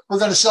April. We're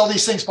going to sell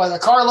these things by the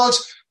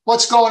carloads.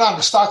 What's going on?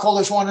 The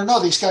stockholders want to know.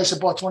 These guys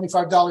have bought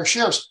 $25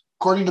 shares.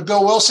 According to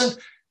Bill Wilson,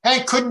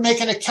 Hank couldn't make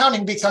an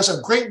accounting because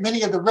a great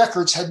many of the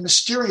records had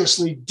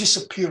mysteriously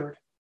disappeared.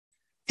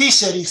 He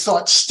said he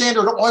thought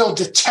Standard Oil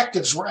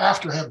detectives were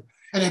after him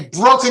and had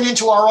broken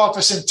into our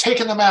office and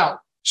taken them out.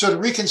 So to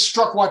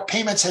reconstruct what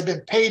payments had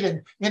been paid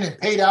in and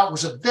paid out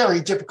was a very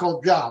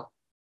difficult job.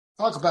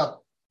 Talk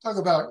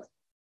about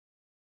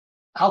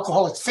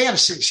alcoholic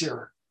fantasies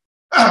here.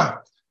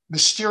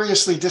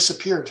 mysteriously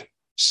disappeared.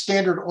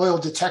 Standard Oil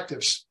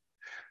detectives.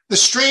 The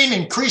strain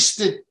increased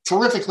it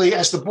terrifically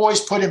as the boys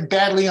put him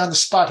badly on the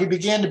spot. He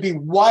began to be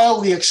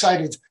wildly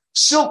excited.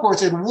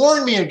 Silkworth had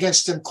warned me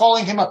against him,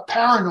 calling him a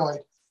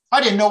paranoid.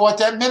 I didn't know what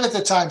that meant at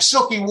the time.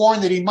 Silky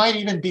warned that he might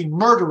even be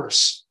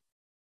murderous.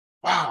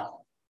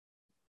 Wow.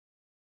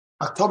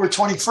 October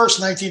 21st,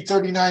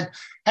 1939,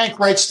 Hank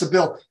writes to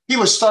Bill. He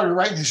was started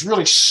writing these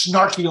really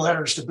snarky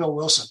letters to Bill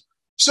Wilson.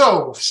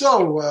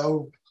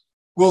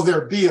 Will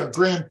there be a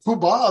grand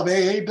poobah of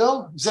AA,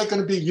 Bill? Is that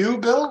going to be you,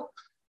 Bill?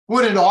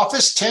 Would an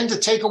office tend to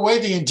take away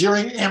the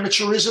endearing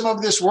amateurism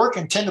of this work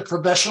and tend to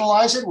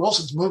professionalize it?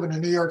 Wilson's moving to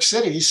New York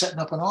City. He's setting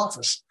up an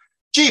office.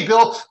 Gee,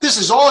 Bill, this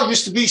is all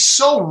used to be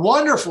so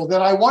wonderful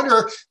that I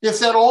wonder if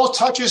that old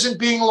touch isn't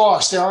being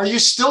lost. Are you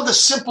still the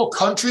simple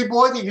country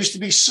boy that used to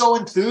be so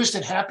enthused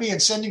and happy and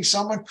sending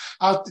someone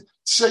out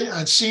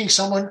and seeing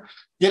someone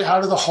get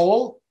out of the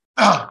hole?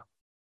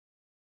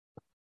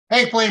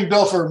 Hank blamed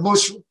Bill for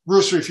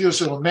Ruth's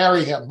refusal to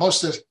marry him,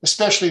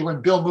 especially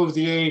when Bill moved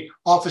the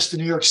AA office to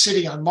New York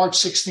City on March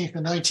 16th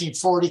in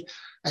 1940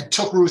 and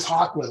took Ruth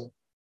Hawk with him.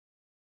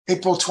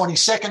 April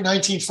 22nd,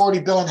 1940,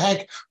 Bill and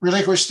Hank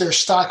relinquished their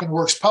stock in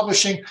Works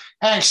Publishing.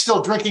 Hank,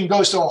 still drinking,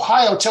 goes to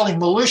Ohio telling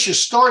malicious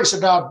stories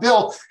about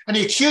Bill, and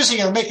he accusing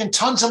him of making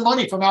tons of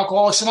money from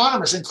Alcoholics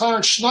Anonymous. And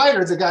Clarence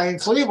Schneider, the guy in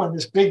Cleveland,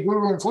 this big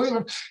guru in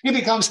Cleveland, he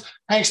becomes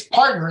Hank's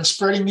partner in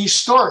spreading these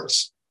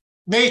stories.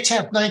 May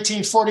 10th,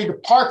 1940, the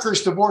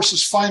Parkers' divorce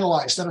is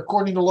finalized. And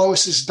according to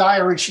Lois's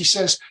diary, she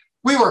says,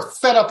 we were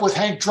fed up with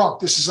Hank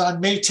drunk. This is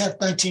on May 10th,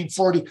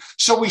 1940.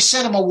 So we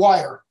sent him a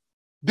wire.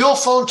 Bill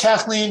phoned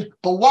Kathleen,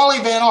 but Wally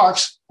Van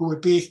Arks, who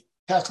would be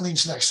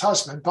Kathleen's next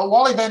husband, but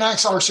Wally Van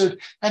Arks answered,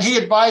 and he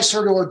advised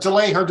her to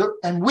delay her,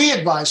 and we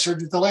advised her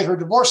to delay her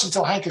divorce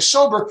until Hank is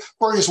sober,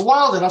 or he is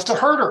wild enough to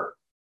hurt her.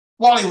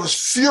 Wally was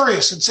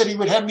furious and said he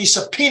would have me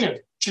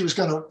subpoenaed. She was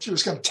going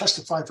to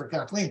testify for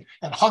Kathleen,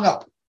 and hung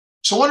up.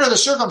 So under the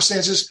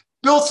circumstances,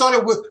 Bill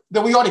thought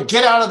that we ought to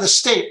get out of the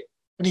state,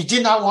 and he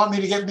did not want me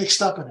to get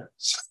mixed up in it.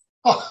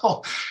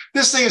 Oh,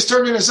 this thing has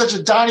turned into such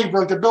a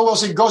Donnybrook that Bill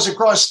Wilson goes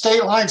across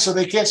state lines so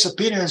they can't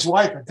subpoena his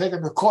wife and take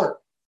him to court.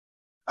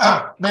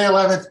 May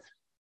 11th,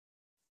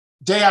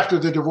 day after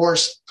the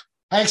divorce,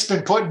 Hank's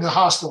been put in the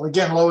hospital.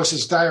 Again,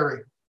 Lois's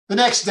diary. The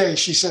next day,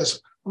 she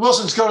says,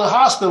 Wilson's go to the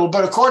hospital,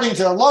 but according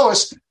to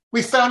Lois,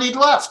 we found he'd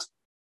left.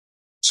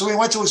 So we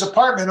went to his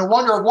apartment, and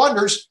wonder of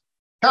wonders,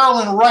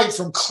 Carolyn Wright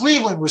from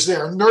Cleveland was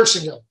there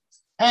nursing him.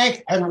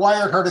 Hank had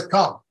wired her to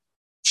come.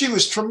 She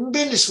was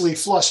tremendously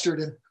flustered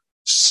and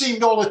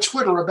seemed all to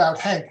twitter about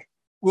Hank.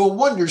 Will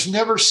wonders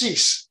never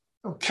cease?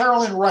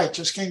 Carolyn Wright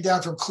just came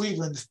down from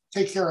Cleveland to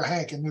take care of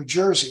Hank in New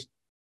Jersey.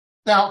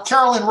 Now,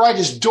 Carolyn Wright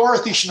is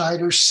Dorothy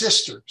Schneider's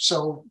sister.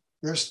 So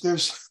there's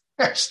these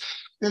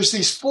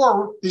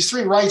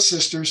three Wright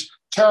sisters,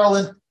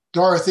 Carolyn,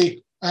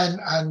 Dorothy,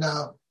 and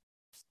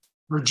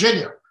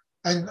Virginia.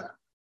 And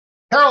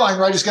Caroline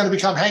Wright is going to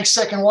become Hank's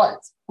second wife,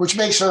 which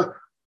makes her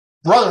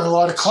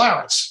brother-in-law to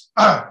Clarence.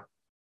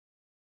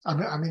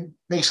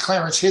 Makes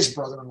Clarence his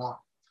brother-in-law.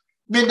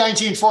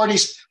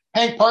 Mid-1940s,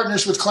 Hank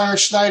partners with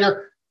Clarence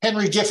Schneider,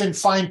 Henry Giffen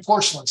Fine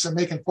Porcelains. They're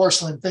making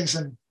porcelain things,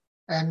 and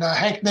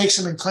Hank makes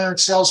them and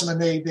Clarence sells them,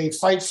 and they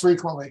fight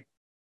frequently.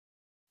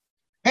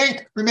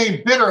 Hank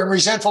remained bitter and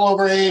resentful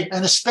over AA,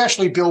 and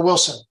especially Bill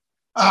Wilson.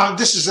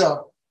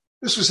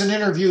 This was an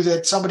interview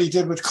that somebody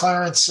did with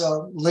Clarence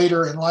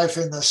later in life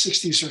in the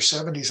 60s or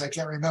 70s. I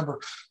can't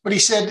remember. But he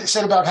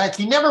said about Hank,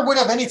 he never would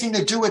have anything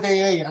to do with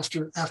AA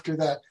after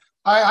that.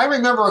 I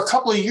remember a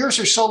couple of years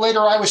or so later,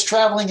 I was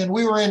traveling and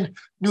we were in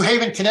New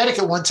Haven,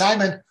 Connecticut one time,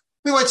 and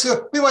we went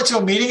to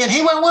a meeting and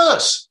he went with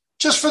us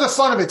just for the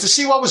fun of it to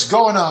see what was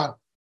going on.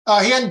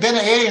 He hadn't been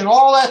to AA in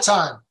all that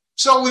time.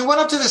 So we went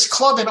up to this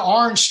club in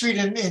Orange Street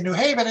in New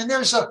Haven, and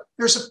there's a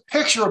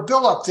picture of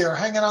Bill up there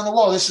hanging on the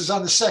wall. This is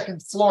on the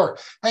second floor,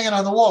 hanging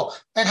on the wall.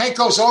 And Hank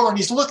goes over and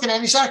he's looking at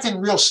him. He's acting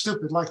real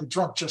stupid, like a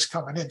drunk just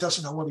coming in,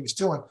 doesn't know what he's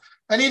doing.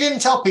 And he didn't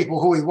tell people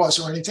who he was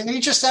or anything. And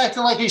he just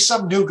acted like he's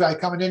some new guy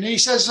coming in. And he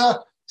says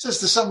to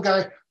some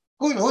guy,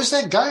 who's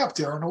that guy up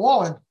there on the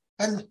wall?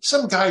 And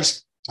some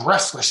guy's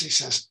breathless. He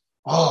says,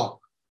 oh,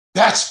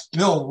 that's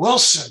Bill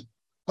Wilson.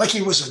 Like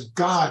he was a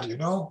god, you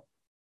know?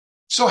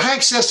 So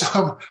Hank says to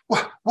him,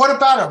 what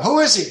about him? Who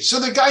is he? So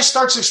the guy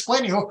starts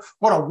explaining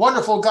what a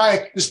wonderful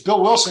guy this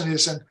Bill Wilson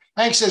is. And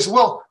Hank says,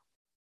 well,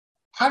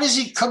 how does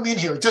he come in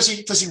here? Does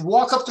he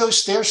walk up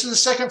those stairs to the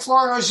second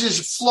floor, or does he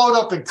just float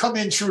up and come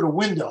in through the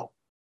window?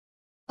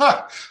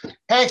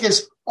 Hank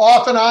is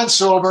off and on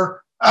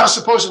sober,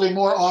 supposedly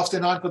more off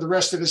than on for the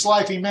rest of his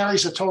life. He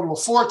marries a total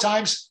of 4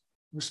 times.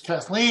 It was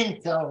Kathleen,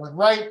 Carolyn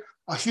Wright,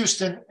 a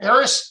Houston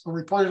heiress who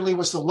reportedly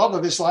was the love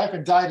of his life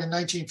and died in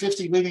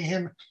 1950, leaving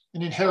him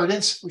an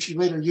inheritance, which he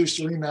later used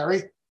to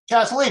remarry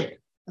Kathleen.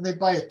 And they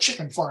buy a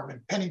chicken farm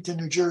in Pennington,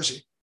 New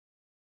Jersey.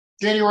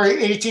 January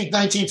 18th,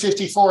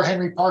 1954,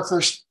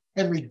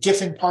 Henry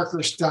Giffen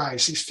Parkhurst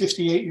dies. He's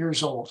 58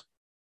 years old.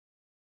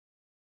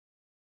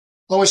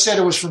 Lois said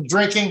it was from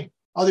drinking.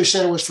 Others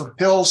said it was from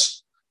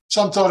pills.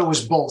 Some thought it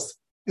was both.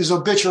 His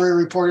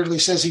obituary reportedly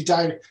says he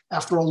died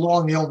after a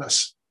long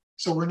illness.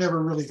 So we're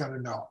never really going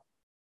to know.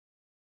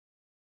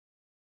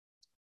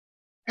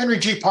 Henry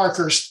G.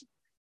 Parkhurst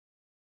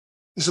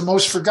is the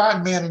most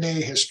forgotten man in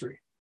AA history.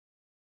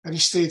 Had he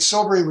stayed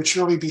sober, he would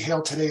surely be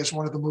hailed today as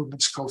one of the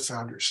movement's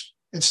co-founders.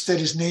 Instead,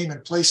 his name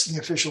and place in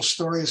the official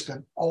story has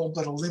been all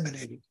but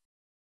eliminated.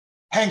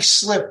 Hank's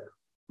slip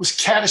was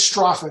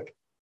catastrophic,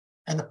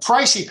 and the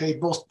price he paid,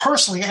 both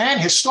personally and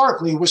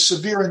historically, was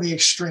severe in the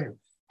extreme.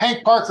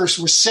 Hank Parkhurst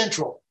was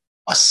central,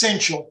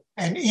 essential,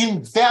 and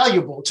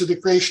invaluable to the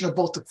creation of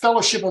both the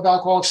Fellowship of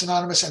Alcoholics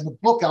Anonymous and the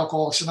book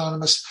Alcoholics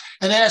Anonymous,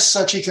 and as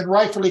such, he can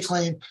rightfully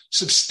claim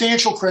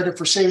substantial credit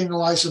for saving the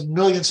lives of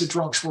millions of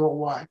drunks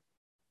worldwide.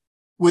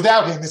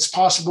 Without him, it's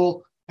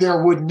possible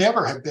there would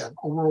never have been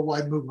a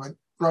worldwide movement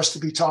for us to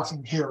be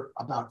talking here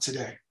about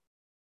today.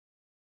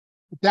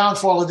 The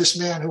downfall of this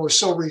man who was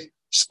so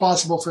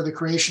responsible for the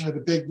creation of the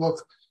Big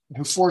Book and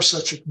who forced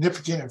such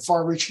significant and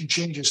far-reaching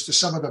changes to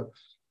some of the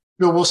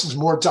Bill Wilson's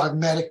more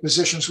dogmatic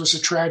positions was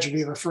a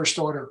tragedy of the first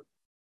order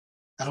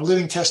and a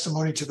living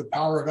testimony to the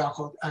power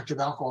of active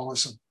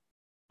alcoholism.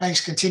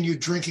 Hank's continued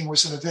drinking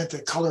was an event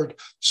that colored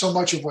so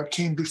much of what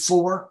came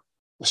before.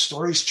 The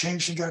stories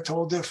changed and got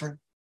told different,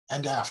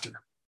 and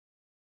after.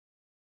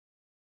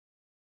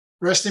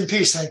 Rest in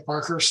peace, Hank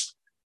Parkhurst.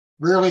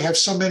 Rarely have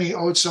so many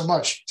owed so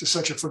much to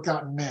such a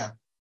forgotten man.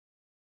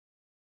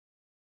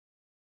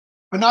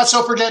 But not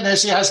so forgotten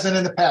as he has been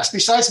in the past.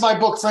 Besides my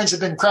book, friends have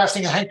been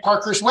crafting a Hank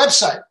Parkhurst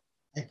website,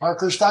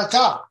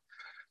 hankparkhurst.com,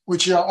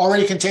 which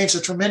already contains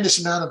a tremendous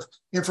amount of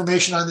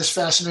information on this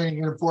fascinating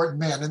and important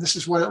man. And this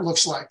is what it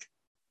looks like,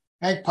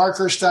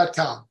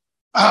 hankparkhurst.com.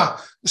 The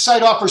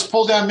site offers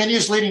pull-down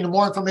menus leading to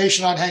more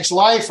information on Hank's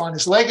life, on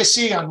his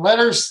legacy, on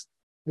letters,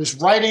 his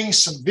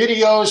writings, some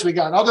videos. We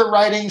got other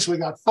writings, we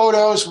got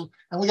photos,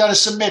 and we got a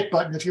submit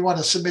button if you want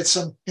to submit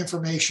some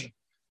information.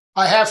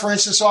 I have, for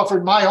instance,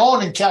 offered my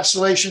own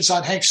encapsulations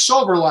on Hank's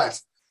sober life.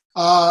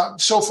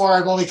 So far,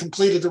 I've only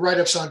completed the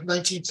write-ups on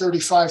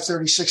 1935,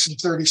 36, and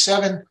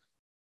 37.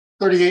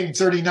 38 and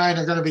 39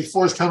 are going to be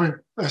forthcoming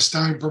as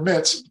time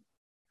permits.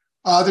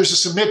 There's a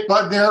submit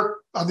button there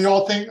on the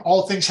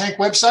All Things Hank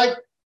website,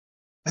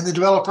 and the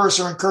developers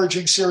are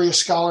encouraging serious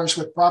scholars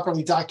with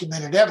properly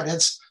documented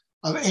evidence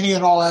of any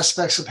and all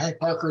aspects of Hank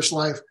Parkhurst's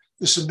life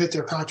to submit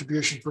their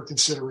contribution for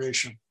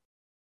consideration.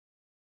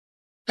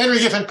 Henry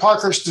Giffen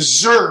Parkhurst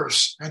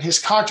deserves, and his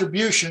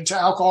contribution to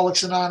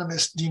Alcoholics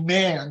Anonymous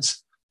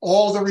demands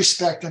all the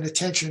respect and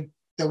attention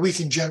that we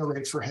can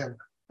generate for him.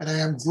 And I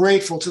am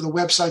grateful to the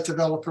website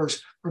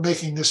developers for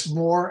making this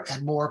more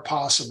and more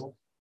possible.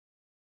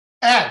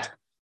 And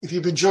if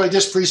you've enjoyed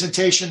this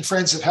presentation,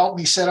 friends have helped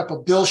me set up a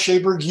Bill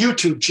Shaberg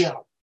YouTube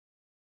channel,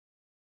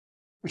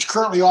 which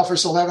currently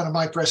offers 11 of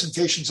my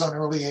presentations on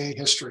early AA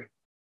history.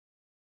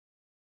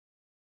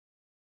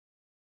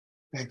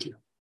 Thank you.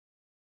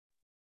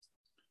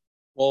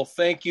 Well,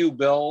 thank you,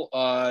 Bill.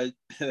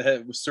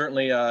 It was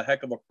certainly a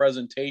heck of a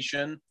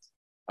presentation.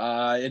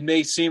 It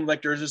may seem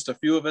like there's just a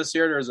few of us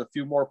here. There's a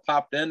few more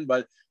popped in,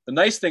 but the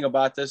nice thing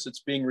about this, it's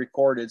being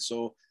recorded,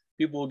 so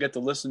people will get to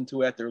listen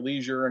to it at their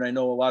leisure. And I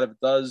know a lot of it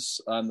does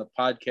on the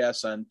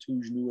podcast on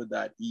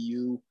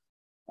tujnua.eu.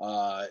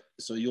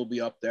 So you'll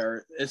be up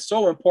there. It's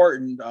so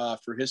important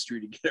for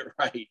history to get it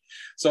right.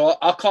 So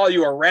I'll call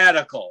you a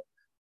radical.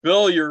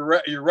 Bill,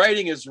 your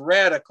writing is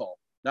radical.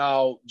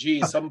 Now,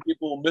 geez, some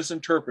people will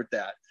misinterpret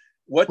that.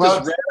 What does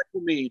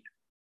radical mean?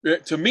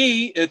 To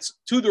me, it's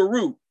to the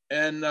root.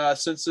 And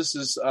since this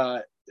is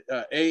AA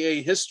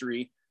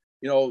history,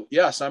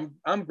 yes,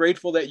 I'm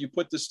grateful that you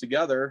put this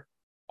together.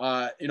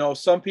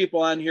 Some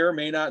people on here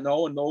may not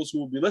know, and those who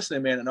will be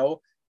listening may not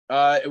know.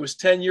 It was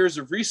 10 years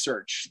of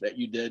research that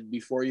you did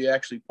before you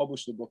actually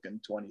published the book in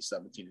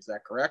 2017. Is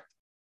that correct?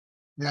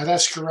 Yeah,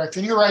 that's correct.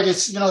 And you're right.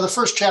 It's, the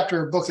first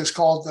chapter of the book is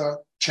called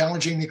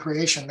Challenging the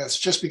Creation. That's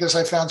just because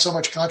I found so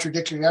much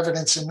contradictory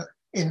evidence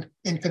in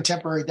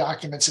contemporary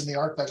documents in the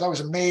archives. I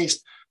was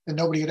amazed that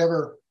nobody had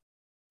ever,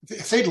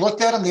 if they'd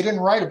looked at them, they didn't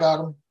write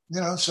about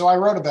them, so I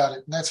wrote about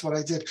it. And that's what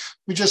I did.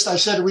 We just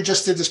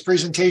did this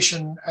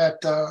presentation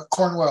at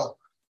Cornwall,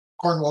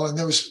 and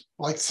there was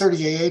like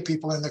 30 AA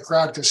people in the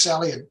crowd because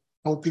Sally had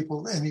told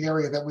people in the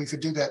area that we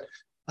could do that.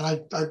 And I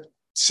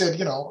said,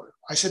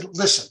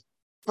 listen,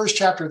 first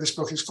chapter of this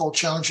book is called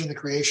Challenging the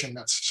Creation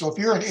Myths. So if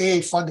you're an AA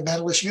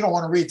fundamentalist, you don't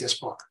want to read this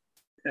book.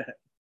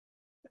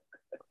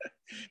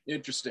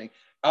 Interesting.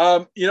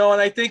 And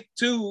I think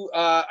too,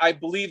 I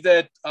believe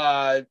that,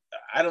 I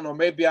don't know,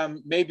 maybe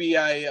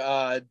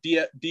I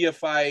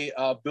deify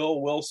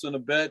Bill Wilson a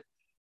bit.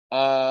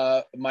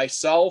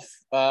 Myself,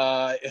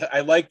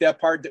 I like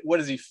that part. What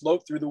does he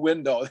float through the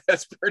window?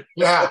 That's pretty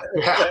yeah.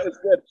 That was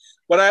good.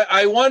 But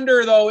I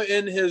wonder though,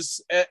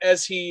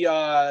 as he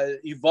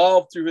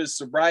evolved through his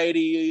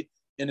sobriety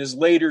in his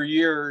later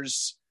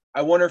years,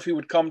 I wonder if he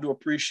would come to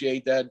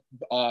appreciate that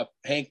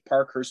Hank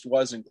Parkhurst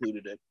was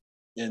included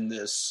in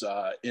this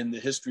in the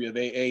history of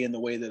AA in the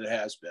way that it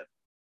has been.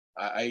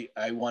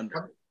 I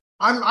wonder.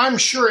 I'm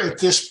sure at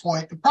this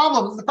point, the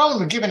problem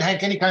with giving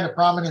Hank any kind of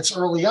prominence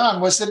early on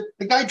was that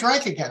the guy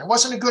drank again. It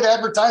wasn't a good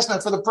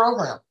advertisement for the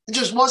program. It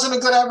just wasn't a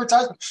good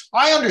advertisement.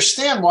 I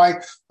understand why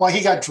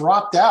he got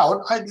dropped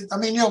out. I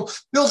mean,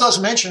 Bill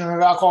does mention it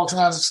at Alcoholics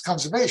Anonymous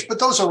Comes of Age, but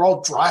those are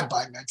all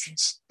drive-by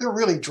mentions. They're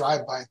really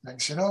drive-by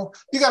things,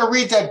 You got to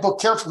read that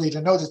book carefully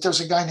to know that there's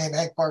a guy named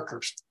Hank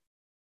Parkhurst.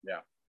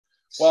 Yeah.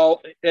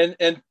 Well,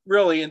 and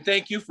really, and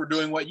thank you for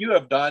doing what you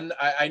have done.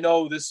 I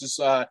know this is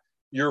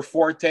your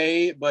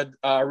forte, but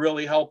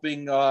really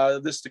helping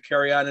this to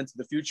carry on into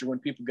the future when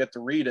people get to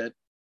read it,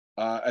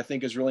 I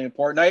think is really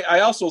important. I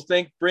also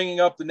think bringing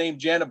up the name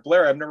Janet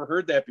Blair, I've never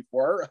heard that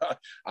before.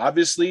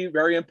 Obviously,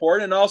 very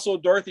important. And also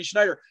Dorothy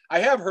Schneider. I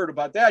have heard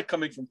about that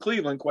coming from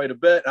Cleveland quite a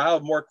bit. I'll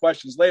have more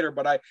questions later,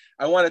 but I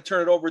want to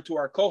turn it over to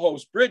our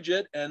co-host,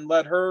 Bridget, and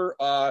let her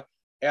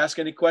ask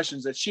any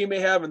questions that she may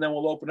have, and then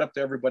we'll open up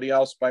to everybody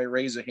else by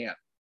raise a hand.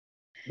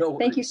 No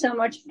Thank you so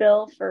much,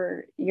 Bill,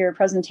 for your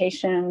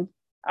presentation.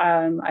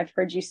 I've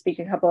heard you speak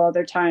a couple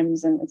other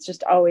times, and it's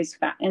just always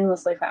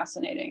endlessly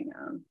fascinating.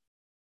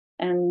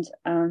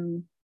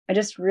 I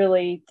just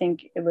really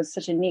think it was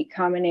such a neat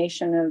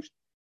combination of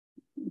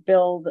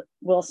Bill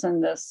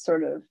Wilson, this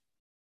sort of,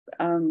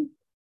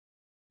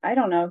 I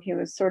don't know, he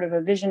was sort of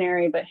a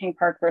visionary, but Hank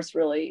Parkhurst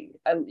really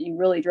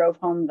drove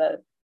home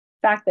the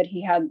fact that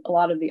he had a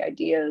lot of the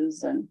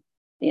ideas and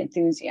the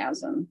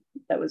enthusiasm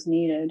that was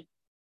needed.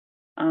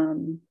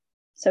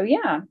 So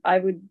yeah, I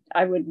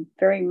would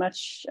very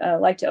much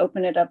like to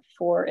open it up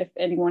for if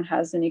anyone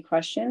has any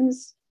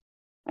questions.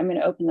 I'm going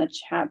to open the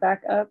chat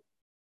back up,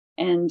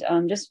 and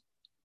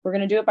we're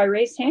going to do it by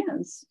raised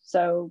hands.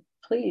 So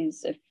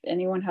please, if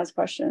anyone has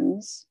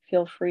questions,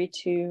 feel free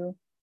to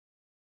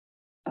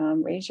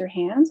raise your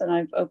hands, and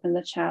I've opened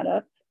the chat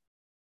up.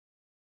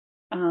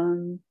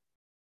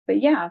 But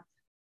yeah,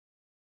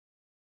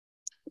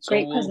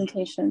 great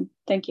presentation.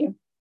 Thank you.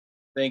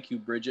 Thank you,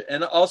 Bridget.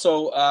 And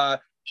also,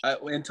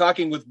 in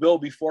talking with Bill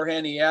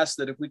beforehand, he asked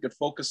that if we could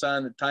focus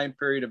on the time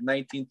period of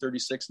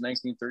 1936,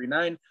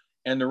 1939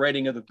 and the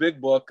writing of the big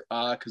book,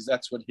 because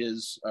that's what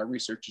his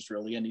research is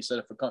really in. He said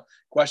if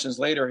questions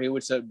later, he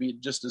would say it'd be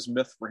just as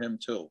myth for him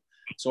too.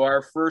 So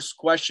our first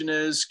question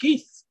is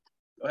Keith.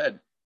 Go ahead.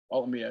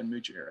 Oh, let me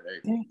unmute you here. There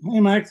you go. Hey,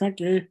 Mike. Thank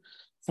you.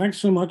 Thanks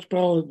so much,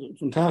 Bill.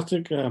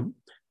 Fantastic.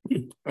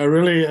 I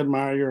really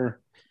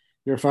admire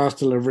your fast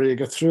delivery. You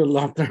get through a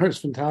lot there. It's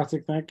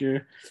fantastic. Thank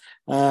you.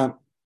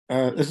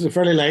 This is a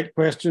fairly light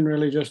question,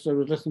 really. Just I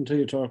was listening to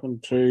you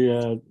talking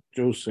to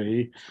Joe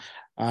C,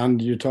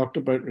 and you talked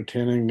about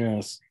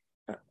retaining.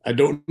 I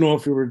don't know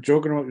if you were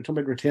joking about you talking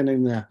about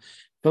retaining the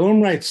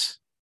film rights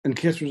in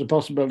case there's a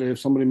possibility of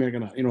somebody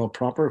making a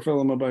proper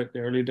film about the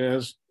early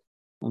days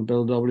and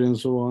Bill W. and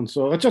so on.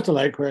 So it's just a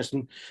light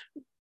question.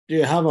 Do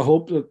you have a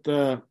hope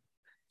that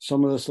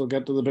some of this will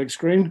get to the big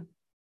screen?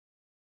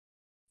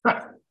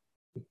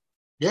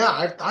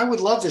 Yeah, I would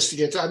love this to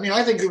get to. I mean,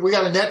 I think we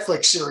got a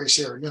Netflix series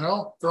here,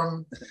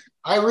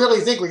 I really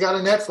think we got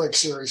a Netflix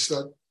series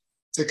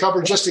to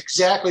cover just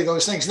exactly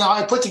those things. Now,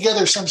 I put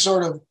together some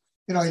sort of,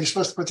 you're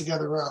supposed to put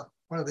together,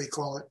 what do they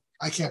call it?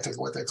 I can't think of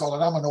what they call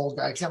it. I'm an old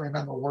guy. I can't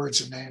remember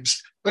words and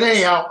names. But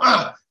anyhow,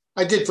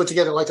 I did put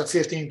together like a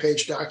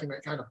 15-page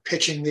document kind of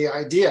pitching the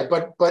idea.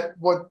 But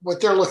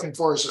what they're looking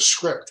for is a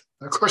script.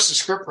 And of course, the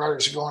script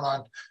writers are going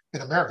on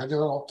in America.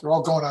 They're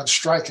all going on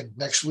strike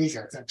next week,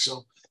 I think.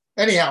 So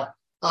anyhow,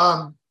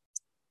 I've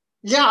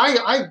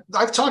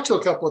talked to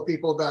a couple of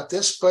people about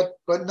this, but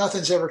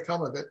nothing's ever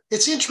come of it.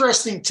 It's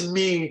interesting to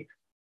me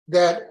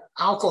that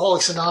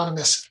Alcoholics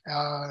Anonymous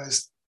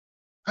is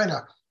kind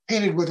of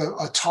painted with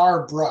a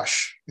tar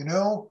brush,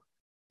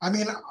 I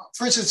mean,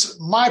 for instance,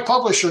 my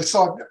publisher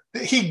thought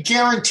he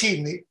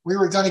guaranteed me we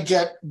were going to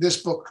get this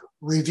book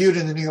reviewed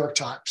in the New York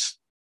Times.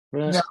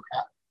 Right.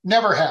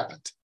 Never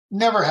happened.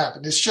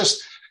 It's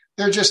just,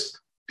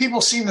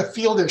 people seem to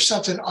feel there's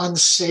something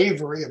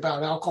unsavory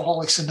about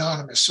Alcoholics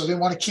Anonymous, so they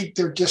want to keep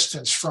their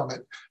distance from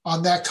it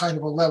on that kind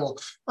of a level.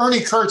 Ernie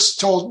Kurtz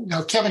told,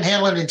 Kevin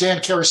Hanlon and Dan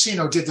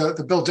Carosino did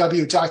the Bill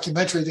W.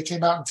 documentary that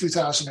came out in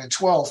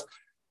 2012,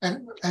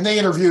 and they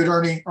interviewed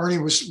Ernie. Ernie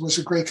was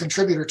a great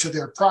contributor to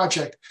their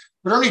project,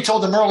 but Ernie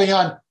told them early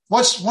on,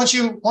 once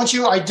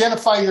you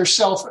identify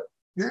yourself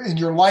in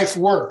your life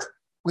work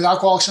with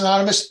Alcoholics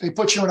Anonymous, they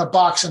put you in a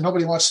box and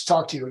nobody wants to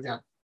talk to you again.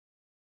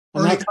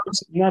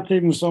 Not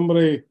even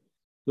somebody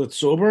that's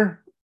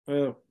sober,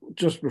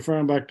 just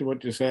referring back to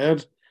what you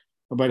said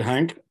about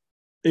Hank,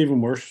 even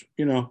worse,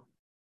 Yeah.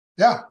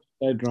 Drunk.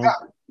 Yeah.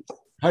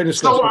 How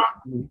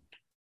disgusting.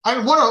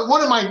 So,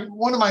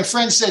 one of my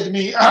friends said to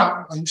me,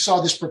 I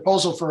saw this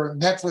proposal for a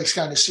Netflix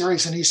kind of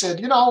series, and he said,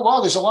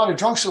 there's a lot of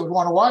drunks that would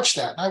want to watch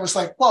that. And I was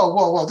like,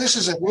 whoa, this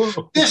is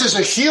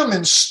a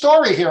human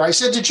story here. I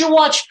said, did you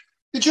watch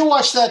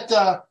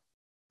that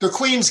The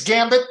Queen's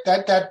Gambit,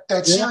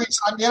 that series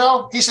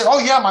on, he said, oh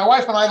yeah, my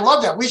wife and I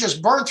love that. We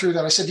just burned through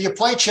that. I said, do you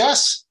play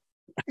chess?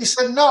 He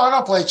said, no, I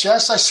don't play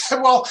chess. I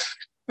said, well,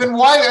 then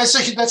why?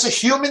 That's a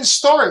human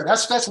story.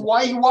 That's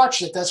why you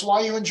watched it. That's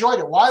why you enjoyed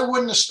it. Why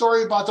wouldn't a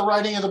story about the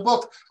writing of the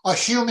book, a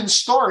human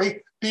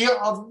story,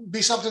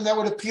 be something that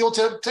would appeal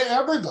to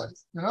everybody,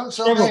 you know.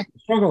 So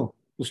struggle,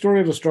 the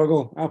story of the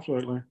struggle,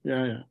 absolutely,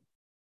 yeah.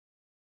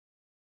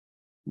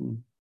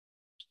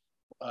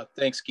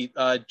 Thanks, Keith.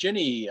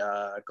 Ginny,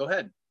 go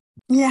ahead.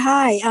 Yeah,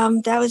 hi.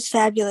 That was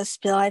fabulous,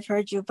 Bill. I've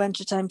heard you a bunch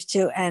of times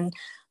too, and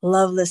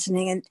love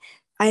listening. And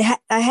I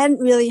hadn't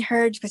really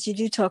heard, because you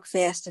do talk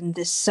fast and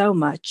there's so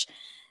much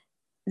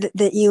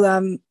that you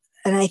and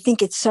I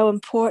think it's so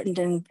important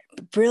and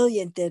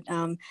brilliant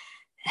that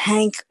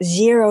Hank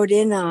zeroed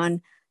in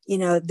on, you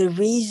know, the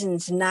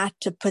reasons not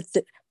to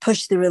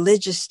push the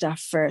religious stuff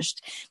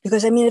first.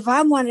 Because I mean, if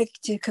I wanted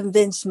to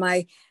convince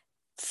my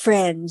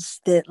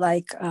friends that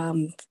like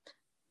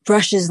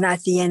Russia's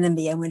not the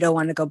enemy and we don't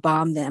want to go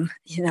bomb them,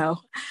 you know,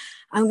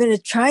 I'm going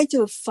to try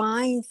to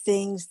find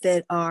things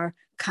that are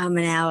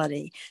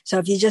commonality. So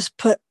if you just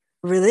put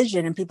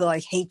religion and people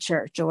like hate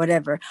church or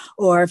whatever,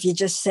 or if you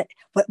just say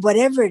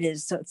whatever it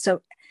is,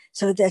 so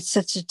that's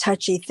such a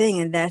touchy thing,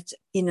 and that's,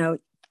 you know,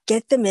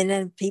 get them in.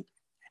 And people,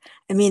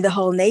 I mean, the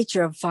whole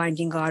nature of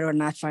finding God or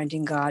not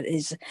finding God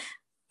is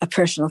a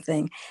personal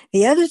thing.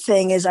 The other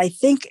thing is, I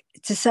think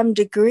to some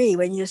degree,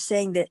 when you're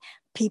saying that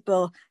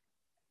people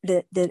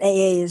that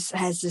AA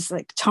has this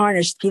like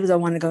tarnished, people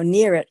don't want to go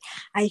near it,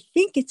 I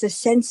think it's a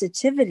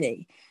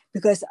sensitivity,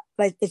 because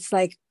like it's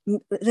like,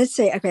 let's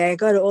say, okay, I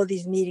go to all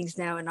these meetings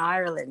now in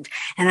Ireland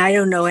and I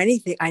don't know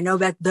anything. I know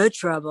about the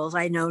Troubles.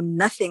 I know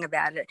nothing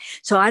about it.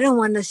 So I don't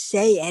want to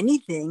say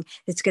anything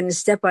that's going to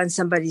step on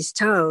somebody's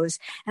toes.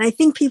 And I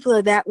think people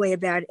are that way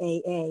about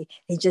AA.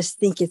 They just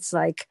think it's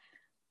like,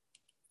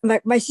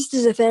 my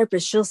sister's a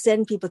therapist. She'll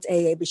send people to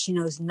AA, but she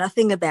knows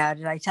nothing about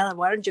it. I tell her,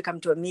 why don't you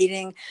come to a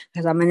meeting?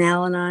 Because I'm an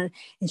Al-Anon.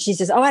 And she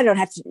says, oh, I don't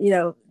have to, you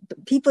know.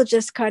 People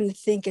just kind of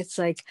think it's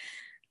like,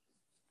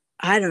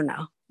 I don't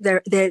know.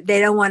 They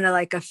don't want to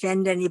like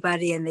offend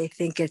anybody, and they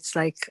think it's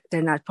like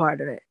they're not part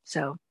of it.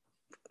 So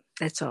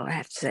that's all I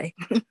have to say.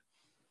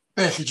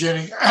 Thank you,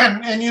 Jenny.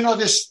 And you know,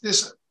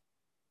 the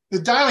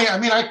dialing. I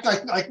mean, I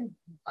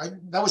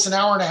that was an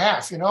hour and a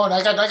half, you know, and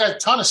I got a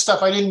ton of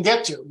stuff I didn't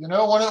get to. You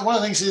know, one of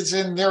the things that's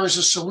in There Is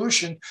a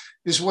Solution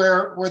is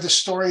where the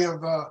story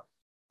of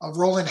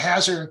Roland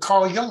Hazard and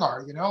Carl Jung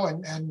are. You know,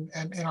 and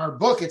in our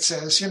book it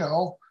says, you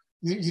know,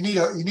 you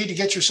need to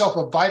get yourself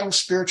a vital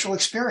spiritual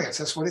experience.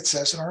 That's what it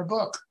says in our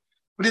book.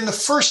 But in the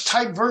first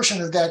typed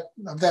version of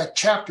that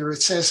chapter,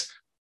 it says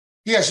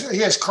he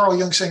has Carl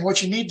Jung saying,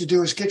 what you need to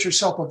do is get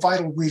yourself a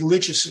vital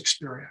religious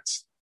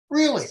experience.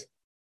 Really,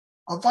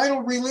 a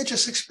vital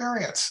religious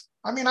experience.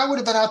 I mean, I would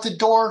have been out the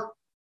door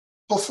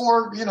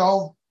before, you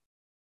know,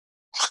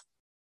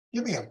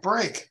 give me a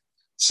break.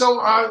 So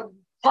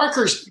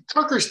Parker's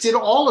did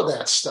all of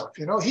that stuff.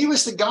 You know, he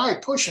was the guy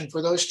pushing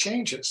for those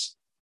changes.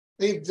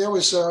 There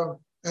was,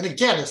 and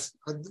again, if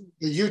the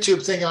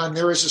YouTube thing on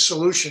There Is a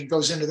Solution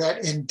goes into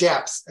that in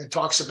depth and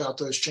talks about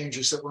those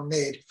changes that were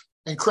made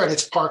and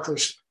credits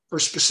Parker's for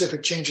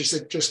specific changes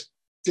that just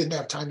didn't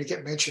have time to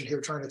get mentioned here,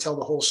 trying to tell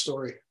the whole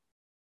story.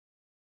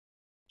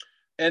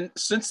 And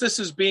since this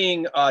is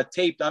being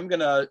taped, I'm going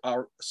to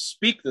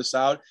speak this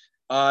out.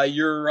 You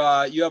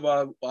have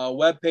a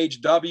webpage,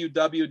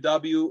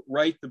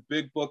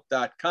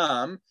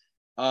 www.writethebigbook.com.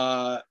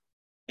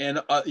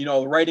 And, you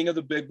know, the writing of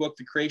the big book,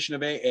 the creation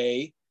of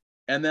AA.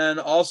 And then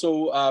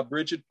also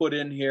Bridget put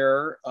in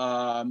here,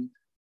 it's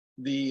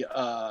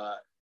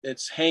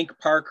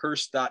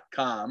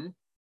hankparkhurst.com.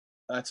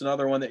 That's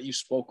another one that you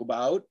spoke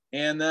about.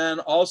 And then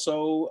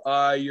also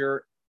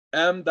your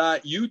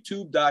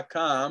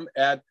m.youtube.com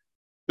at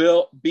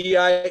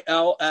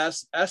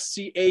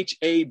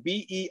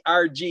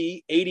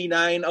BILSSCHABERG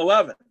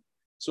 8911.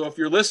 So if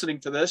you're listening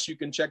to this, you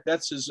can check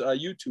that's his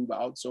YouTube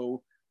out.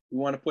 So we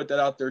want to put that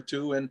out there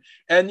too.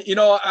 And you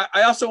know,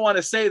 I also want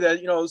to say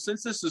that, you know,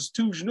 since this is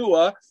Tuj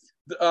Nua,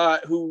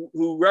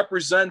 who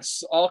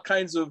represents all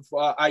kinds of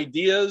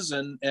ideas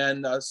and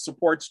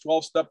supports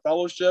 12-step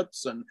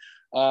fellowships and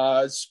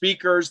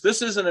speakers.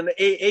 This isn't an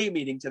AA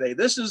meeting today.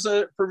 This is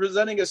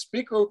presenting a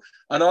speaker,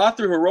 an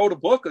author who wrote a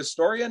book, a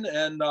historian,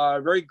 and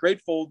very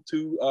grateful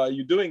to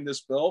you doing this,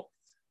 Bill.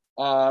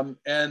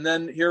 And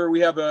then here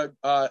we have a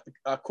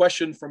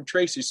question from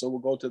Tracy, so we'll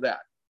go to that.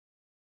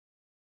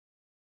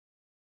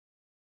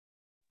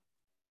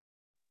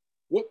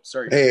 Whoops,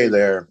 sorry. Hey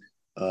there,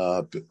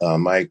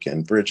 Mike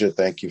and Bridget.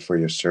 Thank you for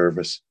your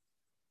service.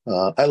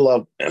 I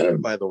love,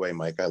 by the way,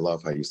 Mike, I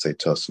love how you say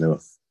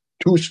Tusnua.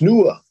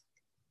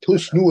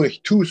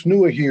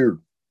 Tusnua here.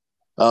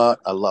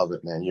 I love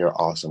it, man. You're an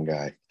awesome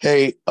guy.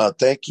 Hey,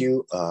 thank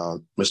you,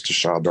 Mr.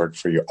 Schauberg,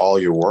 for all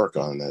your work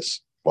on this.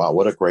 Wow,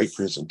 what a great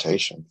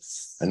presentation.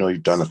 I know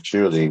you've done a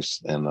few of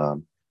these, and I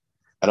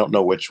don't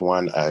know which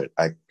one I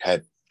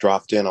had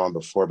dropped in on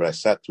before, but I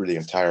sat through the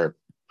entire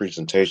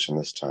presentation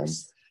this time.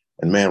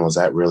 And man, was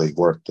that really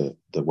worth the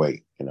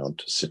wait, you know,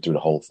 to sit through the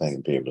whole thing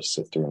and be able to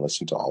sit through and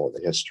listen to all of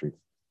the history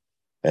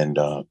and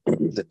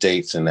the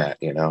dates and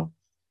that, you know.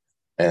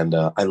 And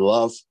I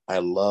love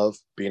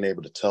being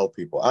able to tell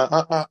people,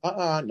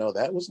 no,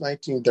 that was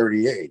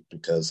 1938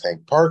 because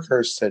Hank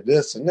Parkhurst said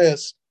this and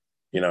this,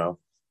 you know,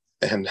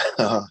 and,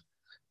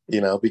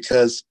 you know,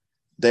 because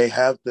they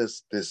have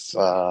this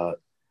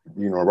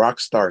rock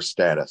star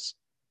status.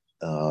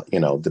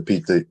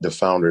 The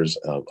founders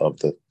of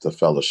the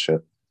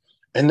fellowship,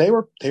 and they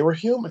were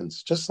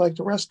humans just like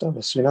the rest of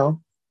us,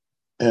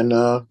 and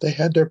they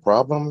had their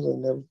problems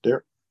and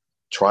their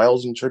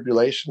trials and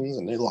tribulations,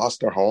 and they lost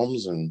their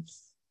homes and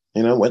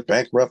went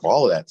bankrupt,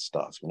 all of that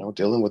stuff,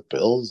 dealing with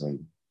bills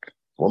and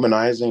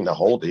womanizing, the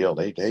whole deal.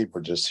 They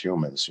were just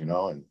humans,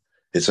 and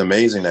it's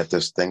amazing that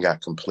this thing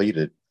got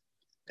completed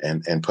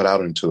and put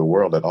out into the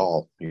world at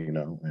all,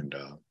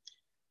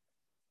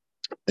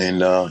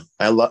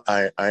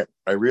 I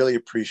really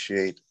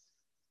appreciate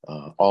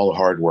all the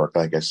hard work,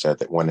 like I said,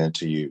 that went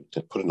into you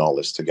to putting all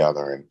this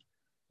together. And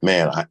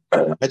man,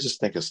 I just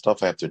think of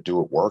stuff I have to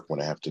do at work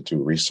when I have to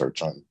do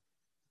research on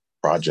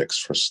projects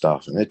for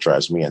stuff, and it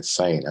drives me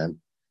insane.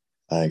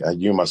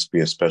 You must be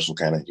a special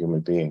kind of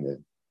human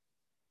being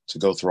to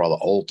go through all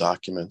the old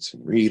documents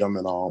and read them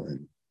and all,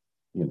 and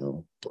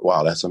but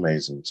wow, that's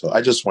amazing. So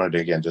I just wanted to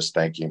again just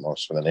thank you more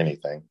than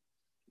anything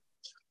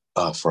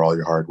for all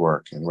your hard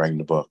work and writing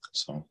the book.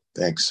 So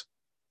thanks.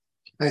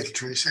 Thank you,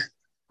 Tracy.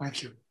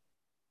 Thank you.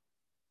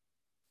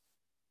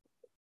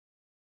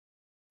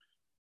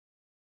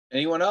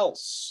 Anyone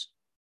else?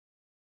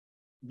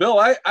 Bill,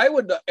 I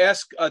would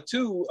ask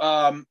too,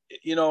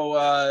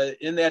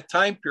 in that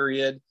time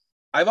period,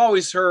 I've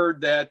always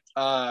heard that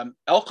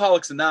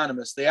Alcoholics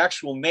Anonymous, the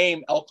actual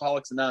name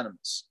Alcoholics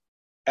Anonymous,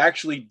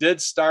 actually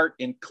did start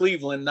in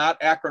Cleveland, not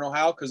Akron,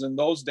 Ohio, because in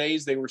those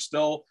days they were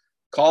still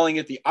calling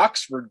it the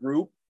Oxford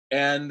Group,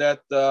 and that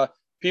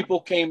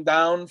people came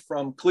down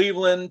from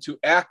Cleveland to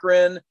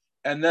Akron,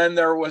 and then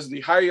there was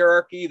the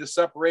hierarchy, the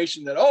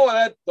separation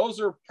that, those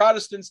are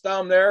Protestants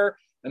down there,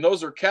 and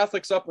those are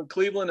Catholics up in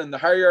Cleveland, and the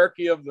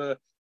hierarchy of the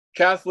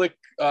Catholic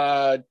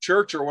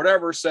church or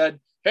whatever said,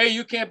 hey,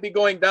 you can't be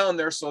going down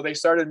there. So they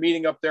started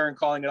meeting up there and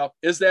calling it up.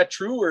 Is that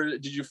true? Or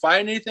did you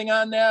find anything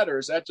on that? Or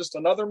is that just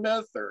another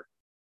myth? Or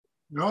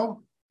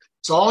no,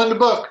 it's all in the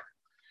book.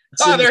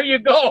 There you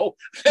go.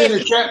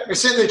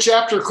 It's in the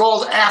chapter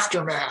called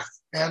Aftermath.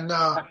 And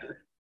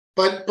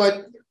but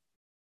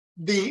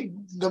the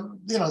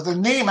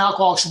name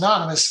Alcoholics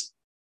Anonymous,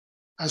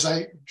 as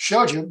I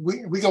showed you,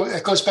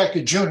 it goes back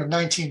to June of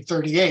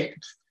 1938,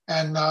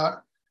 and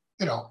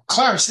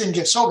Clarence didn't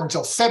get sober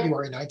until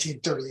February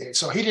 1938,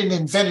 so he didn't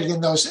invent it in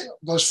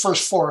those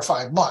first 4 or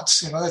 5 months.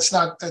 That's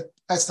not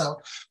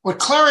what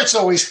Clarence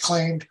always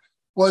claimed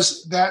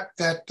was that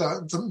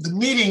the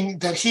meeting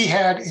that he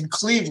had in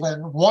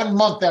Cleveland 1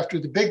 month after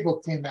the Big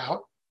Book came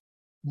out,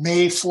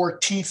 May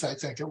 14th, I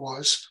think it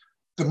was,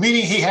 the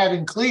meeting he had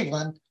in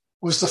Cleveland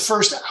was the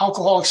first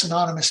Alcoholics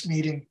Anonymous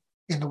meeting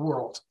in the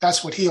world.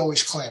 That's what he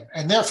always claimed.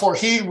 And therefore,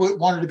 he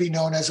wanted to be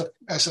known as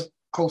a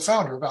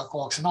co-founder of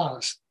Alcoholics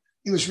Anonymous.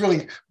 He was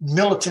really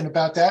militant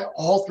about that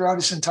all throughout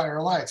his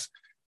entire life.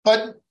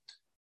 But,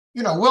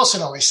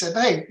 Wilson always said,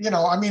 hey, they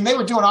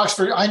were doing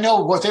Oxford. I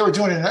know what they were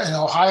doing in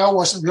Ohio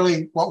wasn't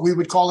really what we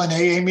would call an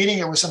AA meeting.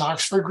 It was an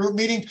Oxford group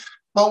meeting.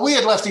 But we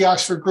had left the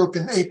Oxford group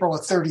in April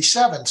of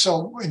 37.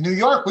 So in New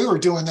York, we were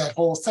doing that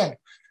whole thing.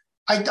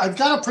 I've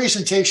got a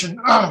presentation.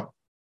 I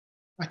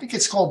think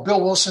it's called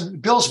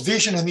Bill's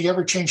Vision and the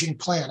Ever-Changing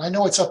Plan. I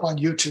know it's up on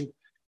YouTube.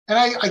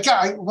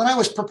 And when I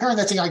was preparing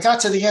that thing, I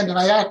got to the end and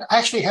I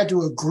actually had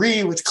to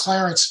agree with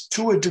Clarence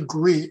to a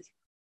degree,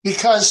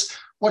 because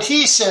what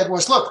he said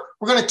was, look,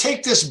 we're going to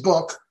take this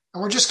book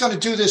and we're just going to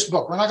do this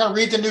book. We're not going to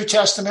read the New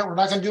Testament. We're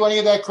not going to do any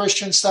of that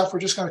Christian stuff. We're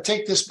just going to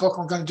take this book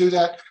and we're going to do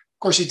that. Of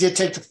course, he did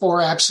take the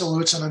 4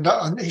 absolutes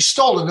and he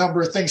stole a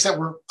number of things that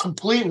were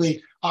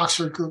completely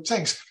Oxford group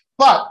things.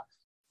 But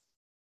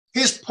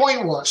his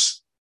point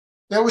was,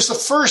 there was the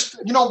first,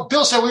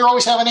 Bill said we were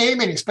always having AA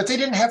meetings, but they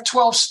didn't have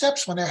 12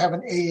 steps when they were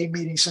having AA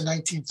meetings in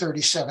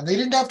 1937. They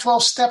didn't have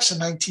 12 steps in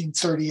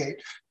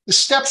 1938. The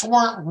steps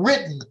weren't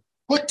written,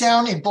 put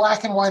down in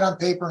black and white on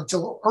paper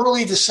until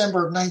early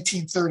December of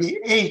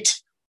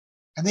 1938.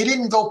 And they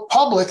didn't go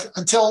public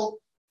until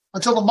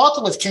the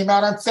monthly came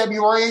out on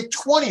February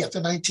 20th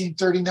of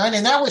 1939.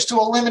 And that was to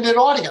a limited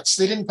audience.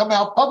 They didn't come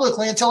out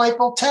publicly until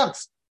April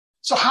 10th.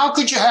 So how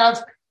could you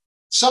have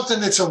something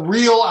that's a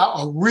real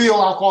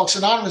Alcoholics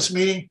Anonymous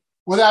meeting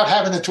without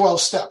having the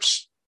 12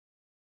 steps?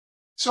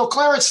 So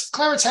Clarence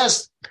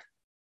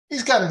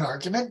he's got an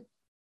argument.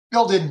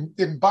 Bill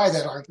didn't buy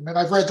that argument.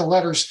 I've read the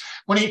letters.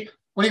 When he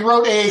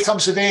wrote AA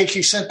Comes of Age,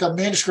 he sent the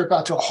manuscript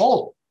out to a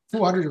whole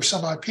 200 or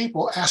some odd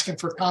people asking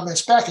for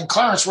comments back. And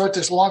Clarence wrote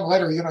this long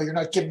letter, you're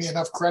not giving me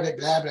enough credit,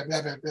 blah, blah,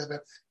 blah, blah, blah, blah.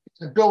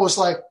 And Bill was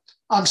like,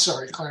 I'm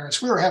sorry,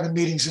 Clarence, we were having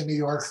meetings in New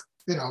York,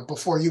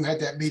 before you had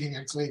that meeting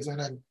in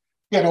Cleveland, and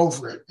get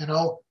over it,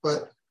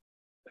 but.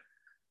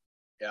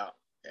 Yeah.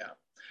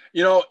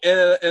 In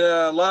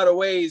a lot of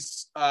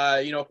ways,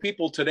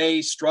 people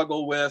today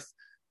struggle with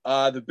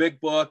the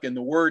Big Book and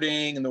the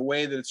wording and the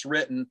way that it's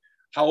written.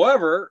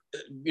 However,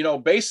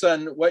 based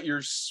on what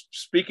you're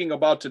speaking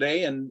about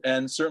today,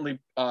 and certainly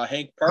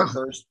Hank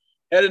Parkhurst,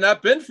 had it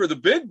not been for the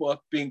Big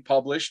Book being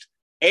published,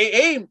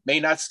 AA may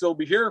not still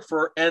be here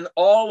and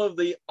all of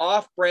the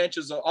off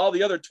branches of all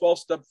the other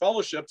 12-step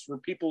fellowships for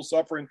people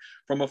suffering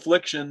from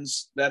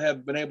afflictions that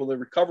have been able to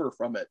recover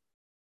from it.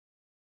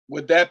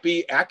 Would that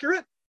be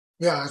accurate?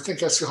 Yeah, I think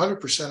that's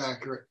 100%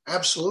 accurate.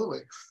 Absolutely.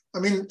 I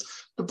mean,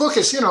 the book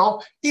is,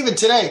 even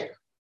today,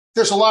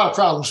 there's a lot of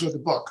problems with the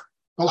book.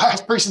 The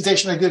last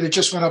presentation I did, it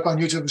just went up on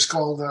YouTube, is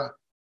called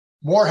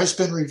More Has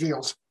Been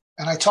Revealed.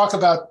 And I talk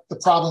about the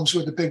problems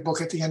with the big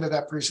book at the end of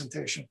that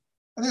presentation.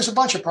 And there's a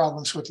bunch of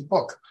problems with the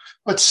book.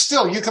 But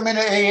still, you come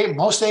into AA,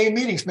 most AA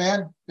meetings,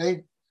 man,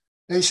 they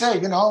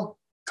say,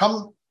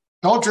 come,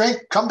 don't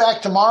drink, come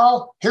back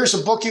tomorrow. Here's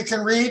a book you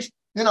can read,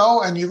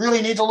 and you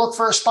really need to look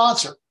for a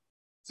sponsor.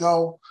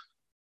 So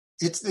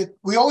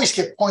we always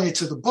get pointed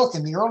to the book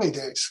in the early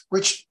days,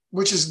 which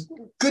is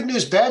good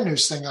news, bad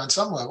news thing on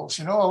some levels.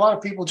 A lot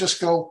of people just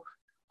go,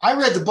 I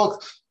read the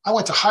book. I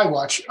went to High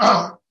Watch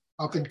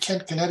up in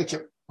Kent,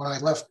 Connecticut when I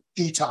left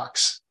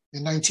Detox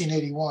in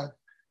 1981.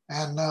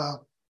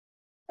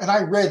 And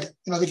I read,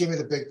 they gave me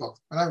the big book,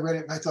 and I read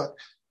it, and I thought,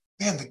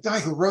 man, the guy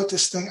who wrote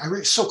this thing,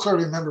 I so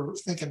clearly remember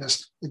thinking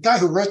this, the guy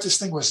who wrote this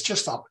thing was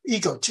just an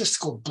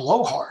egotistical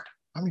blowhard.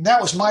 I mean,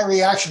 that was my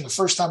reaction the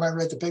first time I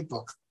read the big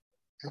book.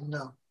 And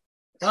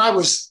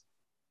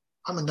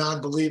I'm a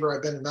non-believer.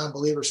 I've been a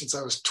non-believer since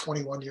I was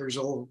 21 years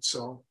old.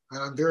 So,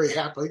 and I'm very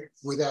happy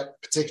with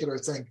that particular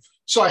thing.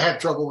 So I had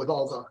trouble with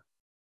all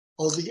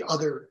the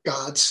other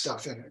God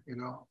stuff in it,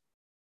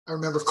 I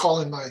remember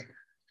calling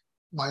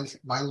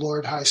my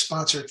Lord High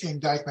sponsor, King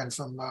Dykeman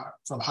from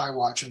High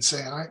Watch, and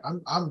saying,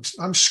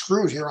 I'm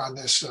screwed here on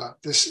this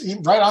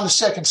right on the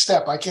second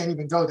step. I can't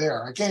even go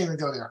there.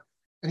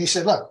 And he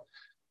said, look,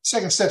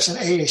 second step's an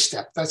AA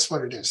step. That's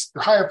what it is.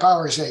 The higher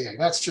power is AA.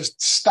 That's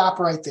just stop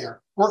right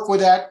there. Work with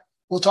that.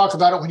 We'll talk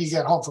about it when you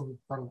get home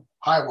from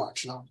High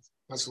Watch.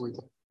 That's what we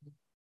do.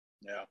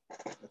 Yeah,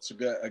 that's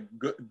a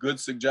good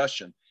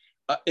suggestion.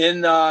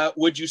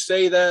 Would you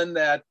say then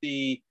that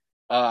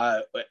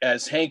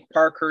as Hank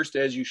Parkhurst,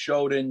 as you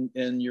showed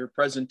in your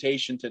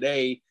presentation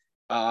today,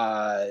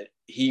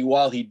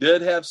 while he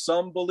did have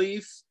some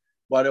belief,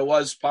 but it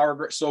was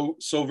power. So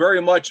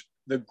very much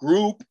the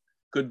group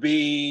could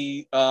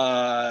be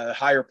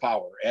higher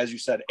power, as you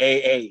said.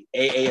 AA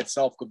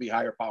itself could be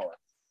higher power.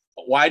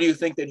 Why do you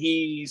think that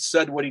he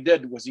said what he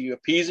did? Was he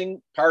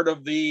appeasing part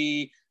of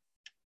the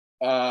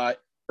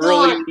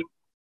early?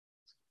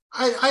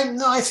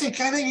 I think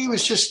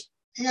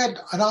he had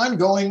an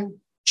ongoing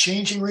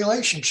changing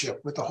relationship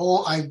with the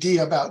whole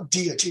idea about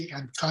deity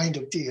and kind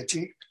of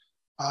deity.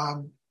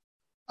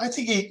 I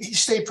think he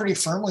stayed pretty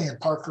firmly in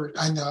Parker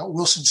and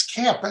Wilson's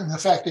camp, and the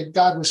fact that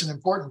God was an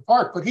important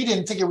part, but he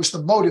didn't think it was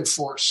the motive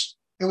force.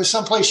 It was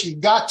someplace you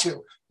got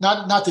to,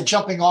 not the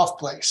jumping off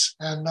place.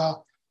 And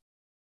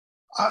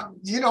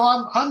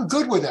I'm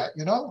good with that.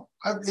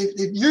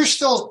 If you're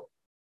still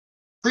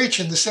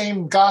preaching the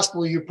same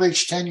gospel you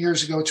preached 10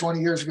 years ago, 20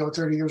 years ago,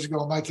 30 years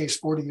ago, in my case,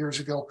 40 years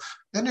ago,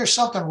 then there's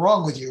something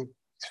wrong with you.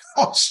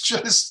 It's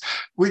just,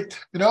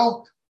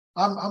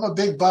 I'm a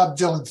big Bob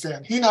Dylan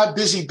fan. He not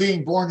busy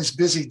being born is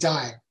busy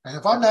dying. And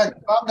if I'm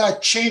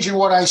not changing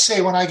what I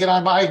say when I get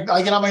on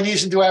my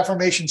knees and do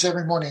affirmations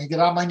every morning, I get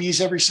on my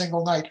knees every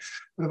single night.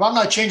 But if I'm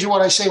not changing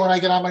what I say when I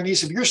get on my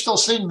knees, if you're still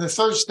sitting in the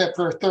third step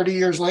for 30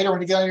 years later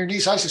when you get on your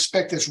knees, I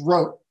suspect it's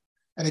rote,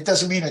 and it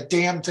doesn't mean a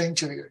damn thing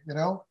to you,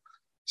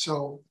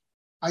 So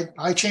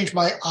I change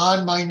my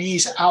on my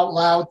knees out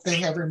loud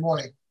thing every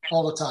morning,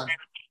 all the time.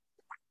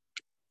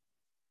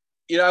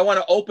 I want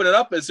to open it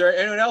up. Is there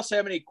anyone else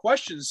have any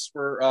questions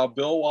for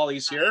Bill while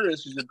he's here?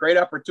 This is a great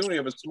opportunity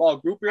of a small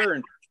group here,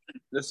 and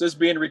this is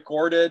being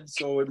recorded,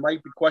 so it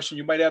might be a question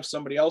you might have,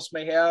 somebody else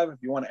may have, if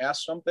you want to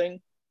ask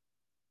something.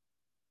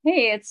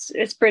 Hey,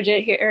 it's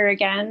Bridget here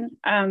again.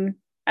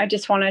 I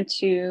just wanted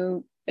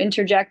to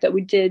interject that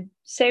we did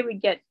say we'd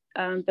get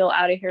Bill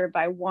out of here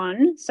by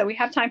 1, so we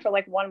have time for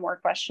one more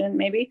question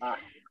maybe.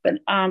 But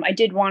I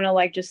did want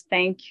to just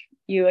thank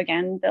you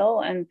again,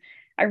 Bill, and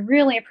I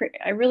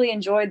really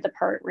enjoyed the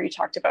part where you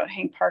talked about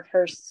Hank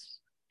Parkhurst's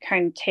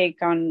kind of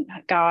take on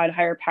God,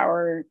 higher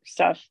power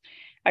stuff.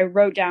 I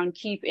wrote down,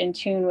 keep in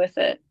tune with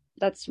it.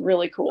 That's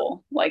really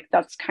cool.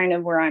 That's kind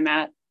of where I'm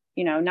at,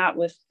 not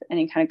with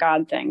any kind of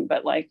God thing,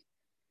 but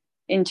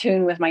in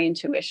tune with my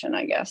intuition,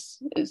 I guess,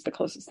 is the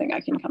closest thing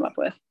I can come up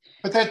with.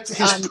 But that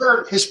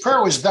his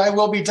prayer was, "Thy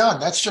will be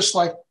done." That's just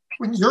like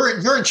when you're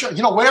in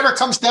charge. Whatever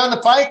comes down the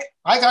pike,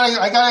 I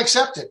gotta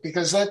accept it,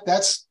 because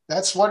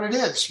that's what it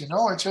is.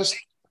 It's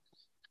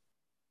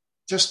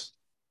just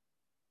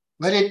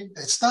let it.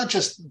 It's not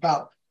just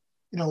about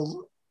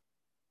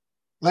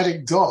let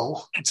it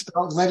go. It's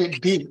about let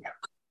it be.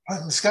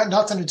 It's got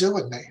nothing to do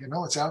with me.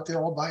 It's out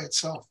there all by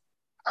itself.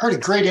 I heard a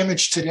great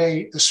image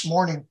this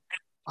morning.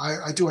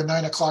 I do a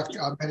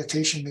 9:00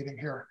 meditation meeting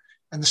here,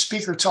 and the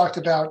speaker talked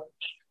about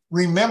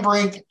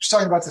remembering. He was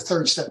talking about the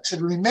third step. He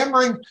said,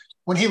 remembering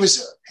when he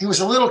was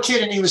a little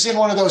kid and he was in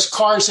one of those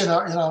cars in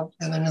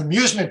an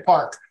amusement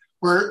park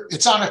where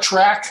it's on a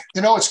track,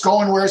 it's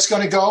going where it's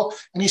going to go.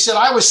 And he said,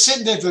 I was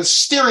sitting at the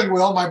steering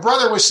wheel. My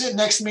brother was sitting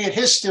next to me at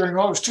his steering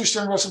wheel. There was two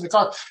steering wheels in the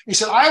car. He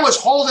said, I was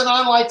holding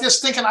on like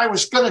this, thinking I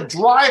was going to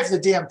drive the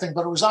damn thing,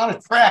 but it was on a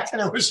track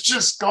and it was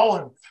just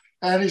going.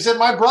 And he said,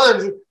 my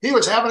brother, he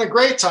was having a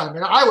great time.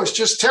 And I was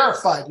just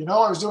terrified.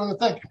 I was doing the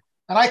thing.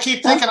 And I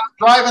keep thinking I'm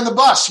driving the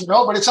bus,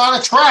 but it's on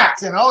a track,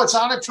 it's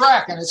on a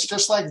track. And it's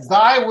just like,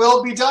 thy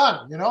will be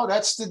done.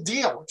 That's the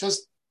deal.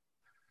 Just,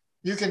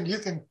 you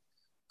can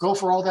go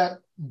for all that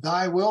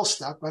thy will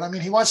stuff. But I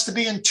mean, he wants to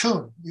be in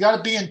tune. You got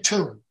to be in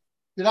tune.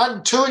 You're not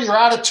in tune, you're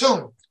out of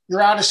tune.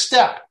 You're out of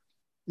step.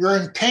 You're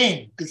in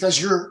pain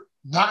because you're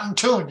not in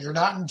tune. You're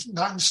not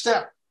in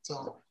step.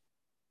 So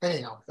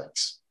anyhow,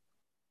 thanks.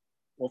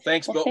 Well,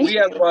 thanks, Bill.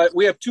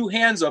 We have two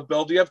hands up,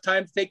 Bill. Do you have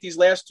time to take these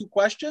last two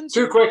questions?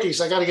 Two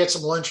quickies. I got to get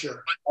some lunch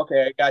here.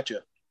 Okay, I got you.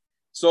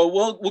 So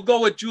we'll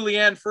go with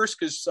Julianne first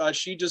because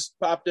she just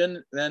popped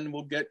in. Then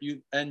we'll get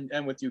you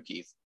and with you,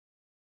 Keith.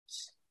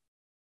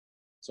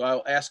 So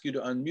I'll ask you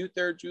to unmute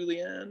there,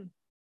 Julianne.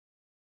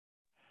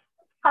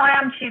 Hi,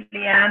 I'm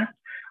Julianne.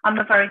 I'm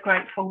a very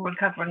grateful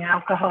recovering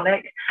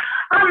alcoholic.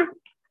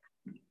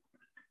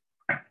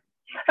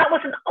 That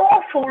was an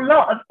awful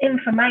lot of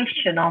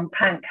information on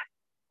Hank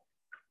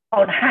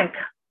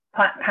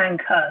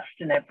Pankhurst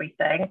and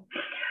everything.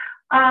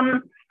 How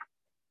come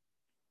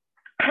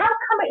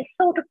it's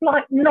sort of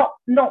like not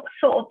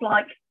sort of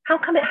like, how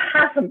come it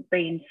hasn't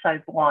been so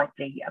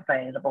widely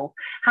available?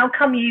 How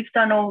come you've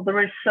done all the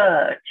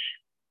research?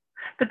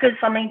 Because,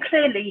 I mean,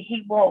 clearly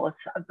he was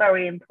a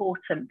very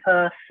important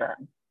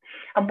person.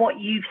 And what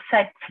you've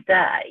said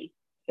today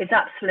is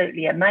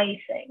absolutely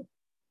amazing.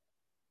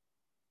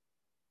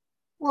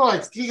 Well,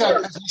 as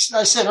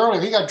I said earlier,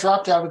 he got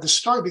dropped out of the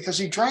story because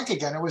he drank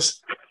again. It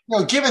was,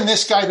 giving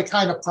this guy the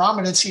kind of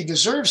prominence he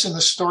deserves in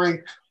the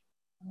story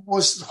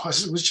was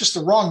just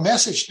the wrong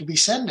message to be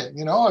sending.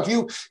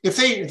 If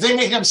they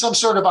made him some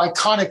sort of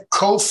iconic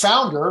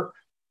co-founder,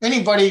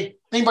 anybody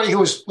who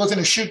was looking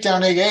to shoot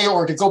down AA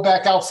or to go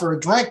back out for a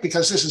drink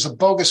because this is a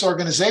bogus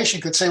organization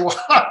could say, well,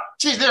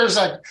 gee, there's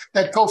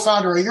that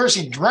co-founder of yours.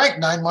 He drank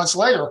 9 months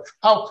later.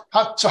 So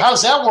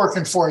how's that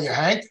working for you,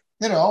 Hank?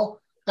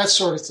 That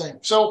sort of thing.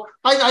 So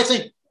I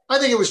think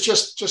it was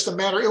just a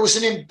matter. It was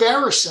an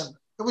embarrassment.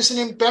 It was an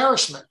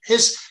embarrassment.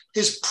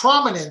 His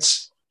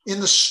prominence in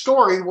the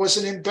story was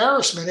an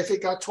embarrassment if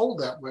it got told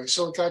that way.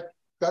 So it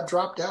got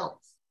dropped out.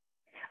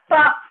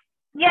 But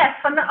yes,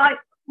 and I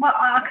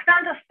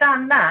can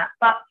understand that.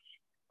 But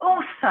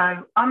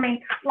also, I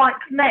mean, like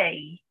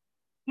me,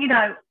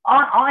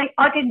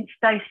 I didn't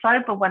stay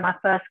sober when I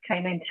first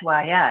came into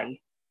AA.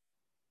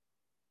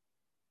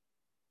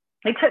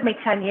 It took me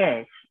 10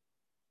 years.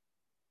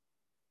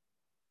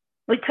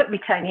 It took me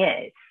 10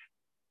 years.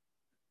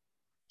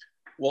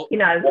 Well,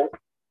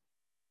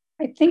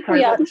 I think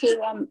we have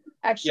to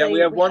actually. Yeah, we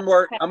have one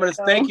more. I'm going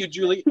to thank you,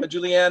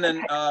 Julianne,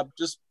 and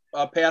just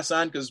pass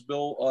on because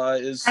Bill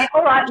is. Hey,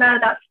 all right, no,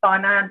 that's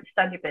fine. I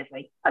understand you're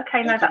busy.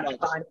 Okay, no, that's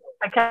fine.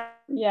 Okay.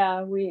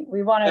 Yeah, we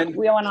want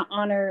to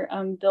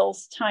honor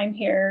Bill's time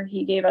here.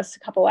 He gave us a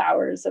couple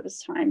hours of his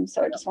time,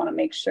 so I just want to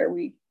make sure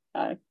we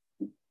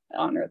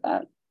honor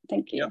that.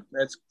 Thank you.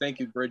 Yeah, thank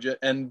you, Bridget.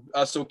 And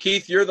so,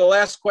 Keith, you're the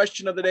last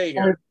question of the day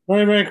here.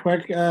 Very, very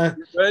quick.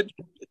 Good.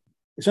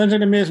 It sounds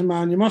like an amazing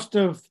man. You must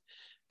have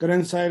got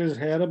inside his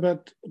head a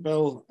bit,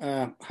 Bill,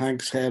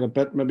 Hank's head a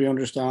bit, maybe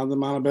understand the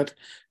man a bit.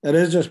 It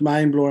is just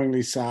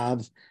mind-blowingly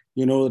sad,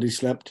 that he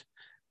slipped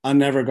and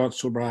never got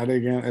sobriety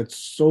again. It's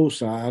so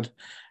sad.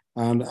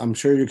 And I'm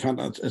sure you can't,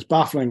 it's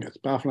baffling. It's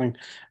baffling.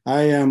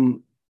 I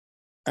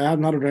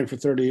hadn't had a drink for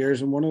 30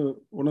 years, and one of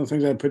the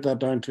things I put that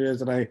down to is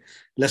that I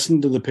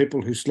listened to the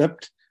people who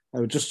slipped. I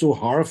was just so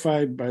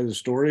horrified by the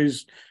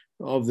stories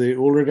of the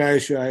older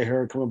guys who I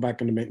heard coming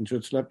back into meetings who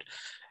had slipped.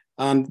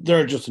 And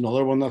they're just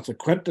another one that's a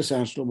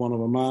quintessential one of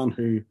a man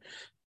who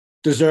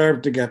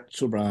deserved to get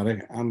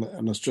sobriety, and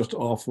it's just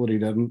awful that he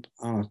didn't.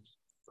 And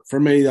for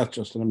me, that's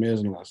just an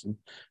amazing lesson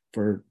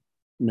for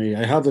me.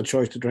 I had the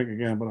choice to drink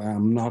again, but I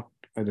am not.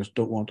 I just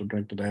don't want to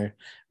drink today.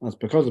 And it's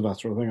because of that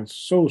sort of thing. It's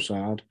so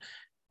sad.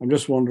 I'm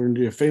just wondering,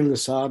 do you feel the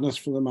sadness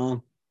for the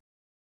man?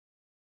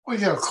 Well,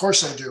 yeah, of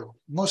course I do.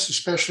 Most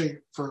especially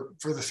for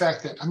the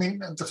fact that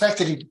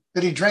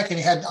he drank and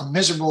he had a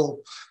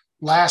miserable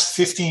last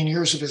 15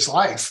 years of his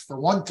life, for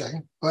one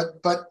thing.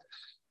 But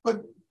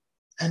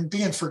and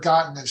being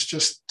forgotten is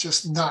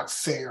just not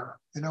fair.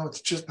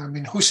 It's just, I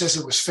mean, who says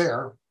it was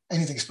fair?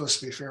 Anything's supposed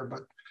to be fair,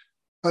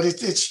 but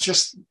it's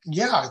just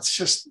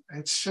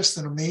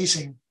an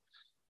amazing,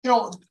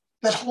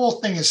 that whole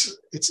thing is,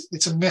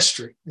 it's a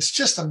mystery. It's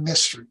just a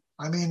mystery.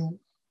 I mean,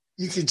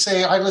 you can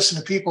say, I listen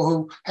to people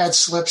who had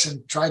slips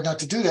and tried not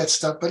to do that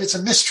stuff, but it's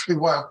a mystery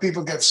why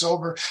people get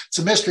sober. It's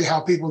a mystery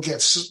how people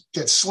get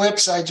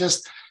slips. I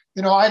just,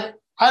 I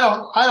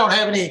don't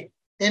have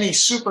any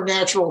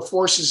supernatural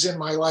forces in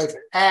my life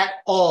at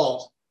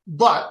all,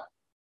 but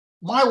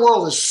my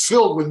world is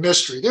filled with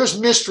mystery. There's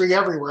mystery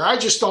everywhere. I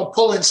just don't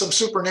pull in some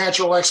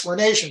supernatural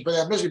explanation for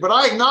that mystery, but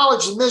I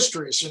acknowledge the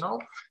mysteries,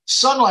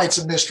 Sunlight's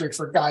a mystery,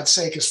 for God's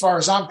sake. As far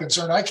as I'm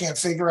concerned, I can't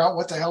figure out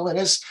what the hell it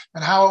is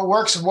and how it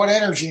works and what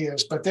energy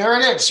is. But there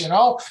it is,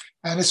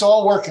 and it's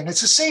all working.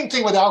 It's the same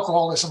thing with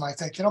alcoholism, I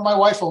think. My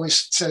wife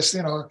always says,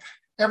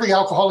 every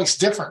alcoholic's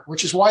different,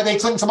 which is why they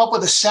couldn't come up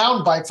with a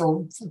sound bite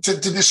to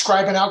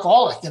describe an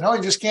alcoholic.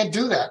 You just can't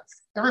do that.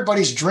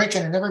 Everybody's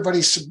drinking and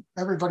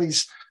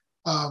everybody's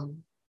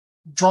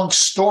drunk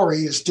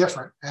story is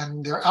different,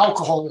 and their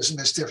alcoholism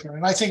is different.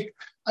 And I think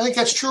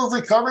that's true of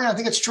recovery. I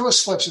think it's true of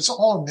slips. It's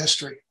all a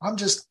mystery. I'm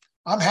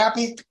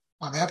happy.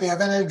 I'm happy. I've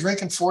been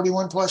drinking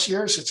 41 plus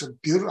years. It's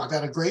I've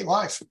had a great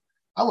life.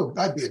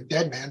 I'd be a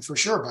dead man for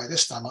sure by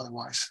this time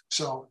otherwise.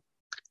 So,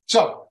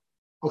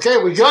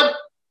 okay, we good?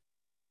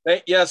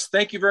 Yes.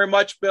 Thank you very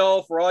much,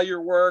 Bill, for all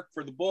your work,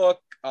 for the book.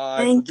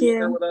 Thank for being you.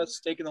 here with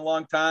us, taking a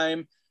long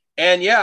time. And yeah,